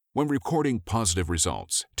 When recording positive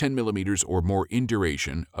results, 10 millimeters or more in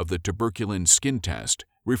duration of the tuberculin skin test,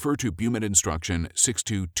 refer to BUMED Instruction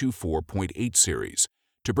 6224.8 Series,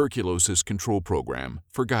 Tuberculosis Control Program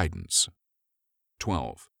for guidance.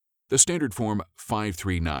 12. The Standard Form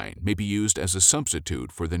 539 may be used as a substitute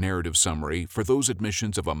for the narrative summary for those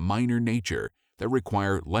admissions of a minor nature that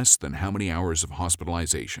require less than how many hours of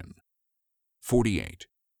hospitalization? 48.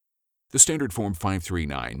 The Standard Form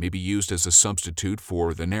 539 may be used as a substitute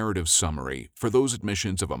for the narrative summary for those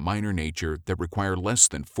admissions of a minor nature that require less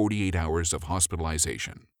than 48 hours of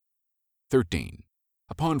hospitalization. 13.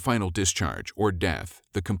 Upon final discharge or death,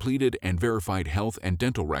 the completed and verified health and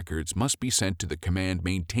dental records must be sent to the command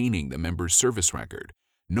maintaining the member's service record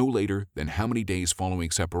no later than how many days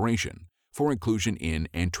following separation for inclusion in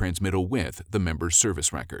and transmittal with the member's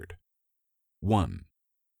service record? 1.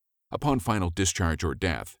 Upon final discharge or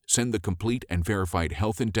death, send the complete and verified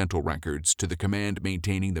health and dental records to the command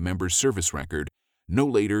maintaining the member's service record no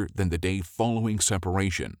later than the day following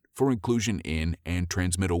separation for inclusion in and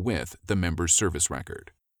transmittal with the member's service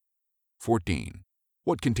record. 14.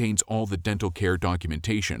 What contains all the dental care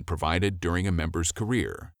documentation provided during a member's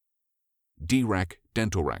career? DREC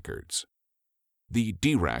Dental Records. The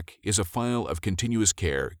DREC is a file of continuous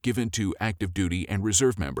care given to active duty and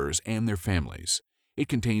reserve members and their families. It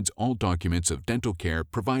contains all documents of dental care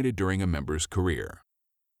provided during a member's career.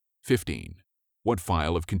 15. What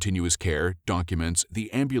file of continuous care documents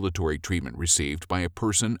the ambulatory treatment received by a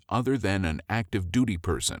person other than an active duty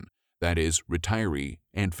person, that is, retiree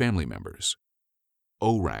and family members?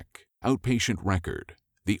 OREC, Outpatient Record.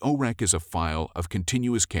 The OREC is a file of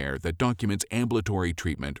continuous care that documents ambulatory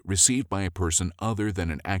treatment received by a person other than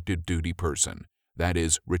an active duty person, that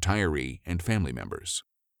is, retiree and family members.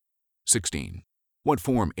 16. What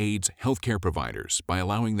form aids healthcare providers by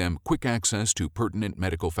allowing them quick access to pertinent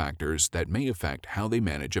medical factors that may affect how they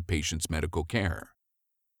manage a patient's medical care?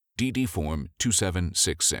 DD Form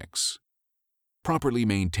 2766. Properly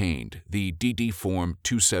maintained, the DD Form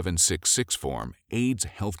 2766 form aids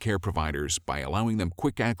healthcare providers by allowing them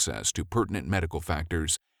quick access to pertinent medical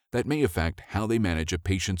factors that may affect how they manage a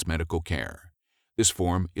patient's medical care. This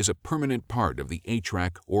form is a permanent part of the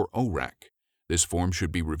HREC or OREC. This form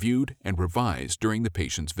should be reviewed and revised during the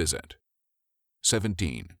patient's visit.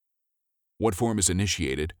 17. What form is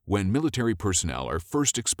initiated when military personnel are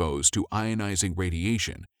first exposed to ionizing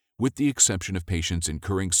radiation, with the exception of patients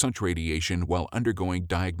incurring such radiation while undergoing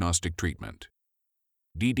diagnostic treatment?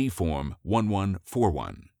 DD Form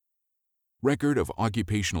 1141. Record of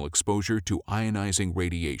occupational exposure to ionizing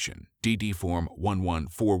radiation, DD Form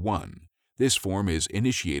 1141. This form is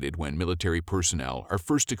initiated when military personnel are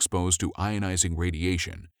first exposed to ionizing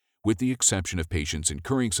radiation, with the exception of patients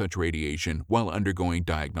incurring such radiation while undergoing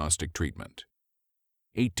diagnostic treatment.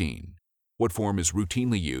 18. What form is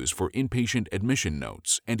routinely used for inpatient admission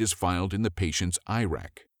notes and is filed in the patient's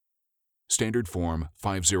IREC? Standard Form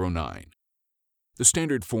 509. The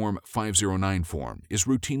Standard Form 509 form is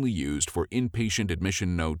routinely used for inpatient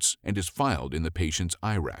admission notes and is filed in the patient's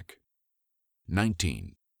IREC.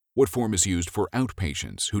 19. What form is used for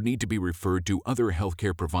outpatients who need to be referred to other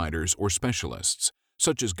healthcare providers or specialists,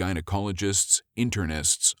 such as gynecologists,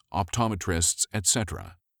 internists, optometrists,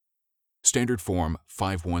 etc.? Standard Form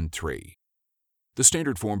 513. The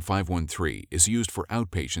Standard Form 513 is used for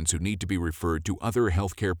outpatients who need to be referred to other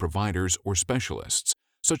healthcare providers or specialists,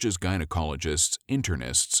 such as gynecologists,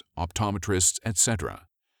 internists, optometrists, etc.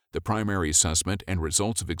 The primary assessment and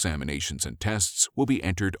results of examinations and tests will be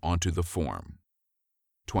entered onto the form.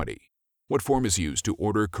 20. What form is used to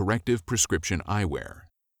order corrective prescription eyewear?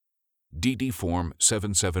 DD Form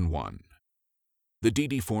 771. The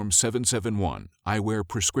DD Form 771 eyewear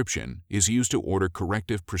prescription is used to order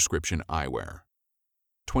corrective prescription eyewear.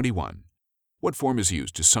 21. What form is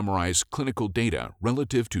used to summarize clinical data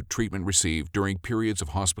relative to treatment received during periods of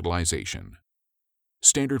hospitalization?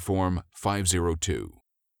 Standard Form 502.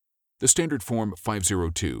 The Standard Form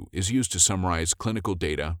 502 is used to summarize clinical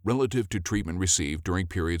data relative to treatment received during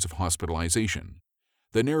periods of hospitalization.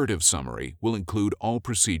 The narrative summary will include all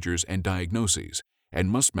procedures and diagnoses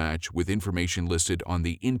and must match with information listed on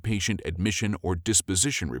the Inpatient Admission or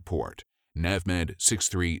Disposition Report, NAVMED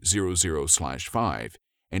 6300/5,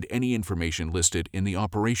 and any information listed in the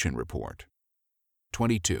Operation Report.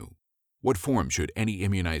 22. What form should any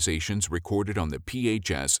immunizations recorded on the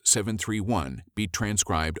PHS 731 be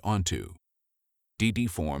transcribed onto? DD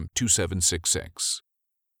Form 2766.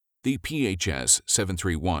 The PHS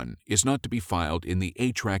 731 is not to be filed in the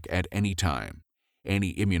HREC at any time.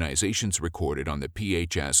 Any immunizations recorded on the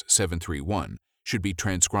PHS 731 should be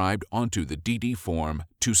transcribed onto the DD Form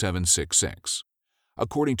 2766.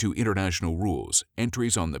 According to international rules,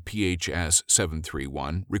 entries on the PHS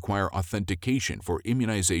 731 require authentication for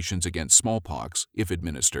immunizations against smallpox, if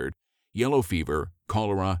administered, yellow fever,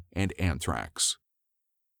 cholera, and anthrax.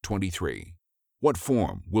 23. What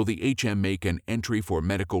form will the HM make an entry for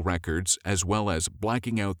medical records as well as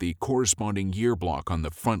blacking out the corresponding year block on the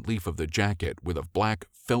front leaf of the jacket with a black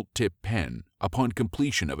felt-tip pen upon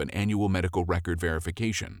completion of an annual medical record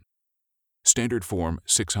verification? Standard Form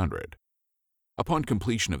 600. Upon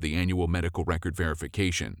completion of the annual medical record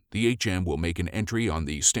verification, the HM will make an entry on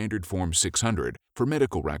the Standard Form 600 for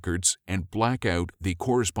medical records and black out the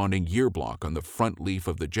corresponding year block on the front leaf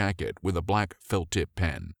of the jacket with a black felt-tip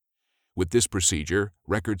pen. With this procedure,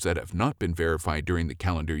 records that have not been verified during the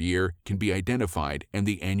calendar year can be identified and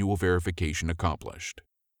the annual verification accomplished.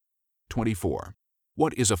 24.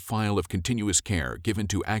 What is a file of continuous care given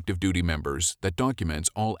to active duty members that documents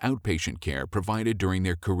all outpatient care provided during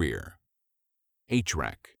their career?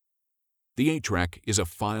 HREC. The HREC is a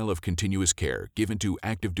file of continuous care given to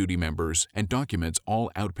active duty members and documents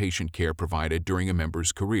all outpatient care provided during a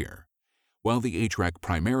member's career. While the HREC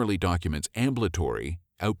primarily documents ambulatory,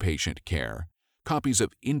 outpatient care, copies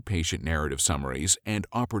of inpatient narrative summaries and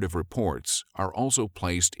operative reports are also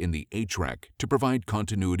placed in the HREC to provide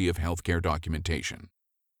continuity of healthcare documentation.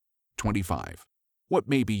 25. What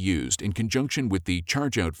may be used in conjunction with the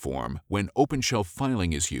charge-out form when open-shelf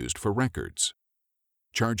filing is used for records?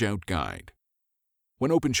 Charge-out guide.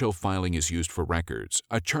 When open-shelf filing is used for records,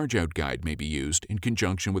 a charge-out guide may be used in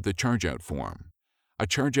conjunction with the charge-out form. A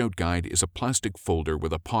charge-out guide is a plastic folder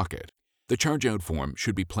with a pocket. The charge-out form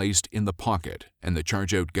should be placed in the pocket and the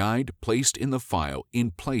charge-out guide placed in the file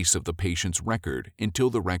in place of the patient's record until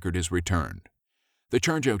the record is returned. The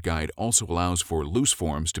charge-out guide also allows for loose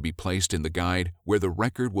forms to be placed in the guide where the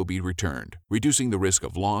record will be returned, reducing the risk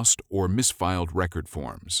of lost or misfiled record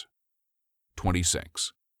forms.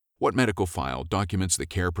 26. What medical file documents the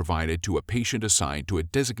care provided to a patient assigned to a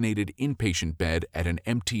designated inpatient bed at an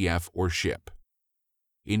MTF or SHIP?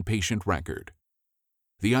 Inpatient record.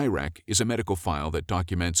 The IREC is a medical file that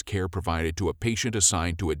documents care provided to a patient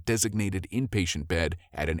assigned to a designated inpatient bed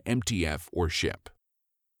at an MTF or SHIP.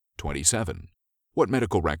 27. What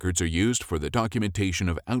medical records are used for the documentation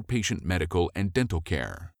of outpatient medical and dental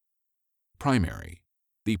care? Primary.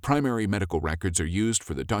 The primary medical records are used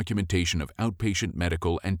for the documentation of outpatient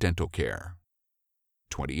medical and dental care.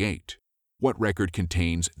 28. What record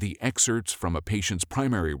contains the excerpts from a patient's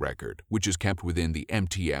primary record, which is kept within the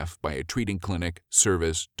MTF by a treating clinic,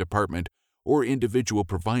 service, department, or individual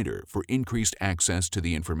provider for increased access to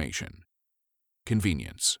the information.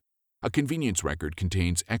 Convenience. A convenience record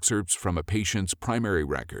contains excerpts from a patient's primary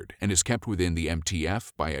record and is kept within the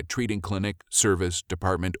MTF by a treating clinic, service,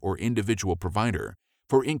 department, or individual provider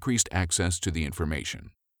for increased access to the information.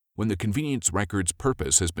 When the convenience record's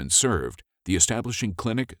purpose has been served, the establishing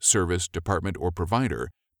clinic, service, department, or provider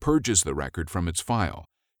purges the record from its file,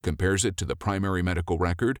 compares it to the primary medical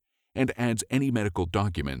record, and adds any medical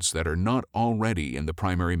documents that are not already in the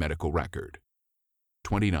primary medical record.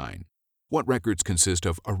 29. What records consist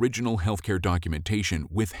of original healthcare documentation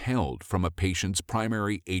withheld from a patient's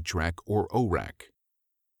primary HREC or OREC?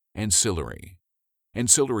 Ancillary.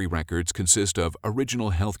 Ancillary records consist of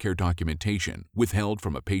original healthcare documentation withheld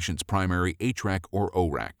from a patient's primary HREC or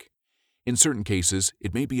OREC. In certain cases,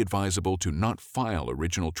 it may be advisable to not file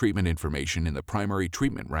original treatment information in the primary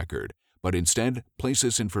treatment record, but instead place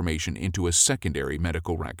this information into a secondary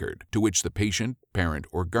medical record to which the patient, parent,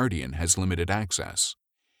 or guardian has limited access.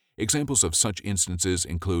 Examples of such instances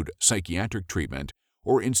include psychiatric treatment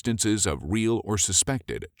or instances of real or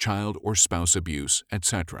suspected child or spouse abuse,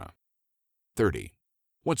 etc. 30.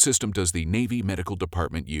 What system does the Navy Medical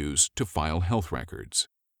Department use to file health records?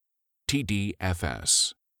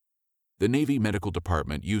 TDFS. The Navy Medical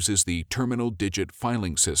Department uses the Terminal Digit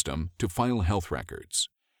Filing System to file health records.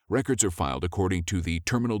 Records are filed according to the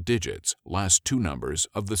terminal digits, last two numbers,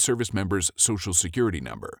 of the service member's Social Security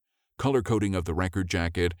number, color coding of the record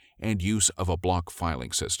jacket, and use of a block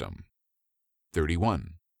filing system.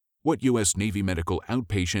 31. What U.S. Navy medical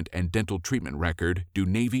outpatient and dental treatment record do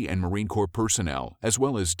Navy and Marine Corps personnel, as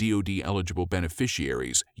well as DoD-eligible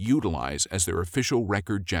beneficiaries, utilize as their official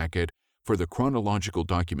record jacket for the chronological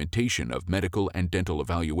documentation of medical and dental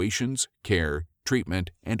evaluations, care,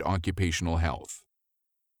 treatment, and occupational health?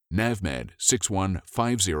 NAVMED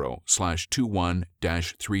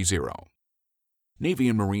 6150/21-30. Navy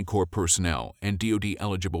and Marine Corps personnel and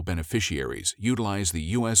DoD-eligible beneficiaries utilize the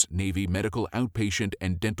U.S. Navy Medical Outpatient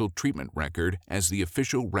and Dental Treatment Record as the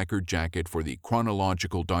official record jacket for the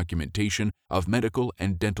chronological documentation of medical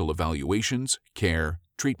and dental evaluations, care,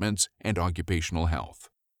 treatments, and occupational health.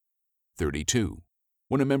 32.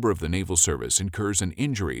 When a member of the Naval Service incurs an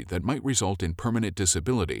injury that might result in permanent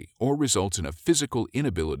disability or results in a physical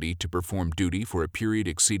inability to perform duty for a period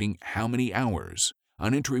exceeding how many hours?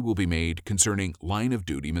 An entry will be made concerning line of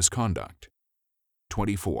duty misconduct.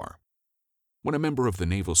 24. When a member of the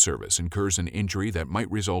Naval Service incurs an injury that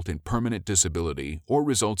might result in permanent disability or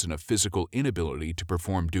results in a physical inability to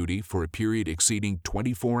perform duty for a period exceeding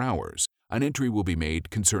 24 hours, an entry will be made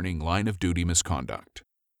concerning line of duty misconduct.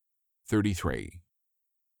 33.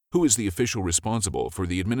 Who is the official responsible for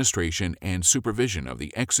the administration and supervision of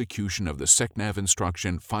the execution of the SECNAV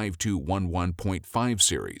Instruction 5211.5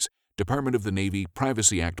 Series, Department of the Navy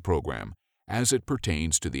Privacy Act program, as it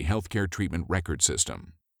pertains to the Healthcare Treatment Record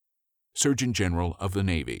System? Surgeon General of the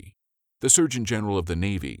Navy. The Surgeon General of the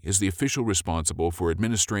Navy is the official responsible for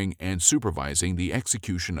administering and supervising the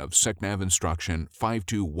execution of SECNAV Instruction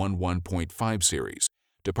 5211.5 Series,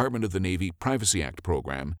 Department of the Navy Privacy Act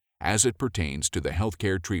program, as it pertains to the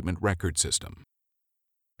Healthcare Treatment Record System.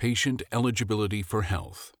 Patient eligibility for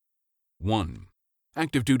health. 1.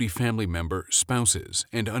 Active duty family member, spouses,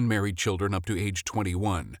 and unmarried children up to age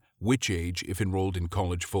 21, which age, if enrolled in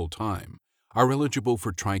college full-time, are eligible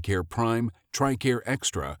for TRICARE Prime, TRICARE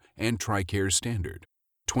Extra, and TRICARE Standard.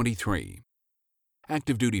 23.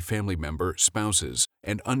 Active duty family member, spouses,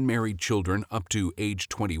 and unmarried children up to age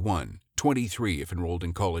 21, 23 if enrolled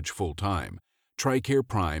in college full-time, TRICARE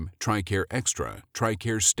Prime, TRICARE Extra,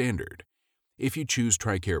 TRICARE Standard. If you choose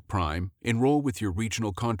TRICARE Prime, enroll with your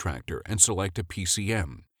regional contractor and select a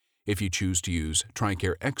PCM. If you choose to use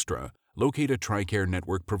TRICARE Extra, locate a TRICARE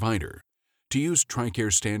network provider. To use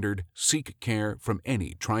TRICARE Standard, seek care from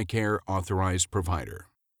any TRICARE authorized provider.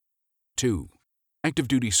 2. Active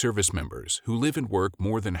duty service members who live and work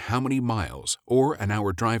more than how many miles or an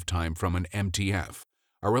hour drive time from an MTF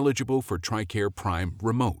are eligible for TRICARE Prime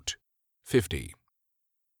Remote. 50.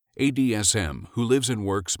 ADSM who lives and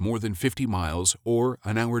works more than 50 miles or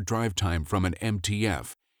an hour drive time from an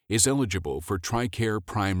MTF is eligible for TRICARE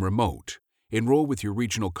Prime Remote. Enroll with your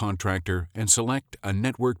regional contractor and select a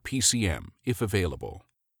network PCM if available.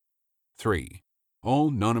 3.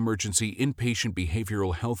 All non-emergency inpatient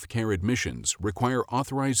behavioral health care admissions require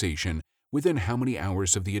authorization within how many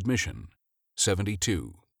hours of the admission?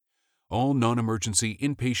 72. All non-emergency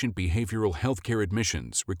inpatient behavioral health care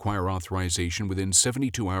admissions require authorization within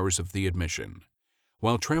 72 hours of the admission.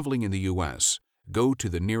 While traveling in the U.S., go to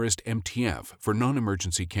the nearest MTF for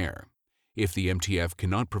non-emergency care. If the MTF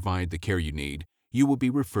cannot provide the care you need, you will be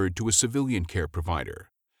referred to a civilian care provider.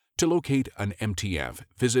 To locate an MTF,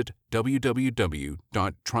 visit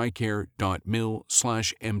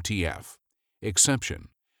www.tricare.mil/MTF. Exception: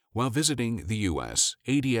 while visiting the U.S.,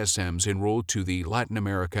 ADSMs enrolled to the Latin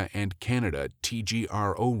America and Canada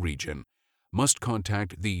TGRO region must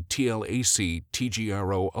contact the TLAC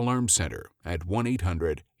TGRO Alarm Center at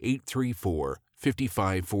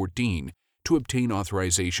 1-800-834-5514 to obtain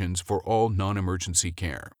authorizations for all non-emergency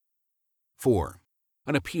care. 4.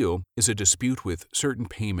 An appeal is a dispute with certain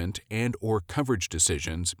payment and/or coverage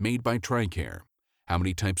decisions made by TRICARE. How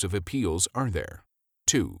many types of appeals are there?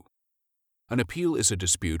 2. An appeal is a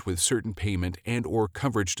dispute with certain payment and/or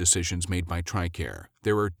coverage decisions made by TRICARE.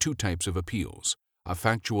 There are 2 types of appeals: a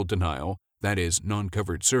factual denial, that is,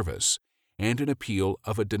 non-covered service, and an appeal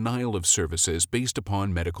of a denial of services based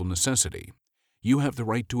upon medical necessity. You have the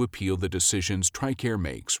right to appeal the decisions TRICARE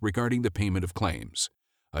makes regarding the payment of claims.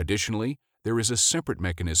 Additionally, there is a separate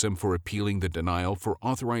mechanism for appealing the denial for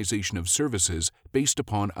authorization of services based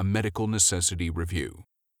upon a medical necessity review.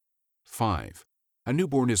 5. A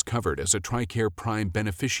newborn is covered as a TRICARE Prime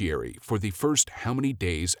beneficiary for the first how many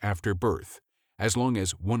days after birth, as long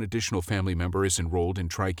as one additional family member is enrolled in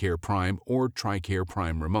TRICARE Prime or TRICARE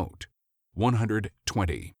Prime Remote.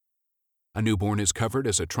 120. A newborn is covered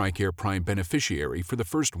as a TRICARE Prime beneficiary for the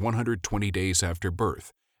first 120 days after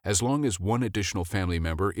birth, as long as one additional family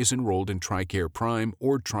member is enrolled in TRICARE Prime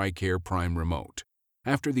or TRICARE Prime Remote.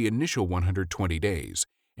 After the initial 120 days,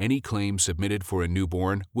 any claim submitted for a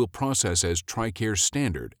newborn will process as TRICARE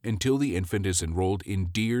Standard until the infant is enrolled in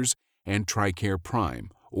DEERS and TRICARE Prime,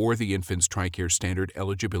 or the infant's TRICARE Standard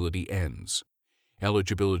eligibility ends.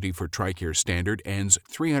 Eligibility for TRICARE Standard ends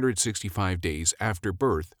 365 days after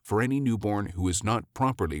birth for any newborn who is not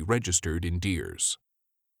properly registered in DEERS.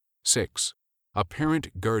 6. A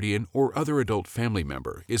parent, guardian, or other adult family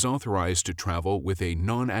member is authorized to travel with a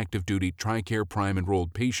non-active duty TRICARE Prime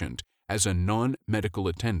enrolled patient as a non-medical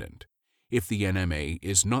attendant. If the NMA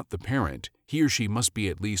is not the parent, he or she must be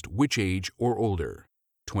at least which age or older?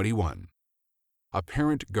 21. A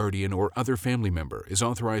parent, guardian, or other family member is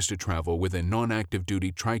authorized to travel with a non-active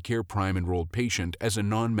duty TRICARE Prime enrolled patient as a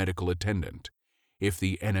non-medical attendant. If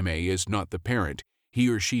the NMA is not the parent, he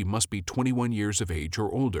or she must be 21 years of age or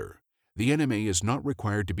older. The NMA is not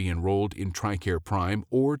required to be enrolled in TRICARE Prime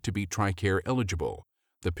or to be TRICARE eligible.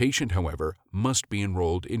 The patient, however, must be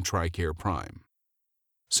enrolled in TRICARE Prime.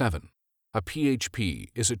 7. A PHP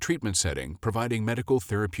is a treatment setting providing medical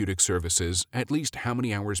therapeutic services at least how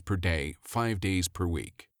many hours per day, 5 days per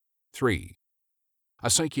week? 3. A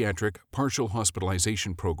psychiatric partial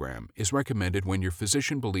hospitalization program is recommended when your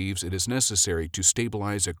physician believes it is necessary to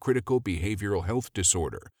stabilize a critical behavioral health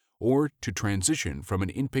disorder or to transition from an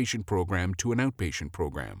inpatient program to an outpatient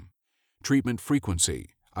program. Treatment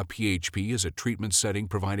frequency. A PHP is a treatment setting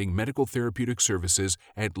providing medical therapeutic services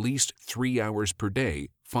at least 3 hours per day,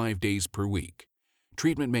 5 days per week.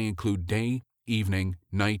 Treatment may include day, evening,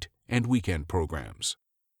 night, and weekend programs.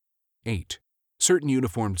 8. Certain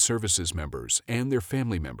uniformed services members and their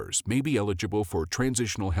family members may be eligible for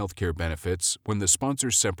transitional healthcare benefits when the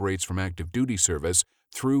sponsor separates from active duty service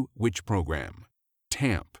through which program?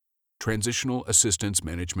 TAMP, Transitional Assistance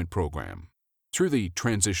Management Program. Through the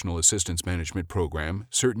Transitional Assistance Management Program,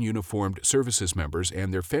 certain uniformed services members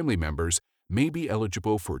and their family members may be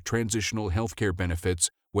eligible for transitional healthcare benefits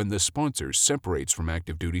when the sponsor separates from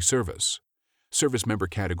active duty service. Service member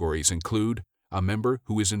categories include a member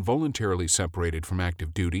who is involuntarily separated from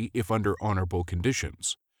active duty if under honorable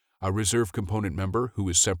conditions, a reserve component member who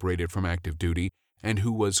is separated from active duty and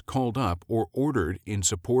who was called up or ordered in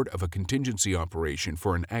support of a contingency operation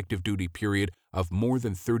for an active duty period of more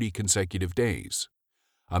than 30 consecutive days,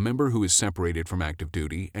 a member who is separated from active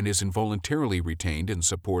duty and is involuntarily retained in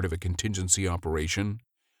support of a contingency operation,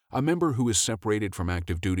 a member who is separated from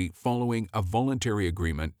active duty following a voluntary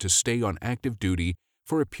agreement to stay on active duty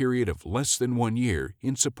for a period of less than 1 year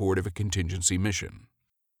in support of a contingency mission.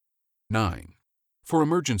 9. For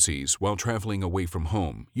emergencies while traveling away from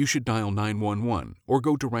home, you should dial 911 or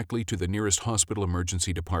go directly to the nearest hospital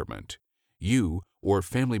emergency department. You, or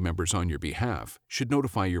family members on your behalf, should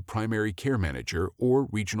notify your primary care manager or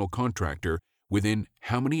regional contractor within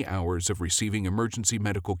how many hours of receiving emergency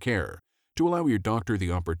medical care to allow your doctor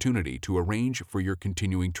the opportunity to arrange for your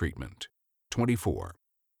continuing treatment. 24.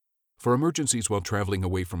 For emergencies while traveling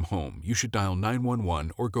away from home, you should dial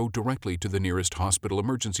 911 or go directly to the nearest hospital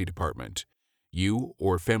emergency department. You,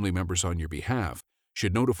 or family members on your behalf,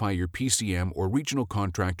 should notify your PCM or regional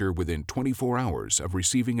contractor within 24 hours of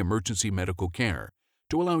receiving emergency medical care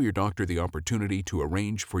to allow your doctor the opportunity to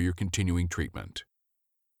arrange for your continuing treatment.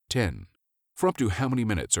 10. For up to how many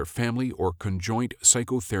minutes are family or conjoint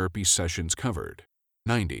psychotherapy sessions covered?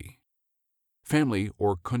 90. Family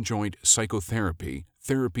or conjoint psychotherapy.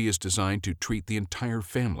 Therapy is designed to treat the entire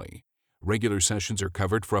family. Regular sessions are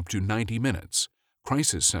covered for up to 90 minutes.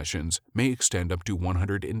 Crisis sessions may extend up to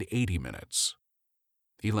 180 minutes.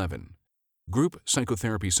 11. Group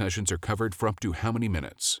psychotherapy sessions are covered for up to how many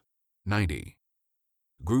minutes? 90.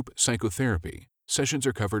 Group psychotherapy sessions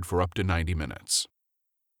are covered for up to 90 minutes.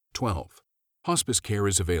 12. Hospice care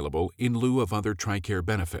is available in lieu of other TRICARE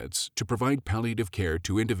benefits to provide palliative care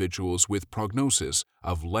to individuals with prognosis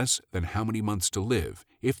of less than how many months to live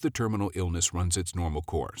if the terminal illness runs its normal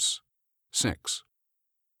course. 6.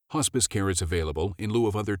 Hospice care is available in lieu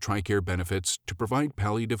of other TRICARE benefits to provide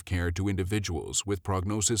palliative care to individuals with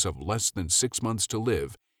prognosis of less than 6 months to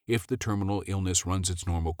live if the terminal illness runs its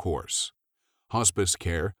normal course. Hospice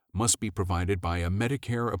care must be provided by a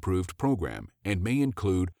Medicare-approved program and may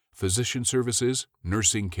include physician services,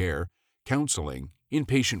 nursing care, counseling,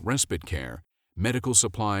 inpatient respite care, medical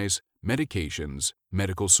supplies, medications,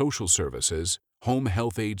 medical social services, home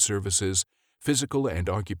health aid services, physical and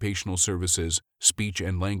occupational services, speech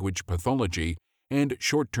and language pathology, and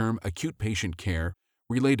short-term acute patient care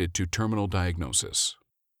related to terminal diagnosis.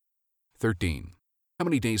 13. How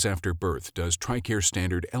many days after birth does TRICARE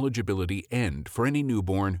standard eligibility end for any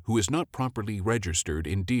newborn who is not properly registered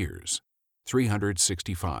in DEERS?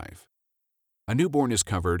 365. A newborn is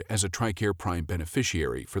covered as a TRICARE Prime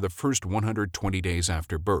beneficiary for the first 120 days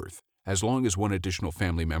after birth, as long as one additional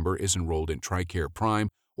family member is enrolled in TRICARE Prime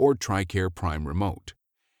or TRICARE Prime Remote.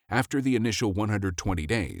 After the initial 120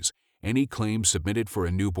 days, any claim submitted for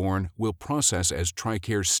a newborn will process as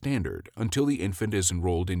TRICARE Standard until the infant is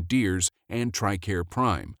enrolled in DEERS and TRICARE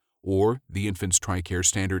Prime, or the infant's TRICARE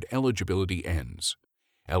Standard eligibility ends.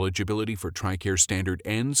 Eligibility for TRICARE Standard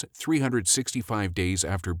ends 365 days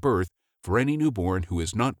after birth for any newborn who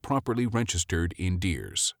is not properly registered in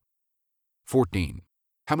DEERS. 14.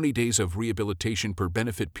 How many days of rehabilitation per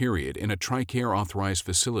benefit period in a TRICARE authorized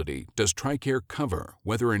facility does TRICARE cover,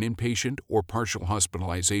 whether an inpatient or partial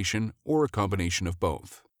hospitalization or a combination of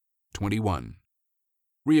both? 21.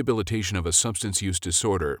 Rehabilitation of a substance use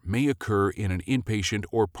disorder may occur in an inpatient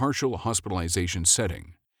or partial hospitalization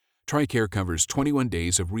setting. TRICARE covers 21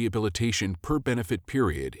 days of rehabilitation per benefit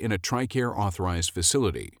period in a TRICARE authorized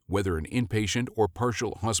facility, whether an inpatient or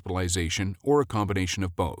partial hospitalization or a combination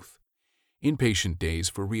of both. Inpatient days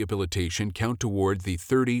for rehabilitation count toward the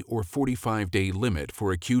 30 or 45-day limit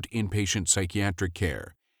for acute inpatient psychiatric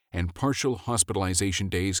care, and partial hospitalization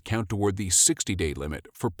days count toward the 60-day limit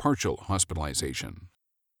for partial hospitalization.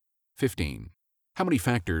 15. How many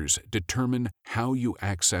factors determine how you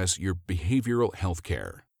access your behavioral health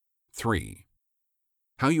care? 3.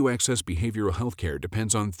 How you access behavioral health care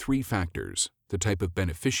depends on 3 factors: the type of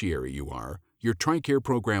beneficiary you are, your TRICARE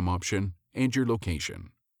program option, and your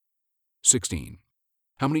location. 16.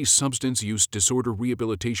 How many substance use disorder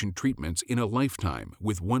rehabilitation treatments in a lifetime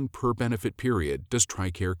with 1 per benefit period does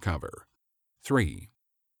TRICARE cover? 3.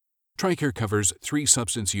 TRICARE covers 3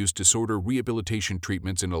 substance use disorder rehabilitation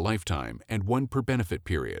treatments in a lifetime and 1 per benefit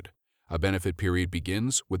period. A benefit period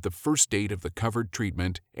begins with the first date of the covered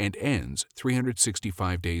treatment and ends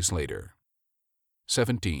 365 days later.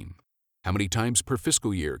 17. How many times per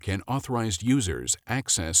fiscal year can authorized users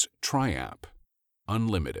access TRIAP?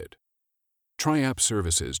 Unlimited. TRIAP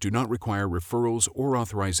services do not require referrals or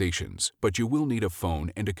authorizations, but you will need a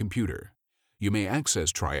phone and a computer. You may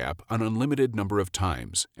access TRIAP an unlimited number of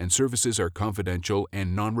times, and services are confidential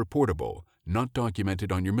and non-reportable, not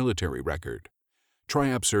documented on your military record.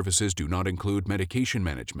 TRIAP services do not include medication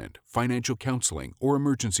management, financial counseling, or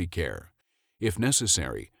emergency care. If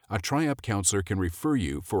necessary, a TRIAP counselor can refer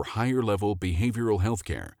you for higher-level behavioral health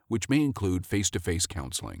care, which may include face-to-face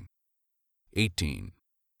counseling. 18.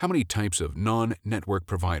 How many types of non-network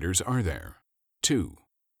providers are there? 2.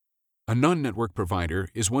 A non-network provider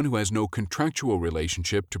is one who has no contractual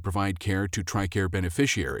relationship to provide care to TRICARE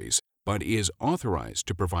beneficiaries, but is authorized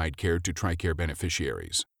to provide care to TRICARE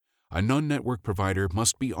beneficiaries. A non-network provider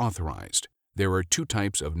must be authorized. There are 2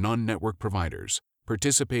 types of non-network providers: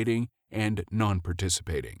 participating and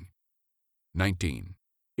non-participating. 19.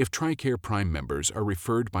 If TRICARE Prime members are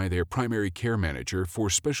referred by their primary care manager for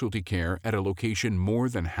specialty care at a location more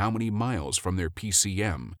than how many miles from their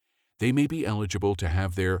PCM, they may be eligible to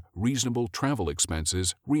have their reasonable travel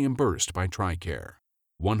expenses reimbursed by TRICARE.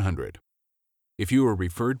 100. If you are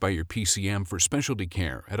referred by your PCM for specialty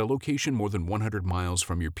care at a location more than 100 miles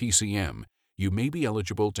from your PCM, you may be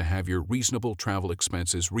eligible to have your reasonable travel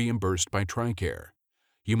expenses reimbursed by TRICARE.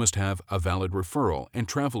 You must have a valid referral and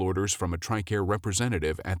travel orders from a TRICARE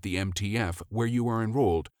representative at the MTF where you are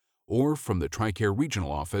enrolled, or from the TRICARE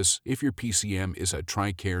regional office if your PCM is a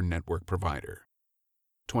TRICARE network provider.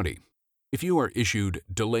 20. If you are issued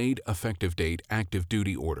delayed effective date active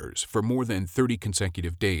duty orders for more than 30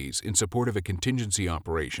 consecutive days in support of a contingency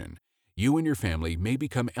operation, you and your family may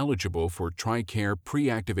become eligible for TRICARE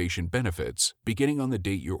pre-activation benefits beginning on the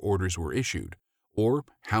date your orders were issued, or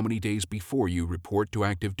how many days before you report to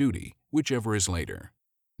active duty, whichever is later.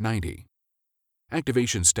 90.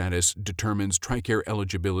 Activation status determines TRICARE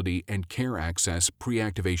eligibility and care access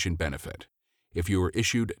pre-activation benefit. If you are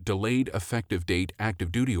issued delayed effective date active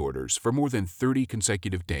duty orders for more than 30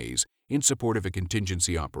 consecutive days in support of a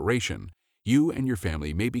contingency operation, you and your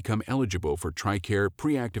family may become eligible for TRICARE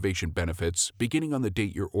pre-activation benefits beginning on the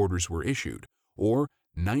date your orders were issued, or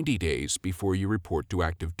 90 days before you report to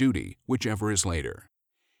active duty, whichever is later.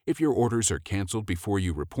 If your orders are canceled before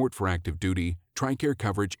you report for active duty, TRICARE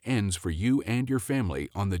coverage ends for you and your family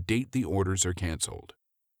on the date the orders are canceled.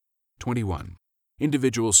 21.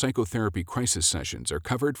 Individual psychotherapy crisis sessions are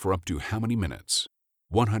covered for up to how many minutes?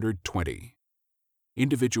 120.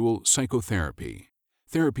 Individual psychotherapy.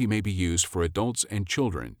 Therapy may be used for adults and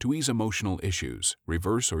children to ease emotional issues,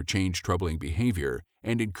 reverse or change troubling behavior,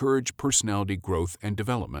 and encourage personality growth and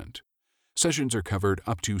development. Sessions are covered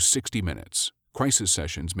up to 60 minutes. Crisis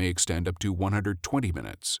sessions may extend up to 120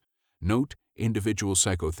 minutes. Note, individual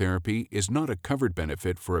psychotherapy is not a covered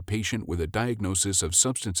benefit for a patient with a diagnosis of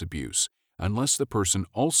substance abuse unless the person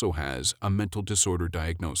also has a mental disorder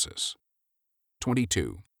diagnosis.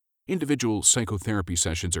 22. Individual psychotherapy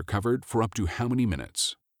sessions are covered for up to how many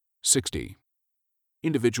minutes? 60.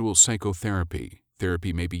 Individual psychotherapy.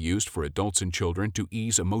 Therapy may be used for adults and children to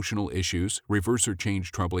ease emotional issues, reverse or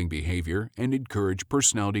change troubling behavior, and encourage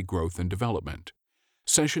personality growth and development.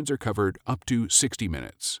 Sessions are covered up to 60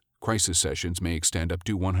 minutes. Crisis sessions may extend up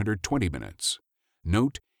to 120 minutes.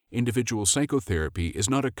 Note, individual psychotherapy is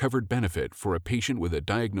not a covered benefit for a patient with a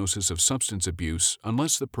diagnosis of substance abuse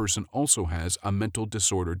unless the person also has a mental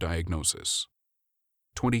disorder diagnosis.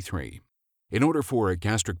 23. In order for a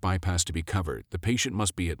gastric bypass to be covered, the patient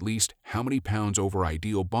must be at least how many pounds over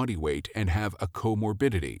ideal body weight and have a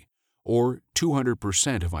comorbidity, or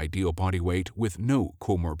 200% of ideal body weight with no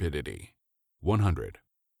comorbidity. 100.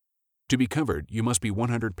 To be covered, you must be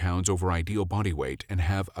 100 pounds over ideal body weight and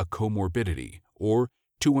have a comorbidity, or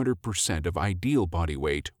 200% of ideal body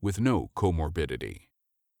weight with no comorbidity.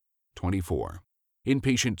 24.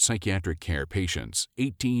 Inpatient psychiatric care patients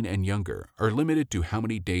 18 and younger are limited to how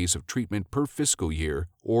many days of treatment per fiscal year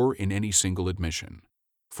or in any single admission.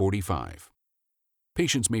 45.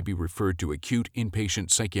 Patients may be referred to acute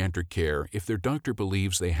inpatient psychiatric care if their doctor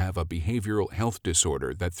believes they have a behavioral health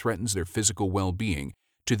disorder that threatens their physical well-being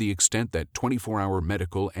to the extent that 24-hour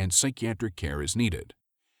medical and psychiatric care is needed.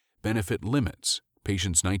 Benefit limits.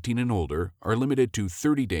 Patients 19 and older are limited to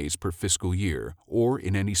 30 days per fiscal year or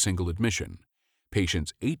in any single admission.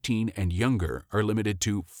 Patients 18 and younger are limited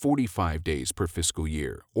to 45 days per fiscal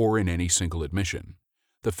year or in any single admission.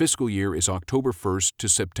 The fiscal year is October 1st to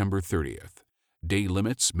September 30th. Day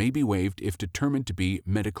limits may be waived if determined to be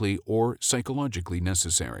medically or psychologically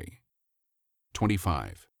necessary.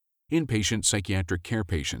 25. Inpatient psychiatric care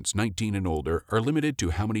patients 19 and older are limited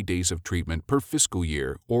to how many days of treatment per fiscal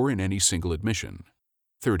year or in any single admission.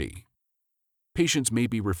 30. Patients may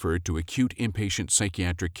be referred to acute inpatient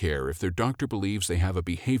psychiatric care if their doctor believes they have a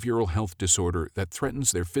behavioral health disorder that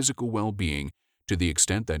threatens their physical well-being to the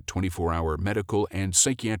extent that 24-hour medical and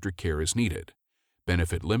psychiatric care is needed.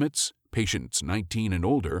 Benefit limits. Patients 19 and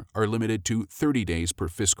older are limited to 30 days per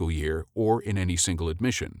fiscal year or in any single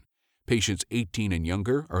admission. Patients 18 and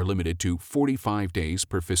younger are limited to 45 days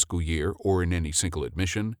per fiscal year or in any single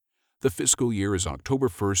admission. The fiscal year is October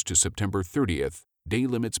 1st to September 30th. Day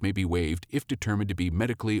limits may be waived if determined to be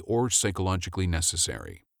medically or psychologically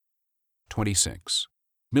necessary. 26.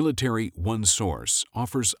 Military OneSource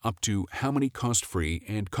offers up to how many cost-free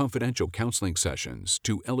and confidential counseling sessions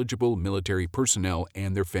to eligible military personnel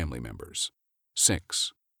and their family members?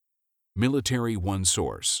 6. Military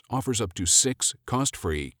OneSource offers up to 6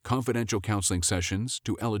 cost-free, confidential counseling sessions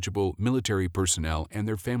to eligible military personnel and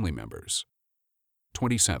their family members.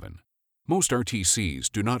 27. Most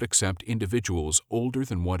RTCs do not accept individuals older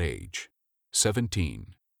than what age?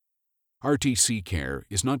 17. RTC care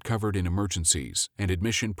is not covered in emergencies, and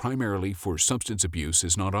admission primarily for substance abuse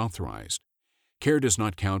is not authorized. Care does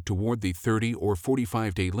not count toward the 30 or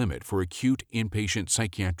 45-day limit for acute inpatient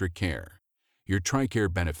psychiatric care. Your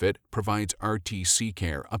TRICARE benefit provides RTC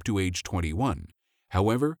care up to age 21.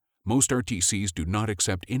 However, most RTCs do not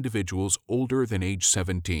accept individuals older than age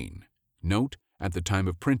 17. Note, at the time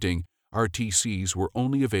of printing, RTCs were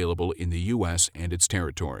only available in the U.S. and its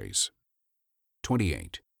territories.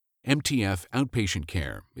 28. MTF outpatient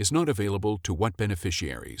care is not available to what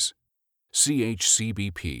beneficiaries?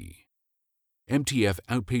 CHCBP. MTF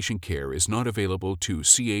outpatient care is not available to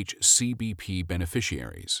CHCBP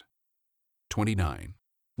beneficiaries. 29.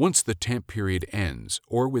 Once the TAMP period ends,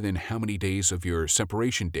 or within how many days of your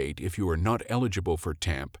separation date if you are not eligible for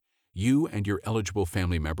TAMP, you and your eligible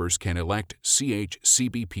family members can elect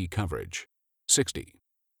CHCBP coverage. 60.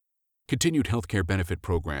 Continued Healthcare Benefit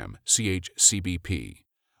Program, CHCBP.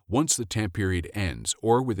 Once the TAMP period ends,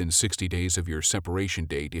 or within 60 days of your separation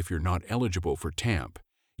date if you're not eligible for TAMP,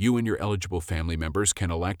 you and your eligible family members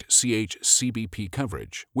can elect CHCBP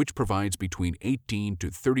coverage, which provides between 18 to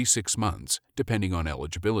 36 months, depending on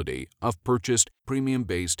eligibility, of purchased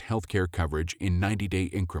premium-based healthcare coverage in 90-day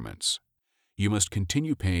increments. You must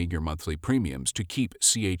continue paying your monthly premiums to keep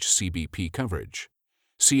CHCBP coverage.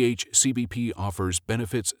 CHCBP offers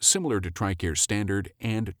benefits similar to TRICARE Standard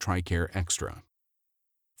and TRICARE Extra.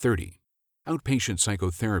 30. Outpatient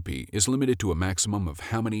psychotherapy is limited to a maximum of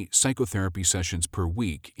how many psychotherapy sessions per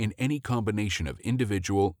week in any combination of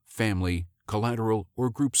individual, family, collateral, or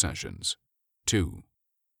group sessions. 2.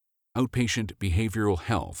 Outpatient behavioral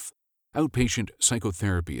health. Outpatient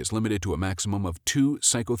psychotherapy is limited to a maximum of 2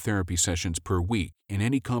 psychotherapy sessions per week in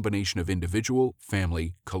any combination of individual,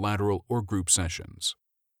 family, collateral, or group sessions.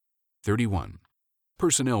 31.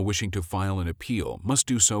 Personnel wishing to file an appeal must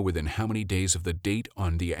do so within how many days of the date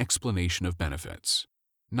on the explanation of benefits?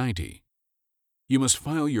 90. You must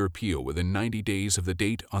file your appeal within 90 days of the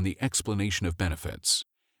date on the explanation of benefits.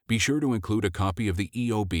 Be sure to include a copy of the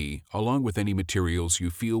EOB along with any materials you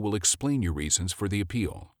feel will explain your reasons for the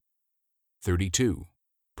appeal. 32.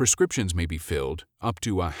 Prescriptions may be filled, up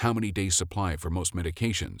to a how many day supply for most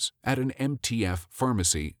medications, at an MTF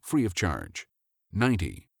pharmacy free of charge.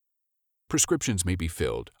 90. Prescriptions may be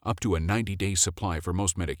filled, up to a 90-day supply for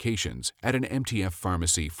most medications, at an MTF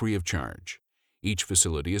pharmacy free of charge. Each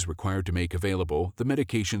facility is required to make available the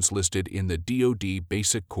medications listed in the DoD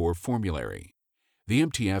Basic Core Formulary. The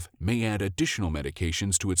MTF may add additional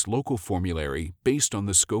medications to its local formulary based on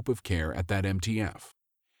the scope of care at that MTF.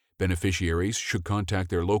 Beneficiaries should contact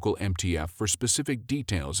their local MTF for specific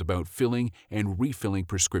details about filling and refilling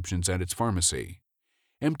prescriptions at its pharmacy.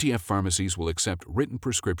 MTF pharmacies will accept written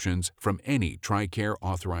prescriptions from any TRICARE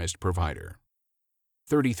authorized provider.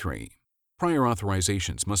 33. Prior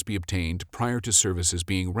authorizations must be obtained prior to services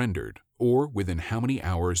being rendered or within how many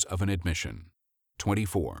hours of an admission.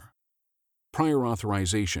 24. Prior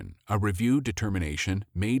authorization, a review determination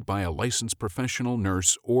made by a licensed professional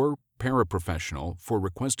nurse or paraprofessional for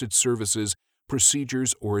requested services,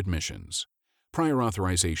 procedures, or admissions. Prior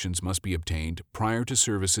authorizations must be obtained prior to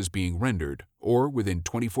services being rendered or within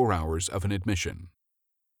 24 hours of an admission.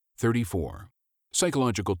 34.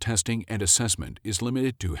 Psychological testing and assessment is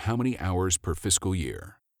limited to how many hours per fiscal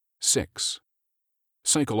year? 6.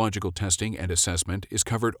 Psychological testing and assessment is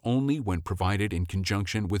covered only when provided in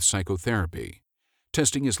conjunction with psychotherapy.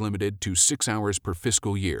 Testing is limited to 6 hours per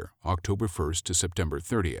fiscal year, October 1st to September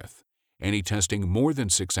 30th. Any testing more than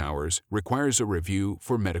 6 hours requires a review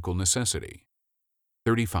for medical necessity.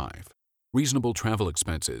 35. Reasonable travel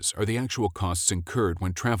expenses are the actual costs incurred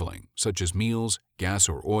when traveling, such as meals, gas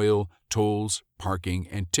or oil, tolls, parking,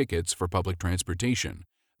 and tickets for public transportation,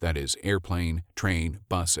 that is, airplane, train,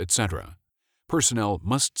 bus, etc. Personnel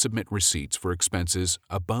must submit receipts for expenses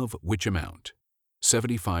above which amount?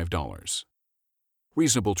 $75.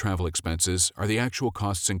 Reasonable travel expenses are the actual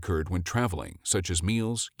costs incurred when traveling, such as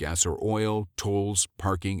meals, gas or oil, tolls,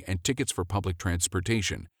 parking, and tickets for public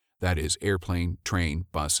transportation, that is, airplane, train,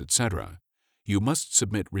 bus, etc. You must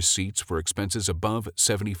submit receipts for expenses above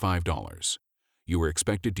 $75. You are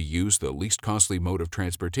expected to use the least costly mode of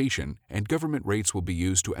transportation, and government rates will be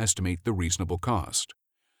used to estimate the reasonable cost.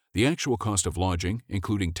 The actual cost of lodging,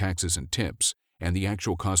 including taxes and tips, and the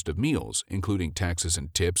actual cost of meals, including taxes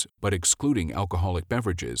and tips but excluding alcoholic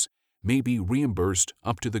beverages, may be reimbursed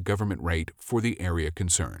up to the government rate for the area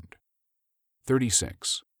concerned.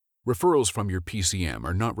 36. Referrals from your PCM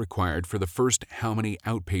are not required for the first how many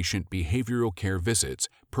outpatient behavioral care visits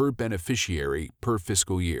per beneficiary per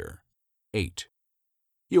fiscal year? 8.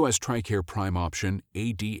 U.S. TRICARE Prime Option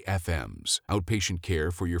ADFMs, outpatient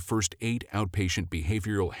care for your first 8 outpatient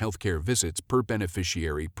behavioral healthcare visits per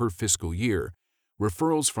beneficiary per fiscal year.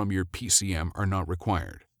 Referrals from your PCM are not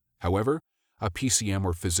required. However, a PCM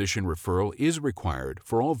or physician referral is required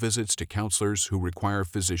for all visits to counselors who require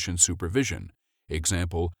physician supervision.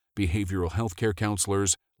 Example, behavioral healthcare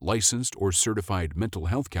counselors, licensed or certified mental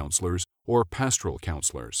health counselors, or pastoral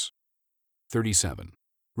counselors. 37.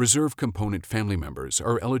 Reserve component family members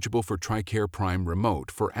are eligible for TRICARE Prime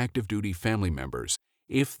Remote for active duty family members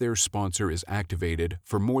if their sponsor is activated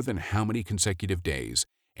for more than how many consecutive days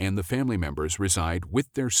and the family members reside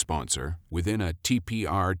with their sponsor within a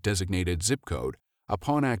TPR-designated zip code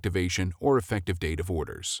upon activation or effective date of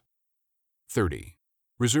orders. 30.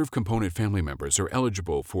 Reserve component family members are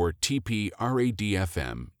eligible for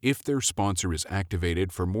TPRADFM if their sponsor is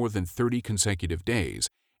activated for more than 30 consecutive days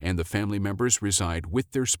and the family members reside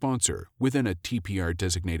with their sponsor within a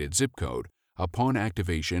TPR-designated zip code upon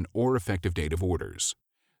activation or effective date of orders.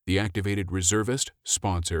 The activated reservist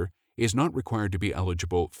sponsor is not required to be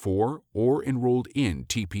eligible for or enrolled in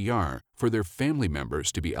TPR for their family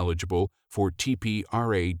members to be eligible for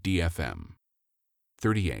TPRADFM.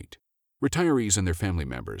 38. Retirees and their family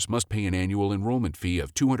members must pay an annual enrollment fee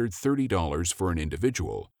of $230 for an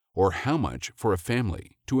individual, or how much for a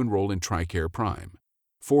family, to enroll in TRICARE Prime?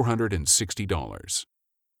 $460.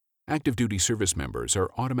 Active duty service members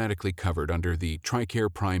are automatically covered under the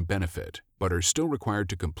TRICARE Prime benefit, but are still required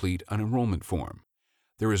to complete an enrollment form.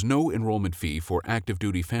 There is no enrollment fee for active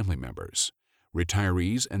duty family members.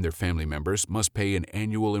 Retirees and their family members must pay an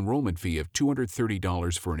annual enrollment fee of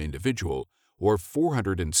 $230 for an individual, or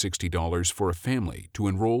 $460 for a family to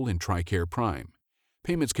enroll in TRICARE Prime.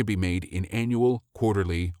 Payments can be made in annual,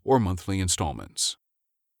 quarterly, or monthly installments.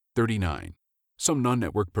 39. Some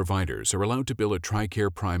non-network providers are allowed to bill a TRICARE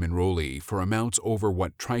Prime enrollee for amounts over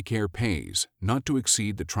what TRICARE pays, not to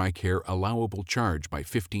exceed the TRICARE allowable charge by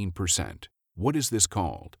 15%. What is this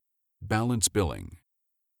called? Balance billing.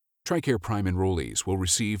 TRICARE Prime enrollees will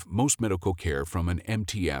receive most medical care from an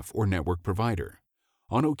MTF or network provider.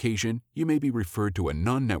 On occasion, you may be referred to a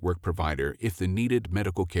non-network provider if the needed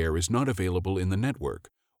medical care is not available in the network,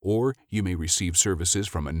 or you may receive services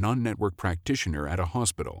from a non-network practitioner at a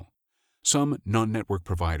hospital. Some non-network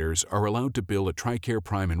providers are allowed to bill a TRICARE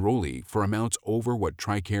Prime enrollee for amounts over what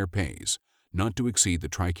TRICARE pays, not to exceed the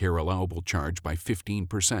TRICARE allowable charge by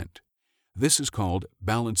 15%. This is called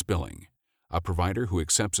balance billing. A provider who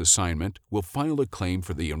accepts assignment will file a claim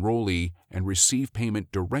for the enrollee and receive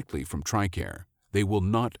payment directly from TRICARE. They will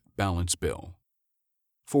not balance bill.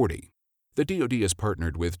 40. The DoD has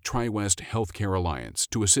partnered with TriWest Healthcare Alliance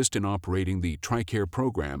to assist in operating the TRICARE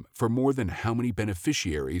program for more than how many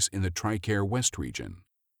beneficiaries in the TRICARE West region?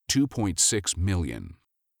 2.6 million.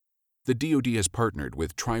 The DoD has partnered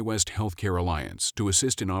with TriWest Healthcare Alliance to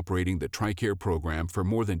assist in operating the TRICARE program for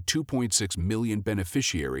more than 2.6 million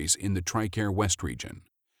beneficiaries in the TRICARE West region.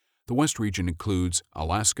 The West region includes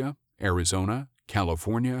Alaska, Arizona,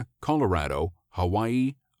 California, Colorado,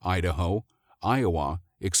 Hawaii, Idaho, Iowa,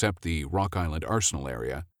 except the Rock Island Arsenal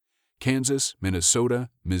area, Kansas, Minnesota,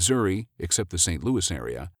 Missouri, except the St. Louis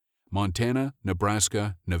area, Montana,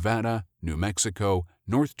 Nebraska, Nevada, New Mexico,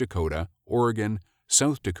 North Dakota, Oregon,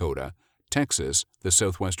 South Dakota, Texas, the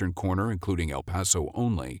southwestern corner including El Paso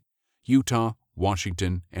only, Utah,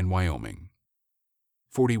 Washington, and Wyoming.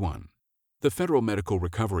 41. The Federal Medical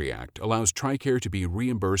Recovery Act allows TRICARE to be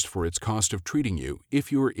reimbursed for its cost of treating you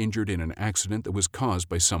if you are injured in an accident that was caused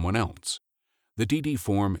by someone else. The DD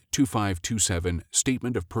Form 2527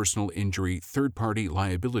 Statement of Personal Injury Third-Party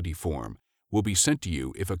Liability Form will be sent to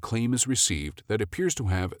you if a claim is received that appears to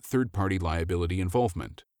have third-party liability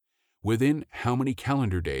involvement. Within how many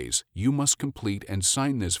calendar days you must complete and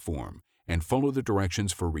sign this form and follow the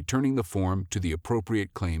directions for returning the form to the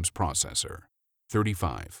appropriate claims processor.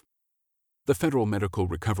 35. The Federal Medical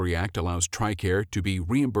Recovery Act allows TRICARE to be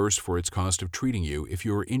reimbursed for its cost of treating you if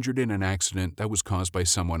you are injured in an accident that was caused by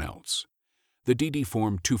someone else. The DD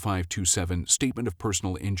Form 2527 Statement of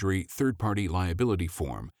Personal Injury Third-Party Liability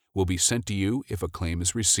Form will be sent to you if a claim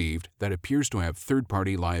is received that appears to have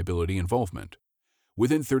third-party liability involvement.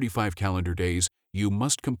 Within 35 calendar days, you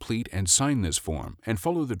must complete and sign this form and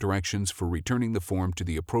follow the directions for returning the form to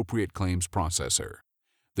the appropriate claims processor.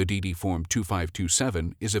 The DD Form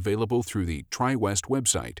 2527 is available through the TriWest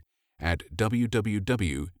website at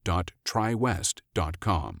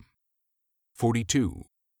www.triwest.com. 42.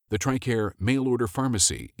 The TRICARE mail-order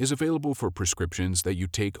pharmacy is available for prescriptions that you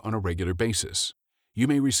take on a regular basis. You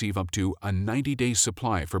may receive up to a 90-day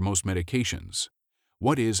supply for most medications.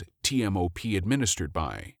 What is TMOP administered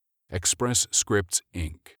by? Express Scripts,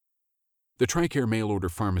 Inc. The TRICARE mail-order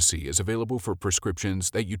pharmacy is available for prescriptions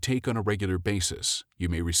that you take on a regular basis. You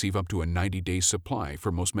may receive up to a 90-day supply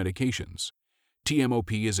for most medications.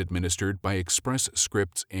 TMOP is administered by Express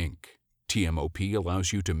Scripts, Inc. TMOP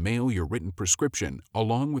allows you to mail your written prescription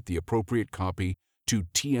along with the appropriate copy to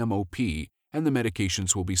TMOP, and the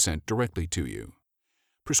medications will be sent directly to you.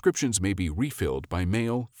 Prescriptions may be refilled by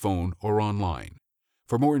mail, phone, or online.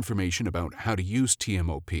 For more information about how to use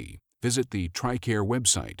TMOP, visit the TRICARE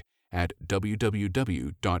website at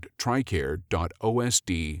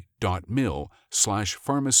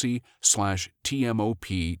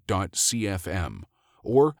www.tricare.osd.mil/pharmacy/tmop.cfm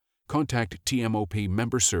or contact TMOP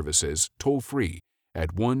Member Services toll-free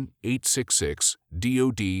at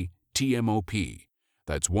 1-866-DOD-TMOP.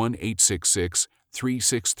 That's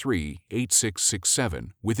 1-866-363-8667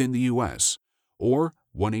 within the U.S. or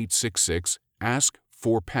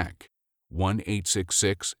 1-866-ASK-4PEC,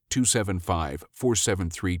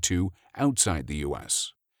 1-866-275-4732 outside the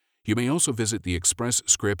U.S. You may also visit the Express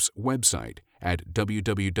Scripts website at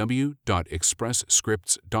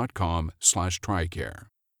www.expressscripts.com/TRICARE.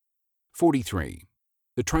 43.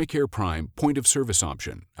 The TRICARE Prime point-of-service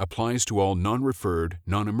option applies to all non-referred,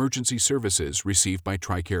 non-emergency services received by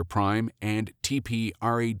TRICARE Prime and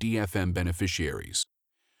TP-RADFM beneficiaries.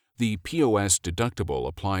 The POS deductible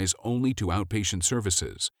applies only to outpatient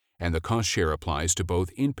services, and the cost share applies to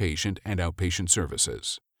both inpatient and outpatient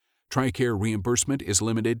services. TRICARE reimbursement is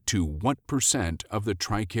limited to what % of the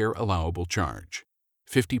TRICARE allowable charge?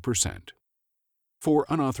 50%. For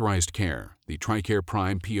unauthorized care, the TRICARE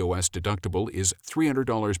Prime POS deductible is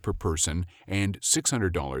 $300 per person and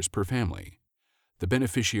 $600 per family. The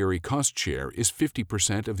beneficiary cost share is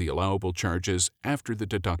 50% of the allowable charges after the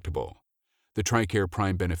deductible. The TRICARE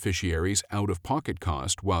Prime beneficiary's out-of-pocket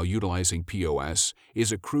cost while utilizing POS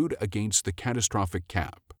is accrued against the catastrophic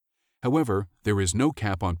cap. However, there is no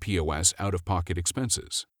cap on POS out-of-pocket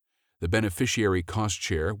expenses. The beneficiary cost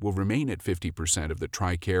share will remain at 50% of the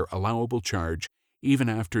TRICARE allowable charge even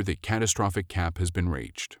after the catastrophic cap has been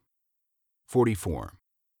reached. 44.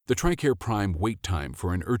 The TRICARE Prime wait time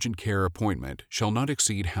for an urgent care appointment shall not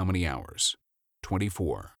exceed how many hours?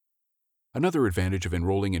 24. Another advantage of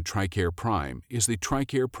enrolling in TRICARE Prime is the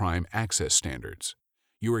TRICARE Prime access standards.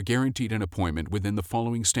 You are guaranteed an appointment within the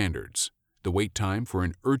following standards. The wait time for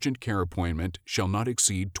an urgent care appointment shall not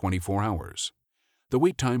exceed 24 hours. The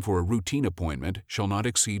wait time for a routine appointment shall not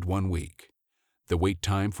exceed 1 week. The wait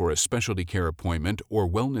time for a specialty care appointment or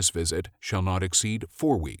wellness visit shall not exceed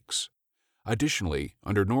 4 weeks. Additionally,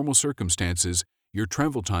 under normal circumstances, your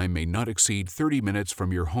travel time may not exceed 30 minutes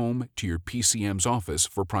from your home to your PCM's office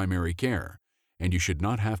for primary care, and you should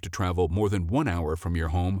not have to travel more than 1 hour from your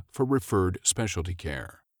home for referred specialty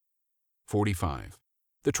care. 45.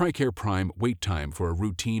 The TRICARE Prime wait time for a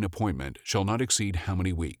routine appointment shall not exceed how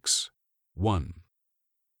many weeks? 1.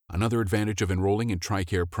 Another advantage of enrolling in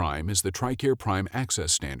TRICARE Prime is the TRICARE Prime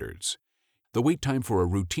access standards. The wait time for a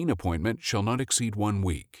routine appointment shall not exceed 1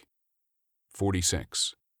 week.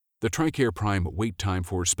 46. The TRICARE Prime wait time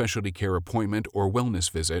for a specialty care appointment or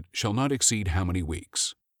wellness visit shall not exceed how many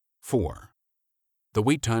weeks? 4. The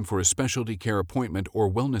wait time for a specialty care appointment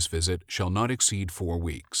or wellness visit shall not exceed 4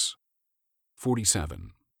 weeks.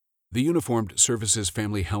 47. The Uniformed Services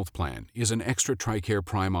Family Health Plan is an extra TRICARE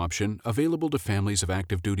Prime option available to families of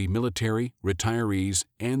active duty military, retirees,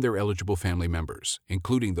 and their eligible family members,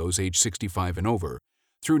 including those age 65 and over,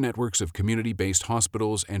 through networks of community-based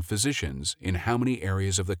hospitals and physicians in how many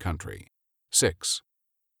areas of the country? 6.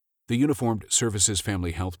 The Uniformed Services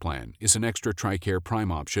Family Health Plan is an extra TRICARE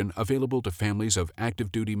Prime option available to families of active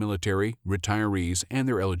duty military, retirees, and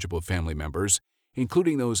their eligible family members,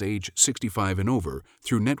 including those age 65 and over,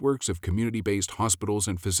 through networks of community-based hospitals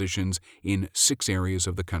and physicians in 6 areas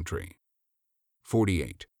of the country.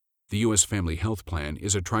 48. The U.S. Family Health Plan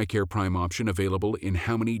is a TRICARE Prime option available in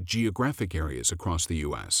how many geographic areas across the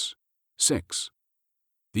U.S.? 6.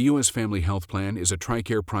 The U.S. Family Health Plan is a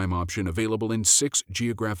TRICARE Prime option available in 6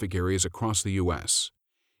 geographic areas across the U.S.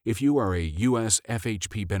 If you are a U.S.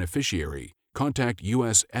 FHP beneficiary, contact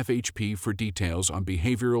U.S. FHP for details on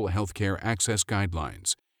behavioral health care access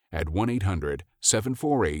guidelines at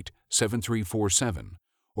 1-800-748-7347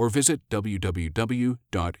 or visit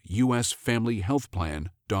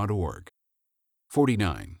www.usfamilyhealthplan.org.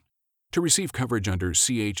 49. To receive coverage under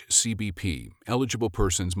CHCBP, eligible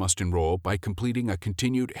persons must enroll by completing a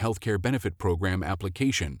Continued Healthcare Benefit Program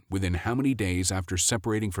application within how many days after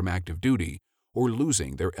separating from active duty or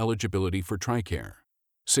losing their eligibility for TRICARE?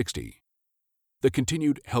 60. The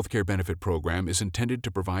Continued Healthcare Benefit Program is intended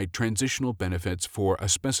to provide transitional benefits for a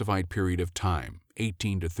specified period of time,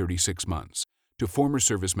 18 to 36 months, to former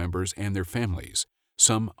service members and their families,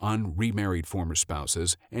 some unremarried former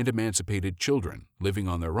spouses, and emancipated children living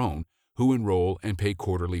on their own who enroll and pay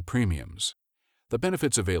quarterly premiums. The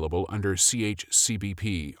benefits available under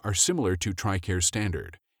CHCBP are similar to TRICARE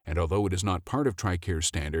Standard, and although it is not part of TRICARE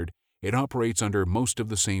Standard, it operates under most of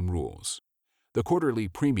the same rules. The quarterly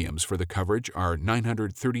premiums for the coverage are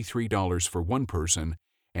 $933 for one person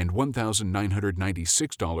and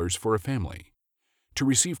 $1,996 for a family. To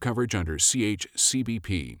receive coverage under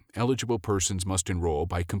CHCBP, eligible persons must enroll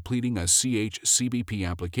by completing a CHCBP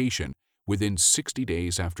application within 60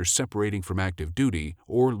 days after separating from active duty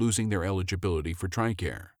or losing their eligibility for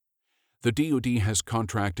TRICARE. The DoD has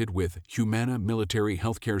contracted with Humana Military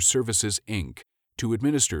Healthcare Services, Inc. to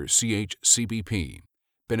administer CHCBP.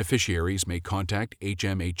 Beneficiaries may contact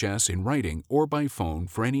HMHS in writing or by phone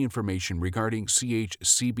for any information regarding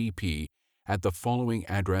CHCBP at the following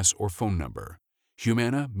address or phone number: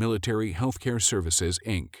 Humana Military Healthcare Services,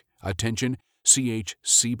 Inc. Attention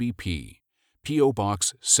CHCBP. P.O.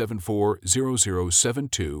 Box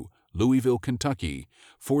 740072, Louisville, Kentucky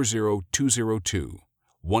 40202.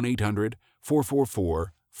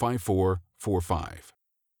 1-800-444-5445.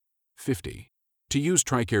 50. To use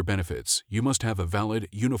TRICARE benefits, you must have a valid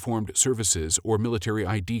Uniformed Services or Military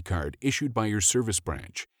ID card issued by your service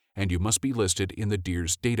branch, and you must be listed in the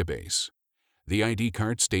DEERS database. The ID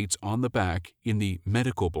card states on the back, in the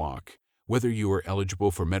medical block, whether you are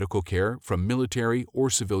eligible for medical care from military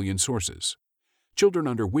or civilian sources. Children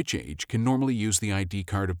under which age can normally use the ID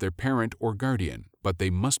card of their parent or guardian, but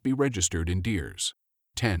they must be registered in DEERS.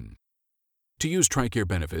 10. To use TRICARE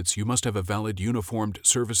benefits, you must have a valid Uniformed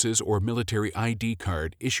Services or Military ID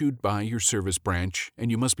card issued by your service branch,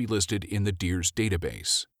 and you must be listed in the DEERS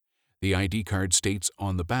database. The ID card states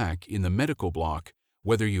on the back, in the medical block,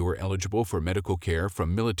 whether you are eligible for medical care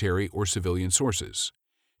from military or civilian sources.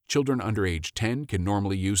 Children under age 10 can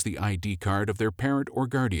normally use the ID card of their parent or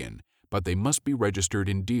guardian, but they must be registered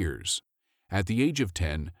in DEERS. At the age of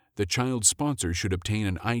 10, the child's sponsor should obtain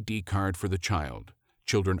an ID card for the child.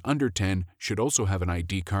 Children under 10 should also have an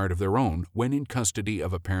ID card of their own when in custody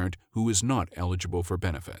of a parent who is not eligible for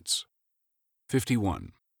benefits.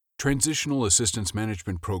 51. Transitional Assistance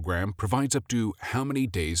Management Program provides up to how many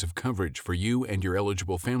days of coverage for you and your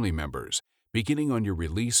eligible family members, beginning on your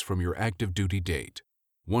release from your active duty date?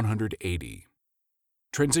 180.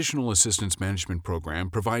 Transitional Assistance Management Program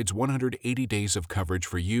provides 180 days of coverage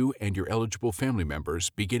for you and your eligible family members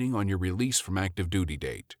beginning on your release from active duty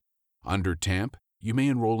date. Under TAMP, you may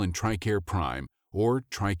enroll in TRICARE Prime or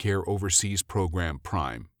TRICARE Overseas Program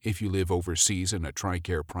Prime if you live overseas in a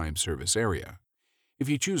TRICARE Prime service area. If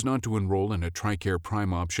you choose not to enroll in a TRICARE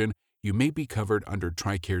Prime option, you may be covered under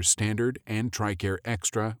TRICARE Standard and TRICARE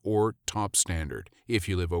Extra or Top Standard if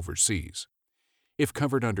you live overseas. If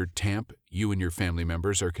covered under TAMP, you and your family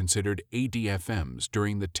members are considered ADFMs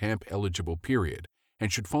during the TAMP-eligible period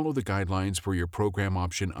and should follow the guidelines for your program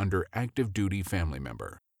option under Active Duty Family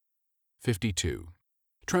Member. 52.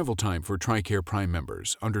 Travel time for TRICARE Prime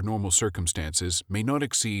members under normal circumstances may not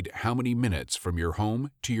exceed how many minutes from your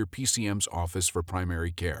home to your PCM's office for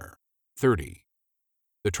primary care? 30.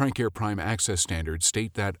 The TRICARE Prime Access Standards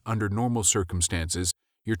state that under normal circumstances,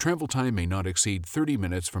 your travel time may not exceed 30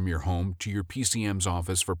 minutes from your home to your PCM's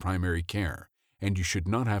office for primary care, and you should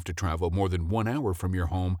not have to travel more than 1 hour from your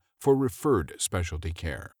home for referred specialty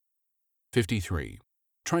care. 53.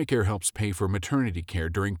 TRICARE helps pay for maternity care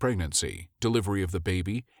during pregnancy, delivery of the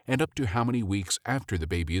baby, and up to how many weeks after the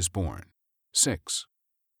baby is born? 6.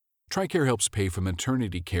 TRICARE helps pay for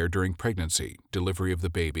maternity care during pregnancy, delivery of the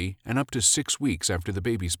baby, and up to 6 weeks after the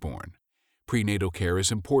baby's born. Prenatal care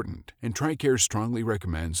is important, and TRICARE strongly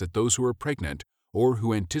recommends that those who are pregnant or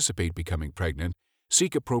who anticipate becoming pregnant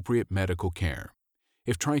seek appropriate medical care.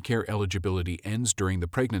 If TRICARE eligibility ends during the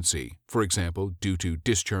pregnancy, for example due to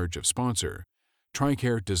discharge of sponsor,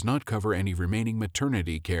 TRICARE does not cover any remaining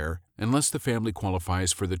maternity care unless the family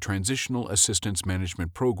qualifies for the Transitional Assistance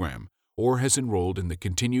Management Program or has enrolled in the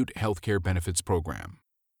Continued Healthcare Benefits Program.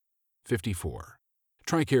 54.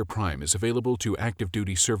 TRICARE Prime is available to active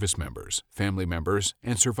duty service members, family members,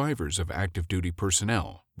 and survivors of active duty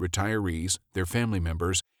personnel, retirees, their family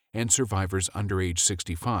members, and survivors under age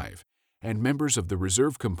 65, and members of the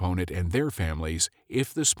reserve component and their families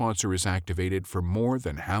if the sponsor is activated for more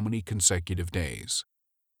than how many consecutive days?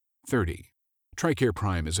 30. TRICARE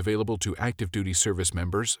Prime is available to active duty service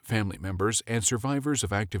members, family members, and survivors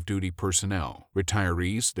of active duty personnel,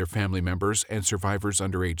 retirees, their family members, and survivors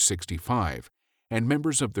under age 65, and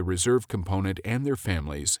members of the reserve component and their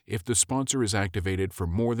families if the sponsor is activated for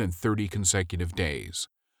more than 30 consecutive days.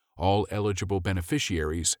 All eligible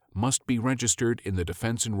beneficiaries must be registered in the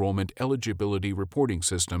Defense Enrollment Eligibility Reporting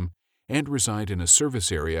System and reside in a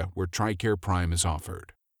service area where TRICARE Prime is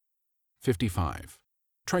offered. 55.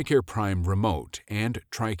 TRICARE Prime Remote and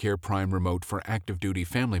TRICARE Prime Remote for active duty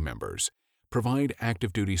family members provide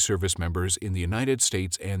active duty service members in the United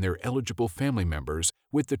States and their eligible family members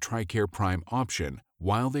with the TRICARE Prime option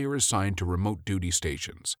while they are assigned to remote duty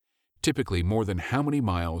stations, typically more than how many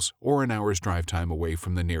miles or an hour's drive time away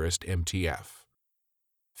from the nearest MTF.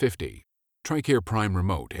 50. TRICARE Prime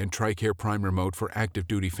Remote and TRICARE Prime Remote for active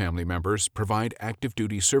duty family members provide active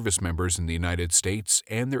duty service members in the United States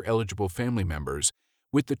and their eligible family members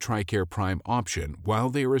with the TRICARE Prime option while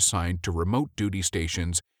they are assigned to remote duty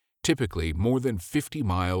stations, typically more than 50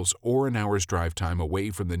 miles or an hour's drive time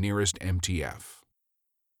away from the nearest MTF.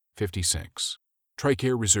 56.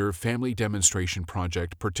 TRICARE Reserve Family Demonstration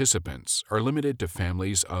Project participants are limited to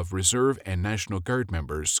families of Reserve and National Guard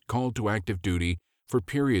members called to active duty for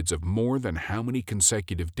periods of more than how many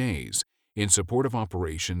consecutive days in support of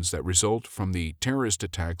operations that result from the terrorist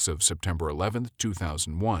attacks of September 11,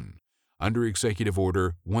 2001, under Executive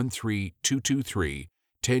Order 13223,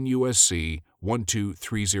 10 U.S.C.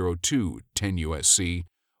 12302, 10 U.S.C.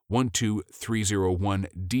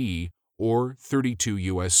 12301D, or 32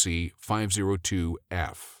 U.S.C.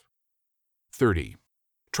 502F. 30.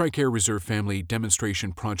 TRICARE Reserve Family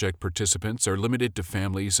Demonstration Project participants are limited to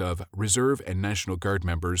families of Reserve and National Guard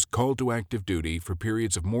members called to active duty for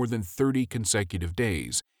periods of more than 30 consecutive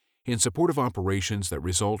days in support of operations that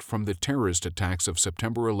result from the terrorist attacks of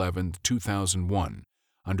September 11, 2001,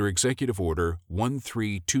 under Executive Order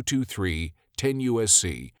 13223, 10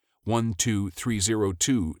 U.S.C.,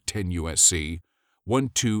 12302, 10 U.S.C.,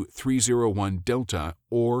 12301 Delta,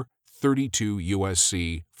 or 32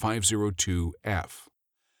 U.S.C. 502F.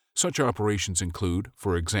 Such operations include,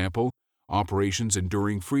 for example, Operations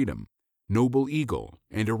Enduring Freedom, Noble Eagle,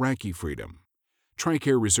 and Iraqi Freedom.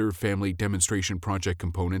 TRICARE Reserve Family Demonstration Project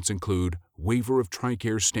components include waiver of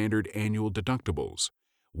TRICARE standard annual deductibles,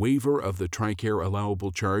 waiver of the TRICARE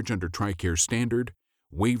allowable charge under TRICARE standard,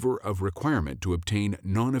 waiver of requirement to obtain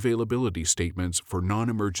non-availability statements for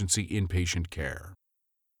non-emergency inpatient care.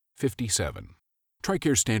 57.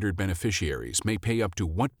 TRICARE standard beneficiaries may pay up to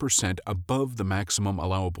what % above the maximum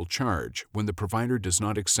allowable charge when the provider does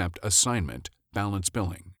not accept assignment, balance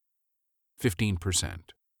billing.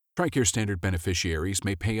 15%. TRICARE standard beneficiaries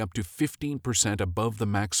may pay up to 15% above the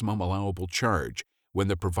maximum allowable charge when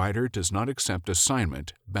the provider does not accept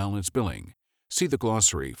assignment, balance billing. See the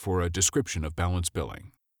glossary for a description of balance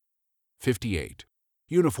billing. 58.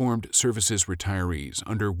 Uniformed Services retirees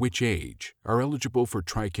under which age are eligible for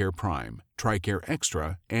TRICARE Prime, TRICARE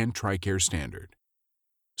Extra, and TRICARE Standard.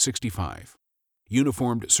 65.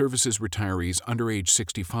 Uniformed Services retirees under age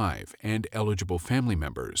 65 and eligible family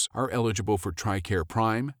members are eligible for TRICARE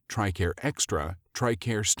Prime, TRICARE Extra,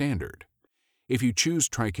 TRICARE Standard. If you choose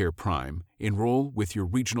TRICARE Prime, enroll with your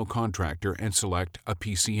regional contractor and select a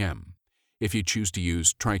PCM. If you choose to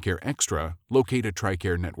use TRICARE Extra, locate a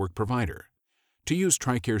TRICARE network provider. To use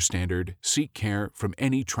TRICARE Standard, seek care from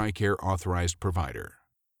any TRICARE authorized provider.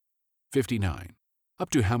 59. Up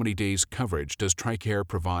to how many days coverage does TRICARE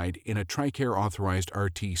provide in a TRICARE authorized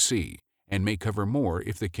RTC and may cover more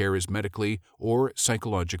if the care is medically or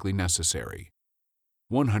psychologically necessary?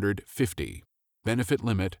 150. Benefit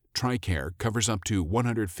limit TRICARE covers up to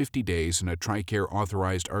 150 days in a TRICARE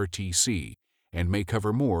authorized RTC and may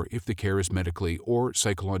cover more if the care is medically or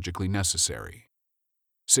psychologically necessary.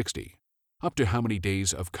 60. Up to how many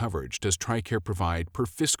days of coverage does TRICARE provide per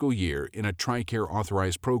fiscal year in a TRICARE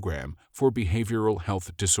authorized program for behavioral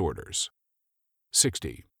health disorders?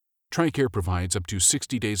 60. TRICARE provides up to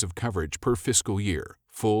 60 days of coverage per fiscal year,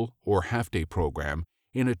 full or half-day program,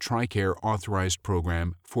 in a TRICARE authorized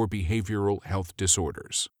program for behavioral health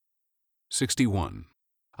disorders. 61.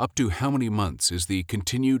 Up to how many months is the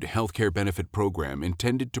Continued Healthcare Benefit Program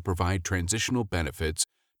intended to provide transitional benefits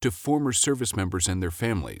to former service members and their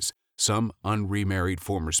families, some unremarried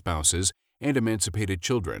former spouses, and emancipated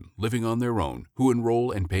children living on their own who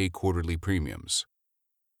enroll and pay quarterly premiums?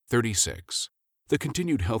 36. The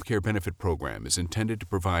Continued Healthcare Benefit Program is intended to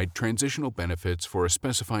provide transitional benefits for a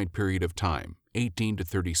specified period of time, 18 to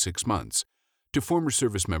 36 months, to former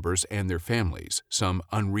service members and their families, some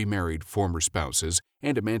unremarried former spouses,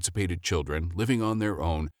 and emancipated children living on their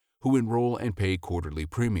own who enroll and pay quarterly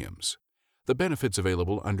premiums. The benefits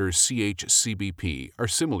available under CHCBP are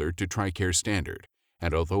similar to TRICARE Standard,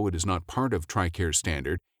 and although it is not part of TRICARE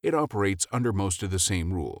Standard, it operates under most of the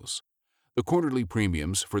same rules. The quarterly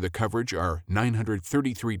premiums for the coverage are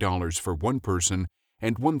 $933 for one person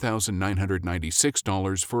and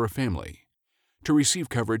 $1,996 for a family. To receive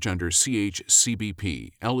coverage under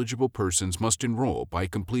CHCBP, eligible persons must enroll by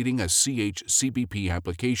completing a CHCBP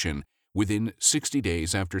application within 60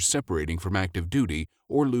 days after separating from active duty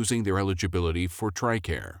or losing their eligibility for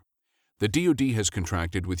TRICARE. The DoD has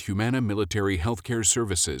contracted with Humana Military Healthcare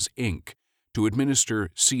Services, Inc. to administer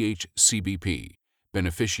CHCBP.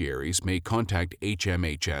 Beneficiaries may contact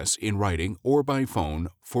HMHS in writing or by phone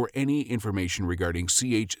for any information regarding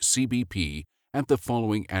CHCBP at the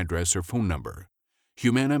following address or phone number: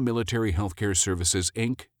 Humana Military Healthcare Services,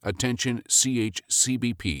 Inc., Attention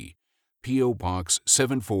CHCBP, P.O. Box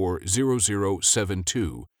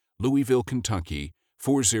 740072, Louisville, Kentucky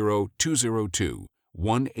 40202,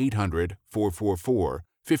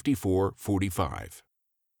 1-800-444-5445.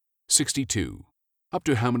 62. Up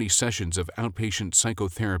to how many sessions of outpatient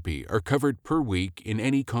psychotherapy are covered per week in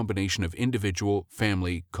any combination of individual,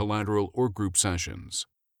 family, collateral, or group sessions?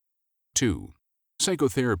 2.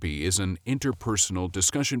 Psychotherapy is an interpersonal,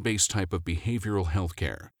 discussion-based type of behavioral health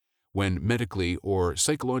care. When medically or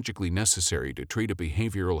psychologically necessary to treat a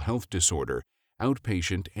behavioral health disorder,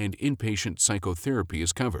 outpatient and inpatient psychotherapy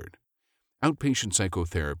is covered. Outpatient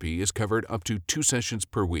psychotherapy is covered up to 2 sessions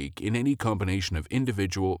per week in any combination of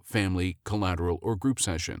individual, family, collateral, or group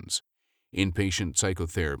sessions. Inpatient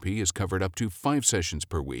psychotherapy is covered up to 5 sessions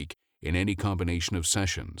per week in any combination of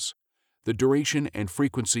sessions. The duration and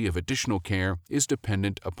frequency of additional care is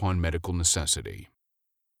dependent upon medical necessity.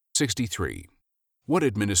 63. What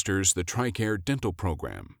administers the TRICARE Dental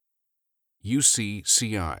Program?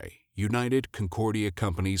 UCCI, United Concordia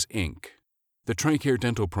Companies, Inc. The TRICARE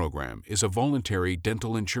Dental Program is a voluntary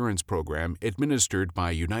dental insurance program administered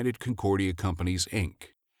by United Concordia Companies,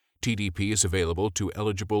 Inc. TDP is available to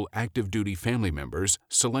eligible active duty family members,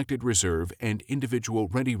 selected reserve and individual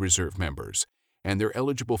ready reserve members, and their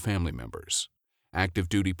eligible family members. Active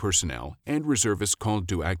duty personnel and reservists called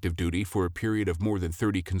to active duty for a period of more than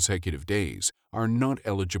 30 consecutive days are not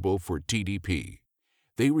eligible for TDP.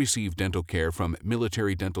 They receive dental care from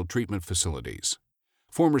military dental treatment facilities.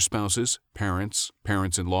 Former spouses, parents,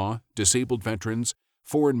 parents-in-law, disabled veterans,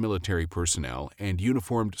 foreign military personnel, and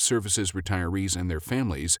uniformed services retirees and their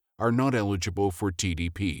families are not eligible for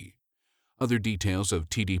TDP. Other details of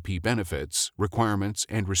TDP benefits, requirements,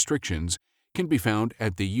 and restrictions can be found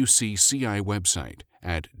at the UCCI website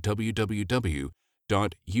at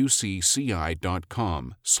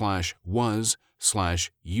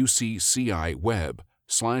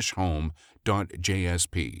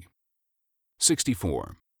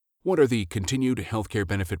 64. What are the Continued Healthcare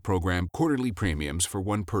Benefit Program quarterly premiums for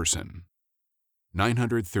one person?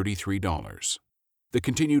 $933. The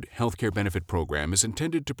Continued Healthcare Benefit Program is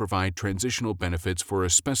intended to provide transitional benefits for a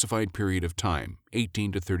specified period of time,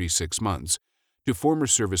 18 to 36 months, to former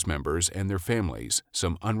service members and their families,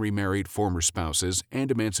 some unremarried former spouses,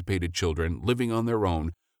 and emancipated children living on their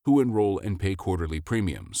own who enroll and pay quarterly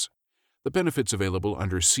premiums. The benefits available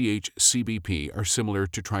under CHCBP are similar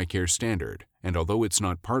to TRICARE Standard, and although it's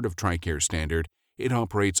not part of TRICARE Standard, it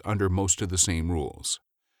operates under most of the same rules.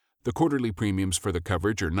 The quarterly premiums for the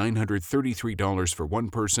coverage are $933 for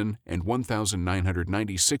one person and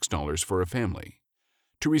 $1,996 for a family.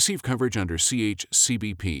 To receive coverage under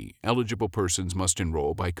CHCBP, eligible persons must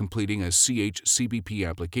enroll by completing a CHCBP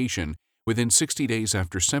application within 60 days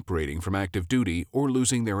after separating from active duty or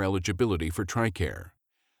losing their eligibility for TRICARE.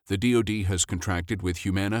 The DoD has contracted with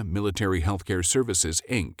Humana Military Healthcare Services,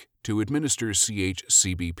 Inc. to administer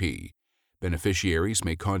CHCBP. Beneficiaries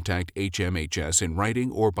may contact HMHS in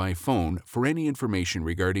writing or by phone for any information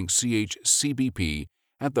regarding CHCBP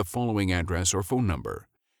at the following address or phone number: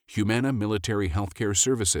 Humana Military Healthcare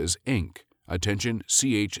Services, Inc. Attention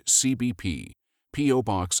CHCBP. P.O.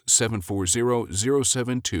 Box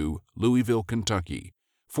 740072, Louisville, Kentucky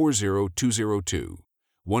 40202.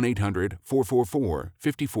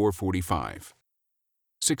 1-800-444-5445.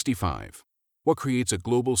 65. What creates a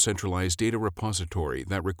global centralized data repository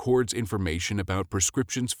that records information about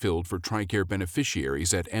prescriptions filled for TRICARE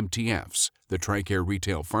beneficiaries at MTFs, the TRICARE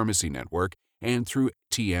Retail Pharmacy Network, and through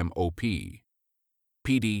TMOP?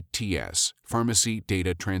 PDTS, Pharmacy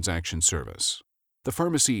Data Transaction Service. The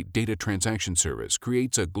Pharmacy Data Transaction Service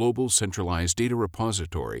creates a global centralized data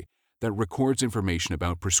repository that records information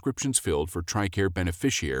about prescriptions filled for TRICARE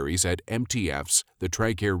beneficiaries at MTFs, the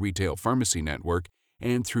TRICARE Retail Pharmacy Network,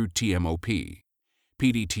 and through TMOP.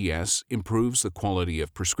 PDTS improves the quality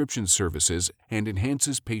of prescription services and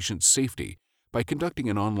enhances patient safety by conducting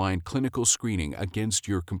an online clinical screening against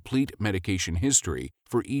your complete medication history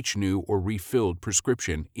for each new or refilled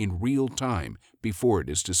prescription in real time before it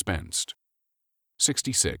is dispensed.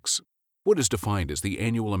 66. What is defined as the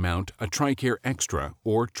annual amount a TRICARE Extra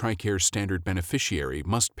or TRICARE Standard beneficiary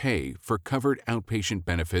must pay for covered outpatient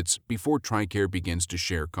benefits before TRICARE begins to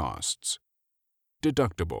share costs?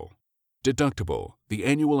 Deductible. Deductible, the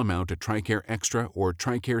annual amount a TRICARE Extra or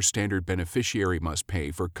TRICARE Standard beneficiary must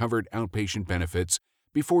pay for covered outpatient benefits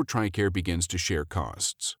before TRICARE begins to share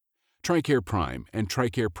costs. TRICARE Prime and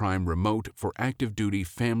TRICARE Prime Remote for active duty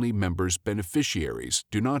family members beneficiaries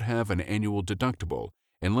do not have an annual deductible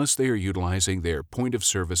unless they are utilizing their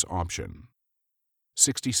point-of-service option.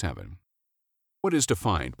 67. What is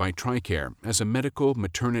defined by TRICARE as a medical,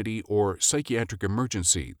 maternity, or psychiatric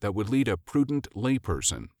emergency that would lead a prudent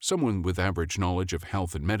layperson, someone with average knowledge of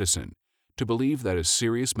health and medicine, to believe that a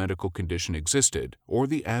serious medical condition existed or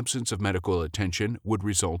the absence of medical attention would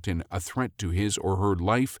result in a threat to his or her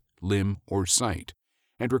life, limb, or sight,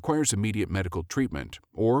 and requires immediate medical treatment,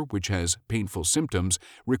 or which has painful symptoms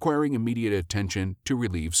requiring immediate attention to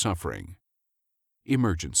relieve suffering.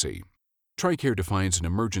 Emergency. TRICARE defines an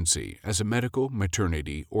emergency as a medical,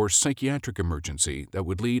 maternity, or psychiatric emergency that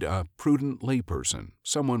would lead a prudent layperson,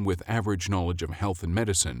 someone with average knowledge of health and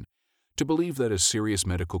medicine, to believe that a serious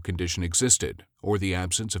medical condition existed, or the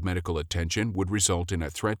absence of medical attention would result in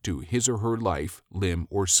a threat to his or her life, limb,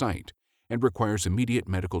 or sight, and requires immediate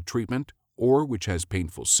medical treatment, or which has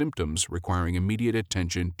painful symptoms requiring immediate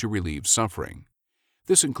attention to relieve suffering.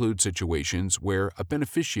 This includes situations where a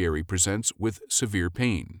beneficiary presents with severe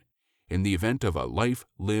pain. In the event of a life,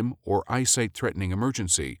 limb, or eyesight-threatening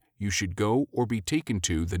emergency, you should go or be taken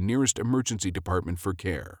to the nearest emergency department for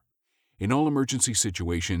care. In all emergency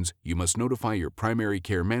situations, you must notify your primary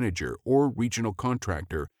care manager or regional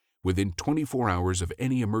contractor within 24 hours of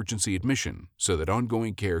any emergency admission so that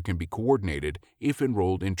ongoing care can be coordinated if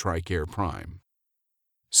enrolled in TRICARE Prime.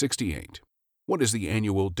 68. What is the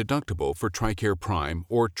annual deductible for TRICARE Prime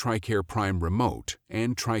or TRICARE Prime Remote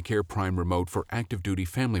and TRICARE Prime Remote for active duty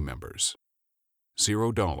family members?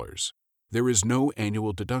 $0. There is no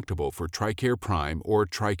annual deductible for TRICARE Prime or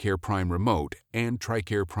TRICARE Prime Remote and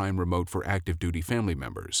TRICARE Prime Remote for active duty family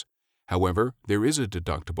members. However, there is a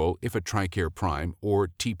deductible if a TRICARE Prime or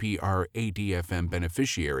TPR ADFM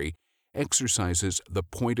beneficiary exercises the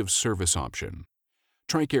point of service option.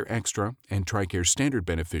 TRICARE Extra and TRICARE Standard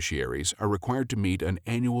beneficiaries are required to meet an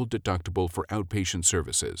annual deductible for outpatient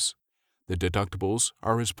services. The deductibles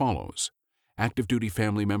are as follows. Active duty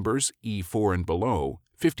family members E4 and below,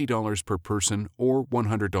 $50 per person or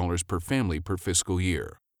 $100 per family per fiscal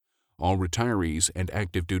year. All retirees and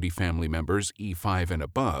active duty family members E5 and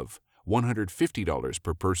above, $150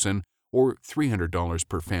 per person or $300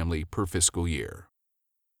 per family per fiscal year.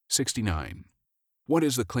 69. What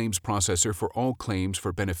is the claims processor for all claims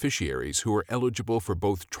for beneficiaries who are eligible for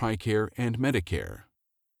both TRICARE and Medicare?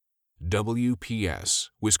 WPS,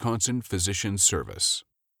 Wisconsin Physicians Service.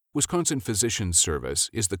 Wisconsin Physicians Service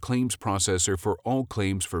is the claims processor for all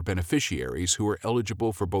claims for beneficiaries who are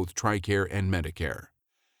eligible for both TRICARE and Medicare.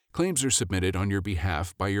 Claims are submitted on your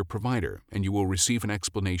behalf by your provider, and you will receive an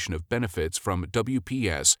explanation of benefits from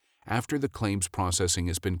WPS after the claims processing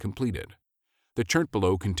has been completed. The chart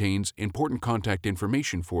below contains important contact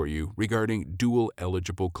information for you regarding dual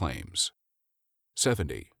eligible claims.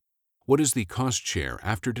 70. What is the cost share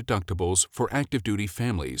after deductibles for active duty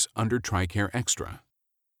families under TRICARE Extra?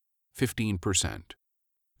 15%.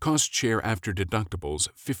 Cost share after deductibles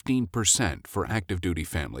 15% for active duty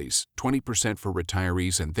families, 20% for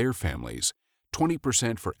retirees and their families,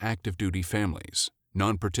 20% for active duty families.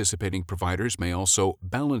 Non-participating providers may also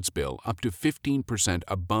balance bill up to 15%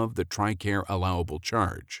 above the TRICARE allowable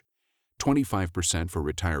charge. 25% for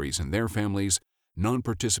retirees and their families.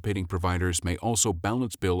 Non-participating providers may also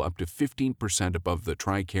balance bill up to 15% above the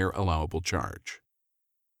TRICARE allowable charge.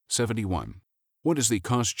 71. What is the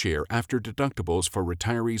cost share after deductibles for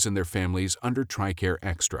retirees and their families under TRICARE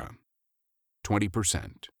Extra?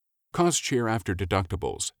 20%. Cost share after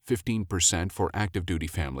deductibles 15% for active duty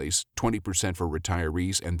families, 20% for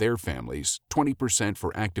retirees and their families, 20%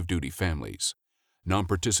 for active duty families.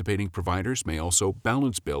 Non-participating providers may also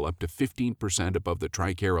balance bill up to 15% above the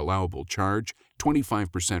TRICARE allowable charge,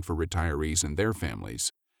 25% for retirees and their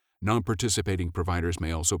families. Non-participating providers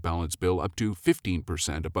may also balance bill up to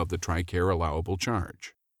 15% above the TRICARE allowable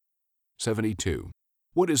charge. 72.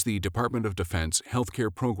 What is the Department of Defense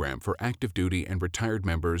healthcare program for active duty and retired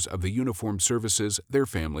members of the uniformed services, their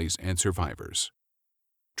families, and survivors?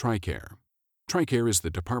 TRICARE. TRICARE is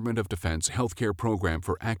the Department of Defense healthcare program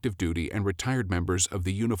for active duty and retired members of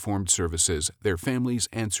the uniformed services, their families,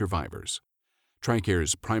 and survivors.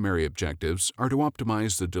 TRICARE's primary objectives are to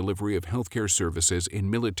optimize the delivery of healthcare services in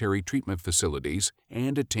military treatment facilities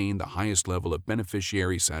and attain the highest level of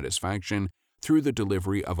beneficiary satisfaction through the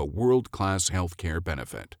delivery of a world-class healthcare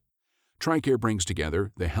benefit. TRICARE brings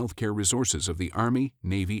together the healthcare resources of the Army,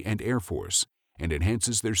 Navy, and Air Force and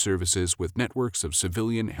enhances their services with networks of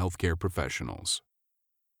civilian healthcare professionals.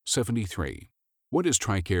 73. What is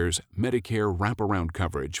TRICARE's Medicare wraparound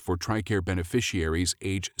coverage for TRICARE beneficiaries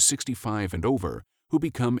age 65 and over who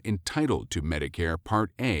become entitled to Medicare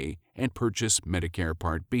Part A and purchase Medicare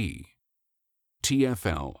Part B?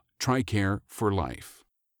 TFL, TRICARE for Life.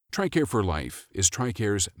 TRICARE for Life is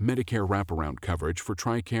TRICARE's Medicare wraparound coverage for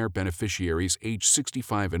TRICARE beneficiaries age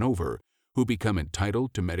 65 and over who become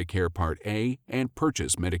entitled to Medicare Part A and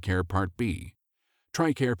purchase Medicare Part B.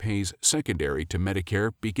 TRICARE pays secondary to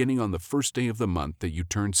Medicare beginning on the first day of the month that you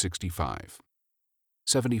turn 65.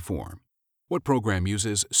 74. What program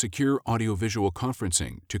uses secure audiovisual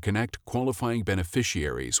conferencing to connect qualifying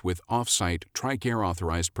beneficiaries with off-site TRICARE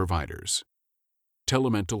authorized providers?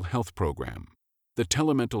 Telemental Health Program. The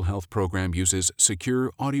Telemental Health Program uses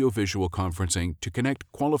secure audiovisual conferencing to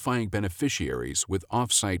connect qualifying beneficiaries with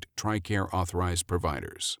off-site TRICARE authorized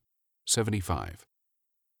providers. 75.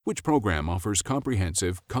 Which program offers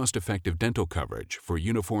comprehensive, cost-effective dental coverage for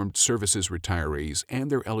uniformed services retirees and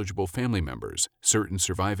their eligible family members, certain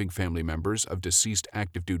surviving family members of deceased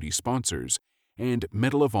active duty sponsors, and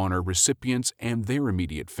Medal of Honor recipients and their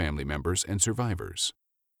immediate family members and survivors?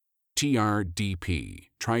 TRDP,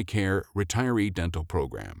 TRICARE Retiree Dental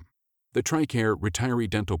Program. The TRICARE Retiree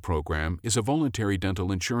Dental Program is a voluntary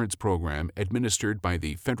dental insurance program administered by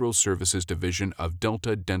the Federal Services Division of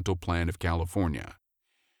Delta Dental Plan of California.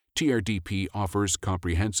 TRDP offers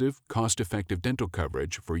comprehensive, cost-effective dental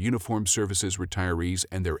coverage for uniformed services retirees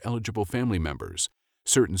and their eligible family members,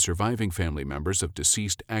 certain surviving family members of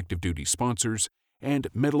deceased active duty sponsors, and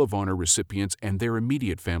Medal of Honor recipients and their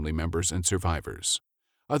immediate family members and survivors.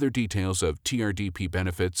 Other details of TRDP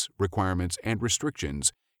benefits, requirements, and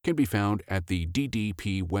restrictions can be found at the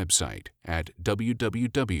DDP website at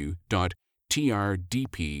www.trdp.org.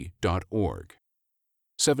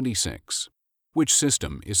 76. Which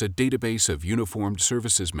system is a database of uniformed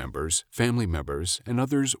services members, family members, and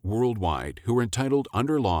others worldwide who are entitled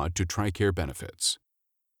under law to TRICARE benefits?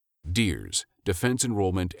 DEERS, Defense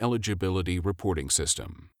Enrollment Eligibility Reporting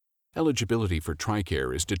System. Eligibility for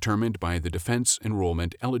TRICARE is determined by the Defense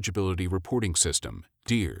Enrollment Eligibility Reporting System,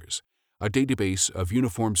 DEERS, a database of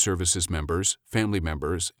uniformed services members, family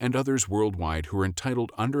members, and others worldwide who are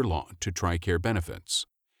entitled under law to TRICARE benefits.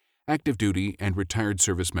 Active duty and retired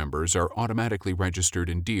service members are automatically registered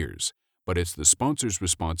in DEERS, but it's the sponsor's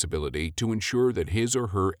responsibility to ensure that his or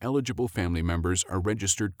her eligible family members are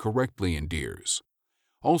registered correctly in DEERS.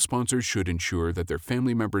 All sponsors should ensure that their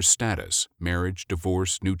family member's status, marriage,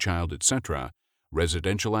 divorce, new child, etc.,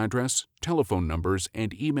 residential address, telephone numbers,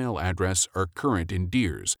 and email address are current in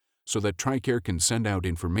DEERS so that TRICARE can send out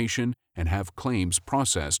information and have claims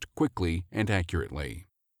processed quickly and accurately.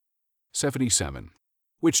 77.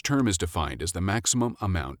 Which term is defined as the maximum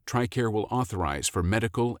amount TRICARE will authorize for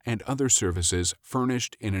medical and other services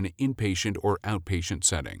furnished in an inpatient or outpatient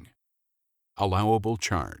setting? Allowable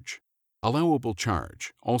charge. Allowable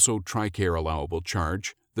charge, also TRICARE allowable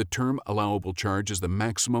charge. The term allowable charge is the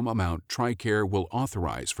maximum amount TRICARE will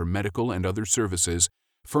authorize for medical and other services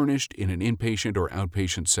furnished in an inpatient or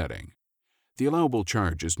outpatient setting. The allowable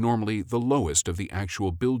charge is normally the lowest of the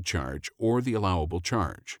actual billed charge or the allowable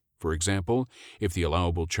charge. For example, if the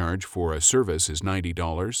allowable charge for a service is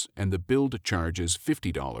 $90 and the billed charge is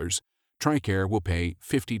 $50, TRICARE will pay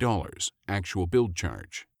 $50, actual billed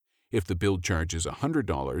charge. If the billed charge is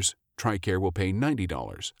 $100, TRICARE will pay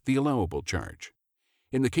 $90, the allowable charge.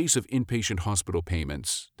 In the case of inpatient hospital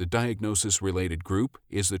payments, the diagnosis-related group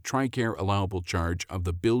is the TRICARE allowable charge of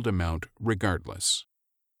the billed amount regardless.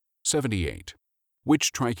 78.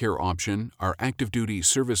 Which TRICARE option are active duty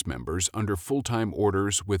service members under full-time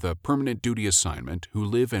orders with a permanent duty assignment who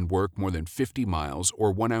live and work more than 50 miles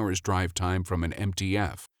or 1 hour's drive time from an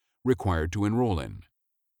MTF required to enroll in?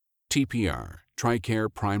 TPR,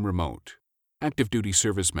 TRICARE Prime Remote. Active duty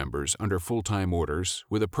service members under full-time orders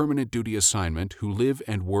with a permanent duty assignment who live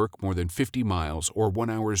and work more than 50 miles or 1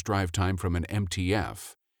 hour's drive time from an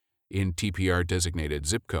MTF in TPR-designated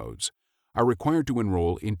zip codes are required to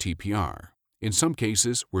enroll in TPR. In some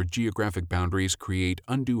cases where geographic boundaries create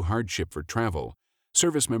undue hardship for travel,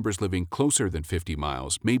 service members living closer than 50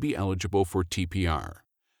 miles may be eligible for TPR.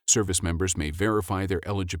 Service members may verify their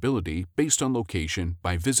eligibility based on location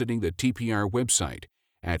by visiting the TPR website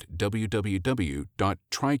at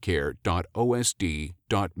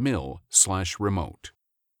www.tricare.osd.mil/remote.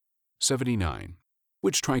 79.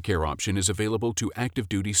 Which TRICARE option is available to active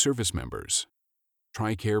duty service members?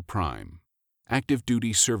 TRICARE Prime. Active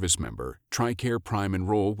duty service member, TRICARE Prime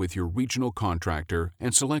enroll with your regional contractor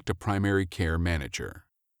and select a primary care manager.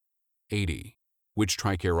 80. Which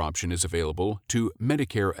TRICARE option is available to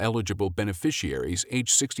Medicare-eligible beneficiaries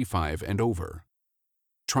age 65 and over?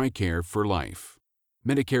 TRICARE for Life.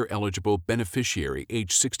 Medicare-eligible beneficiary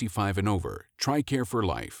age 65 and over, TRICARE for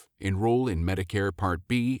Life. Enroll in Medicare Part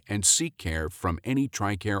B and seek care from any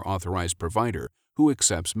TRICARE authorized provider who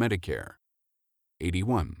accepts Medicare.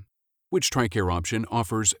 81. Which TRICARE option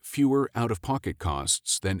offers fewer out-of-pocket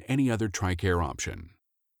costs than any other TRICARE option?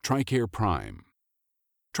 TRICARE Prime.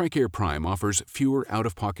 TRICARE Prime offers fewer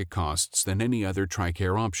out-of-pocket costs than any other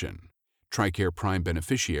TRICARE option. TRICARE Prime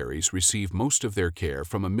beneficiaries receive most of their care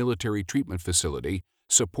from a military treatment facility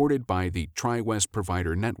supported by the TriWest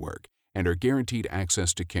Provider Network and are guaranteed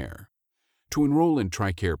access to care. To enroll in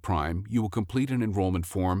TRICARE Prime, you will complete an enrollment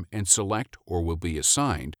form and select or will be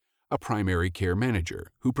assigned a primary care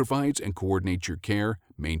manager who provides and coordinates your care,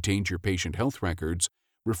 maintains your patient health records,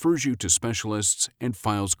 refers you to specialists, and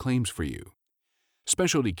files claims for you.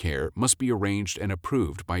 Specialty care must be arranged and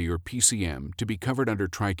approved by your PCM to be covered under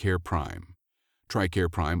TRICARE Prime. TRICARE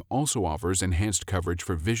Prime also offers enhanced coverage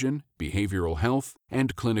for vision, behavioral health,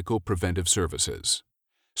 and clinical preventive services.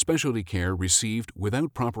 Specialty care received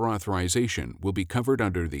without proper authorization will be covered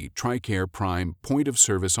under the TRICARE Prime point of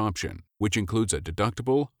service option, which includes a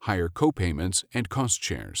deductible, higher copayments, and cost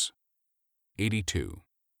shares. 82.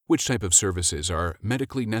 Which type of services are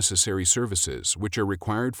medically necessary services which are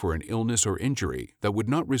required for an illness or injury that would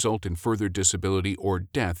not result in further disability or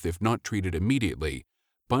death if not treated immediately,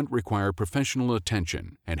 but require professional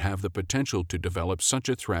attention and have the potential to develop such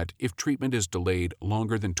a threat if treatment is delayed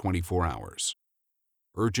longer than 24 hours?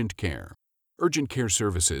 Urgent care. Urgent care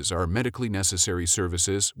services are medically necessary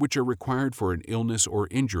services which are required for an illness or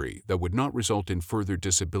injury that would not result in further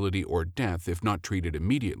disability or death if not treated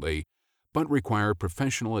immediately, but require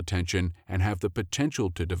professional attention and have the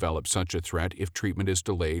potential to develop such a threat if treatment is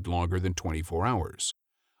delayed longer than 24 hours.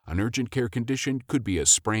 An urgent care condition could be a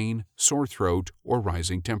sprain, sore throat, or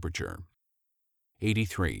rising temperature.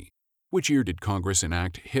 83. Which year did Congress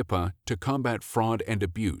enact HIPAA to combat fraud and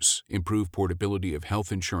abuse, improve portability of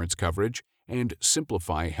health insurance coverage, and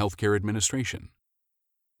simplify healthcare administration?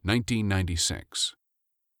 1996.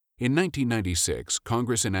 In 1996,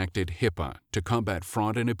 Congress enacted HIPAA to combat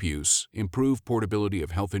fraud and abuse, improve portability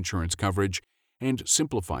of health insurance coverage, and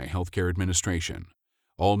simplify healthcare administration.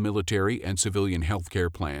 All military and civilian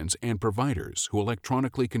healthcare plans and providers who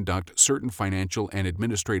electronically conduct certain financial and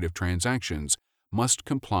administrative transactions must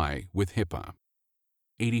comply with HIPAA.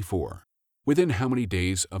 84. Within how many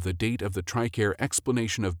days of the date of the TRICARE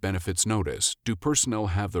explanation of benefits notice do personnel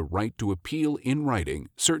have the right to appeal in writing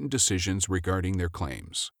certain decisions regarding their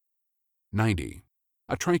claims? 90.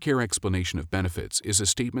 A TRICARE explanation of benefits is a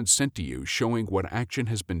statement sent to you showing what action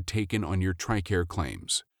has been taken on your TRICARE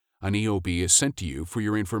claims. An EOB is sent to you for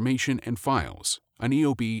your information and files. An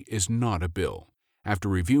EOB is not a bill. After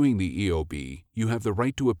reviewing the EOB, you have the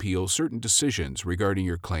right to appeal certain decisions regarding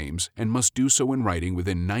your claims and must do so in writing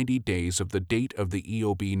within 90 days of the date of the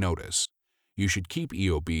EOB notice. You should keep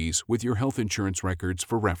EOBs with your health insurance records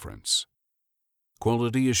for reference.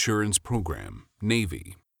 Quality Assurance Program,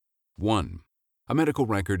 Navy. 1. A medical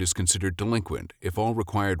record is considered delinquent if all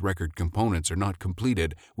required record components are not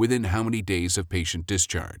completed within how many days of patient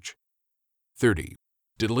discharge? 30.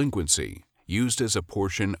 Delinquency. Used as a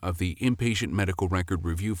portion of the inpatient medical record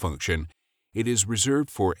review function, it is reserved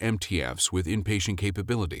for MTFs with inpatient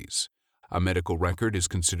capabilities. A medical record is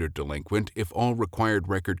considered delinquent if all required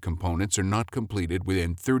record components are not completed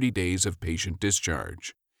within 30 days of patient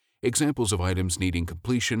discharge. Examples of items needing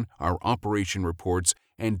completion are operation reports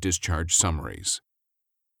and discharge summaries.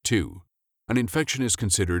 2. An infection is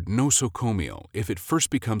considered nosocomial if it first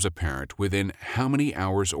becomes apparent within how many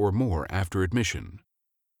hours or more after admission?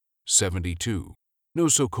 72.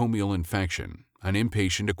 Nosocomial infection, an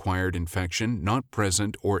inpatient-acquired infection not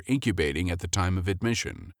present or incubating at the time of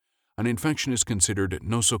admission. An infection is considered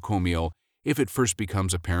nosocomial if it first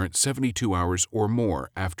becomes apparent 72 hours or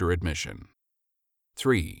more after admission.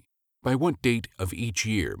 3. By what date of each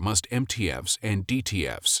year must MTFs and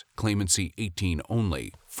DTFs, claimancy 18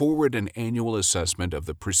 only, forward an annual assessment of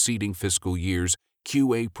the preceding fiscal year's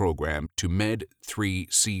QA program to Med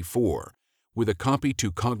 3C4, with a copy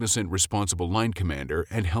to Cognizant Responsible Line Commander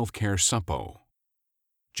and Healthcare Suppo?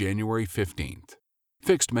 January 15th.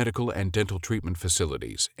 Fixed medical and dental treatment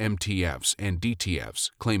facilities, MTFs and DTFs,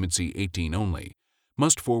 claimancy 18 only,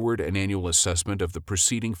 must forward an annual assessment of the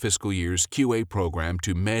preceding fiscal year's QA program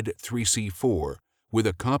to Med 3C4 with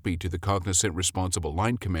a copy to the Cognizant Responsible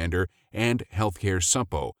Line Commander and Healthcare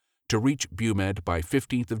Suppo to reach BUMED by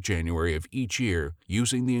 15th of January of each year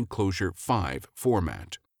using the enclosure 5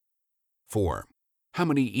 format. 4. How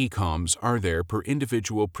many ECOMs are there per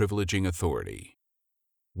individual privileging authority?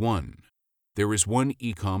 1. There is 1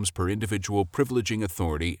 ECOMs per individual privileging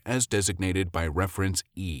authority as designated by reference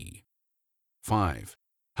E. 5.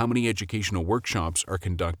 How many educational workshops are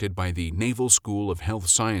conducted by the Naval School of Health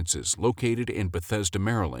Sciences located in Bethesda,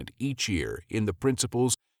 Maryland each year in the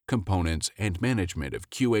principles, components, and management of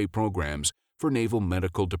QA programs for Naval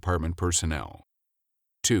Medical Department personnel?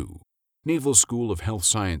 2. Naval School of Health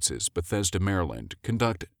Sciences, Bethesda, Maryland,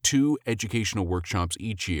 conduct 2 educational workshops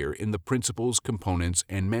each year in the principles, components,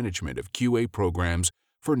 and management of QA programs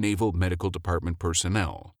for Naval Medical Department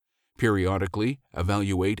personnel. Periodically,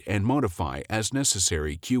 evaluate and modify as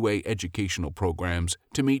necessary QA educational programs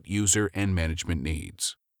to meet user and management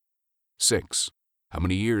needs. 6. How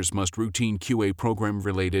many years must routine QA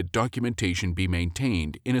program-related documentation be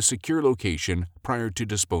maintained in a secure location prior to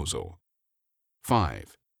disposal?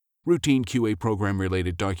 5. Routine QA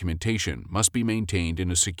program-related documentation must be maintained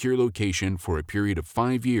in a secure location for a period of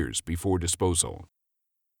 5 years before disposal.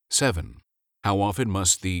 7. How often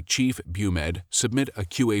must the Chief BUMED submit a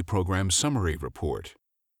QA program summary report?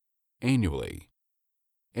 Annually.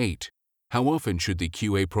 8. How often should the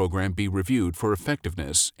QA program be reviewed for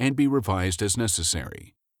effectiveness and be revised as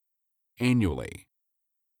necessary? Annually.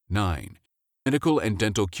 9. Medical and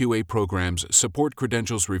dental QA programs support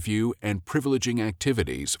credentials review and privileging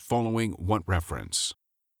activities following what reference?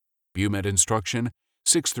 BUMED Instruction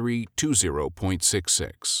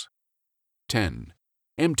 6320.66. 10.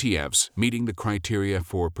 MTFs meeting the criteria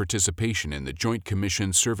for participation in the Joint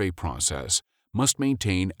Commission survey process must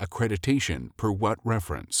maintain accreditation per what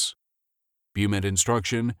reference? BUMED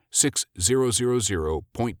Instruction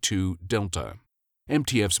 6000.2 Delta.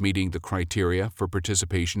 MTFs meeting the criteria for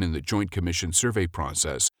participation in the Joint Commission survey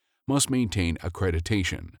process must maintain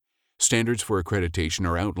accreditation. Standards for accreditation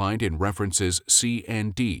are outlined in references C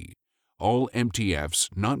and D. All MTFs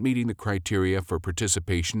not meeting the criteria for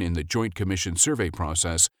participation in the Joint Commission survey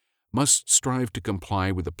process must strive to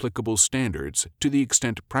comply with applicable standards to the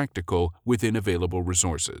extent practical within available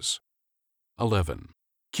resources. 11.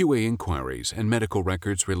 QA inquiries and medical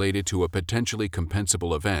records related to a potentially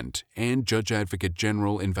compensable event and Judge Advocate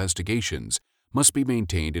General investigations must be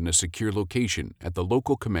maintained in a secure location at the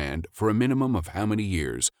local command for a minimum of how many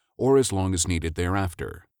years or as long as needed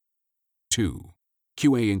thereafter? 2.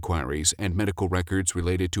 QA inquiries and medical records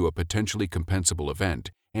related to a potentially compensable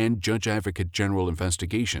event and Judge Advocate General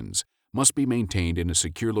investigations must be maintained in a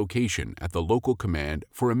secure location at the local command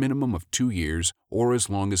for a minimum of 2 years or as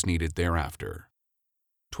long as needed thereafter.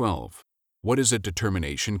 12. What is a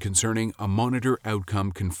determination concerning a monitor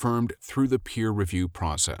outcome confirmed through the peer review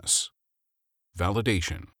process?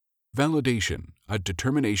 Validation. Validation, a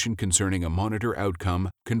determination concerning a monitor outcome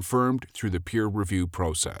confirmed through the peer review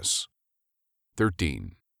process.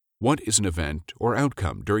 13. What is an event or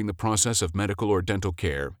outcome during the process of medical or dental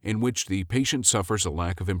care in which the patient suffers a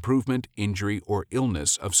lack of improvement, injury, or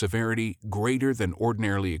illness of severity greater than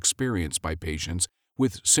ordinarily experienced by patients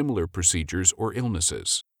with similar procedures or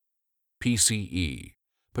illnesses? PCE,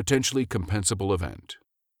 potentially compensable event.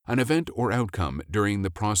 An event or outcome during the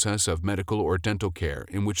process of medical or dental care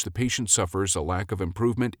in which the patient suffers a lack of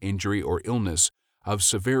improvement, injury, or illness of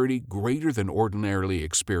severity greater than ordinarily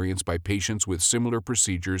experienced by patients with similar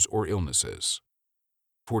procedures or illnesses.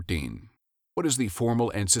 14. What is the formal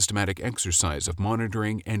and systematic exercise of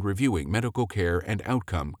monitoring and reviewing medical care and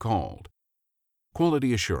outcome called?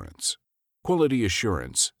 Quality assurance. Quality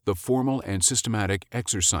assurance, the formal and systematic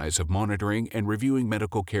exercise of monitoring and reviewing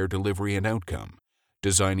medical care delivery and outcome,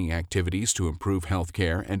 designing activities to improve health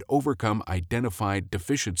care and overcome identified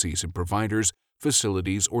deficiencies in providers,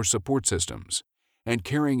 facilities, or support systems, and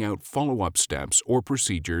carrying out follow-up steps or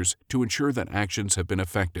procedures to ensure that actions have been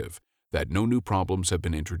effective, that no new problems have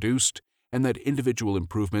been introduced, and that individual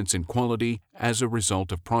improvements in quality as a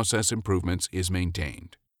result of process improvements is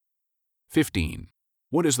maintained. 15.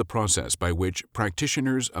 What is the process by which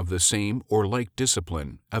practitioners of the same or like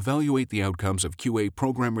discipline evaluate the outcomes of QA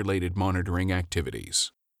program-related monitoring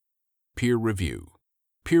activities? Peer review.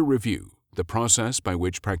 Peer review, the process by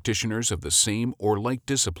which practitioners of the same or like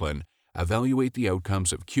discipline evaluate the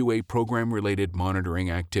outcomes of QA program-related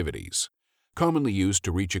monitoring activities, commonly used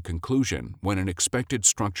to reach a conclusion when an expected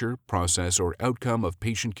structure, process, or outcome of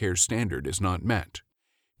patient care standard is not met.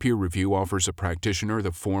 Peer review offers a practitioner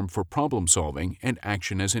the forum for problem-solving and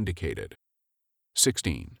action as indicated.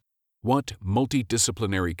 16. What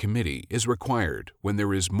multidisciplinary committee is required when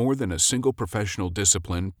there is more than a single professional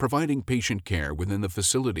discipline providing patient care within the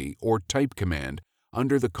facility or type command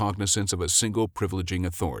under the cognizance of a single privileging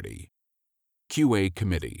authority? QA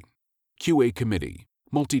Committee. QA Committee,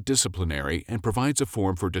 multidisciplinary and provides a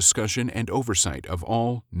forum for discussion and oversight of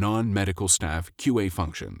all non-medical staff QA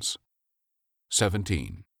functions.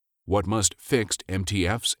 17. What must fixed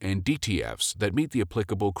MTFs and DTFs that meet the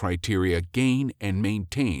applicable criteria gain and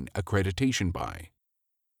maintain accreditation by?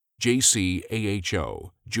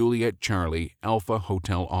 JCAHO, Juliet Charlie Alpha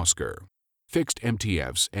Hotel Oscar. Fixed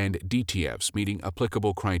MTFs and DTFs meeting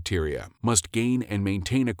applicable criteria must gain and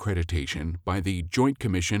maintain accreditation by the Joint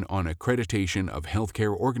Commission on Accreditation of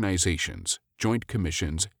Healthcare Organizations, Joint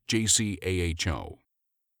Commissions, JCAHO.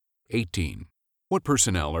 18. What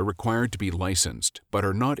personnel are required to be licensed but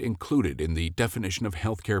are not included in the definition of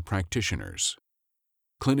healthcare practitioners?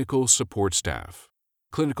 Clinical support staff.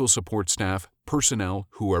 Clinical support staff, personnel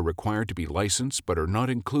who are required to be licensed but are not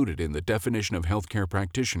included in the definition of healthcare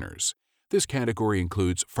practitioners, This category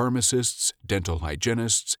includes pharmacists, dental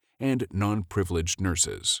hygienists, and non-privileged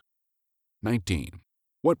nurses. 19.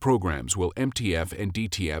 What programs will MTF and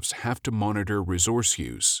DTFs have to monitor resource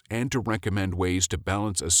use and to recommend ways to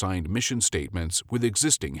balance assigned mission statements with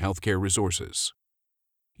existing healthcare resources?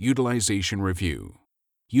 Utilization Review.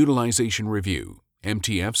 Utilization Review.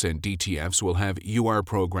 MTFs and DTFs will have UR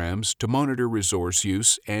programs to monitor resource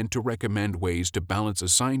use and to recommend ways to balance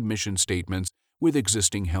assigned mission statements with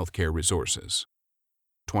existing healthcare resources.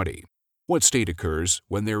 20. What state occurs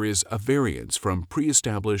when there is a variance from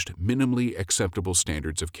pre-established minimally acceptable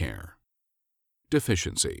standards of care?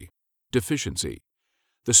 Deficiency. Deficiency.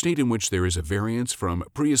 The state in which there is a variance from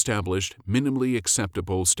pre-established minimally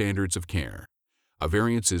acceptable standards of care. A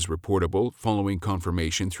variance is reportable following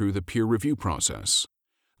confirmation through the peer review process.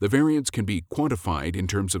 The variance can be quantified in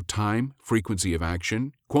terms of time, frequency of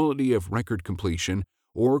action, quality of record completion,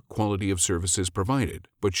 or quality of services provided,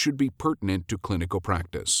 but should be pertinent to clinical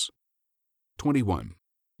practice. 21.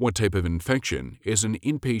 What type of infection is an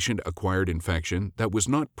inpatient-acquired infection that was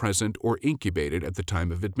not present or incubated at the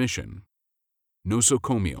time of admission?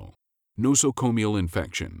 Nosocomial. Nosocomial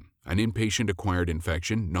infection. An inpatient-acquired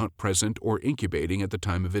infection not present or incubating at the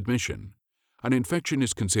time of admission. An infection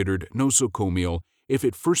is considered nosocomial if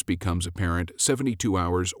it first becomes apparent 72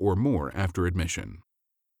 hours or more after admission.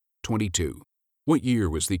 22. What year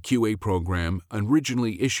was the QA program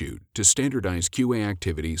originally issued to standardize QA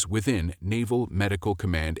activities within Naval Medical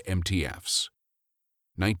Command MTFs?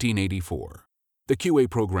 1984. The QA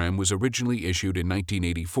program was originally issued in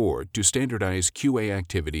 1984 to standardize QA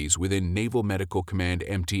activities within Naval Medical Command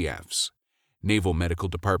MTFs. Naval Medical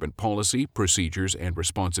Department policy, procedures, and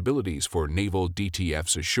responsibilities for naval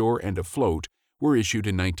DTFs ashore and afloat were issued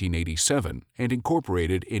in 1987 and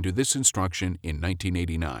incorporated into this instruction in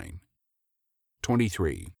 1989.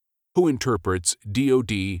 23. Who interprets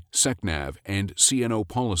DoD, SECNAV, and CNO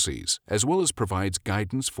policies, as well as provides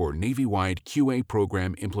guidance for Navy-wide QA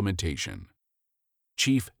program implementation?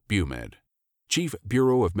 Chief BUMED. Chief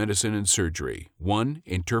Bureau of Medicine and Surgery 1.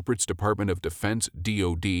 Interprets Department of Defense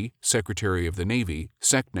DoD, Secretary of the Navy,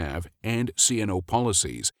 SECNAV, and CNO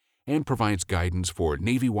policies, and provides guidance for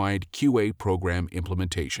Navy-wide QA program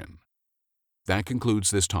implementation. That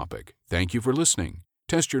concludes this topic. Thank you for listening.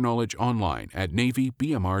 Test your knowledge online at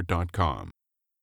NavyBMR.com.